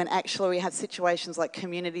 when actually we have situations like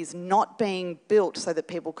communities not being built so that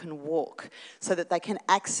people can walk, so that they can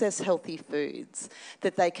access healthy foods,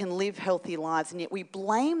 that they can live healthy lives, and yet we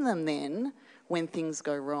blame them then when things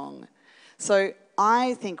go wrong. So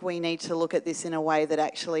I think we need to look at this in a way that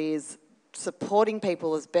actually is supporting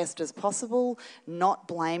people as best as possible, not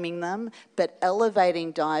blaming them, but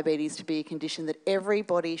elevating diabetes to be a condition that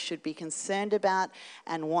everybody should be concerned about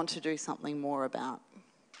and want to do something more about.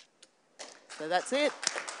 So that's it.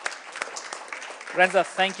 Renza,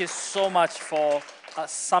 thank you so much for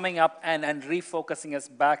summing up and refocusing us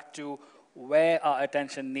back to where our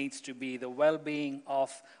attention needs to be, the well-being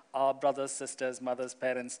of our brothers, sisters, mothers,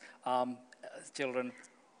 parents, children,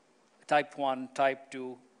 type 1, type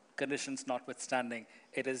 2, conditions notwithstanding.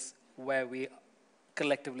 It is where we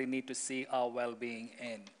collectively need to see our well-being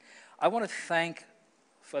in. I want to thank,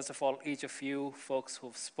 first of all, each of you folks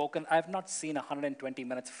who've spoken. I've not seen 120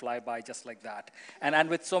 minutes fly by just like that, and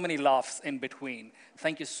with so many laughs in between.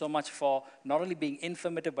 Thank you so much for not only being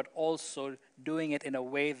informative, but also doing it in a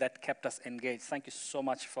way that kept us engaged. Thank you so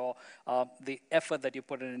much for the effort that you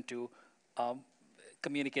put into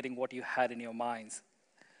communicating what you had in your minds.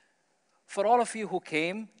 For all of you who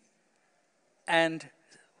came and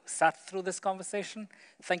sat through this conversation,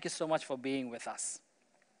 thank you so much for being with us.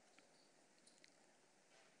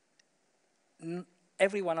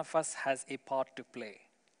 Every one of us has a part to play.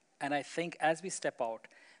 And I think as we step out,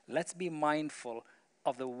 let's be mindful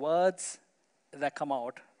of the words that come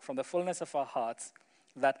out from the fullness of our hearts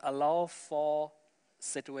that allow for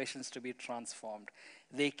situations to be transformed.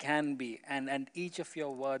 They can be, and each of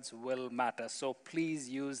your words will matter. So please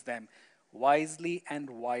use them wisely and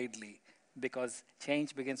widely, because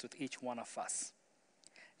change begins with each one of us.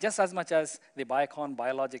 Just as much as the Biocon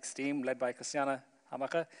Biologics team, led by Christiana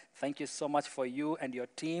Hamaka, thank you so much for you and your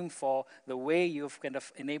team for the way you've kind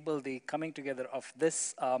of enabled the coming together of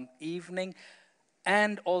this evening,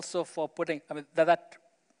 and also for putting, that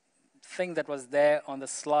thing that was there on the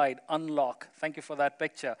slide, unlock. Thank you for that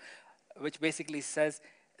picture, which basically says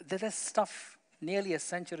that there's stuff nearly a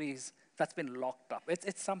century that's been locked up.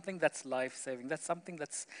 It's something that's life-saving. That's something that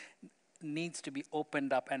needs to be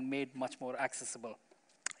opened up and made much more accessible.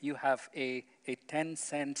 You have a 10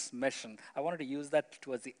 cents mission. I wanted to use that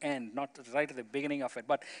towards the end, not right at the beginning of it.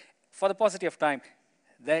 But for the paucity of time,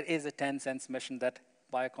 there is a 10 cents mission that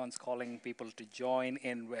Biocon's calling people to join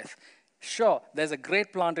in with. Sure, there's a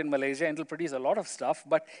great plant in Malaysia and it'll produce a lot of stuff,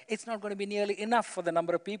 but it's not going to be nearly enough for the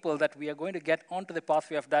number of people that we are going to get onto the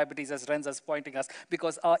pathway of diabetes, as Renza's pointing us,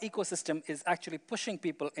 because our ecosystem is actually pushing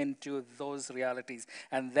people into those realities.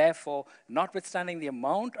 And therefore, notwithstanding the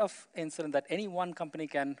amount of insulin that any one company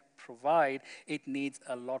can provide, it needs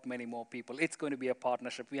a lot many more people. It's going to be a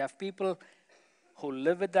partnership. We have people who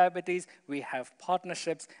live with diabetes, we have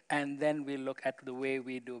partnerships, and then we look at the way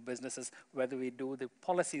we do businesses, whether we do the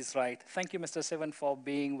policies right. Thank you, Mr. Sivan, for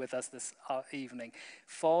being with us this evening,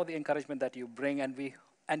 for the encouragement that you bring,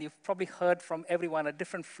 and you've probably heard from everyone a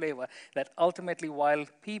different flavor, that ultimately while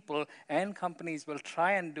people and companies will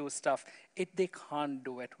try and do stuff, they can't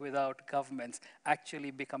do it without governments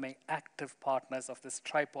actually becoming active partners of this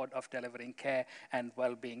tripod of delivering care and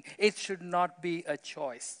well-being. It should not be a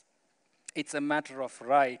choice. It's a matter of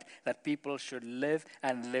right that people should live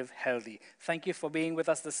and live healthy. Thank you for being with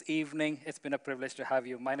us this evening. It's been a privilege to have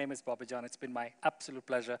you. My name is Bobby John. It's been my absolute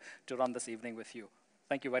pleasure to run this evening with you.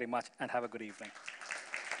 Thank you very much, and have a good evening.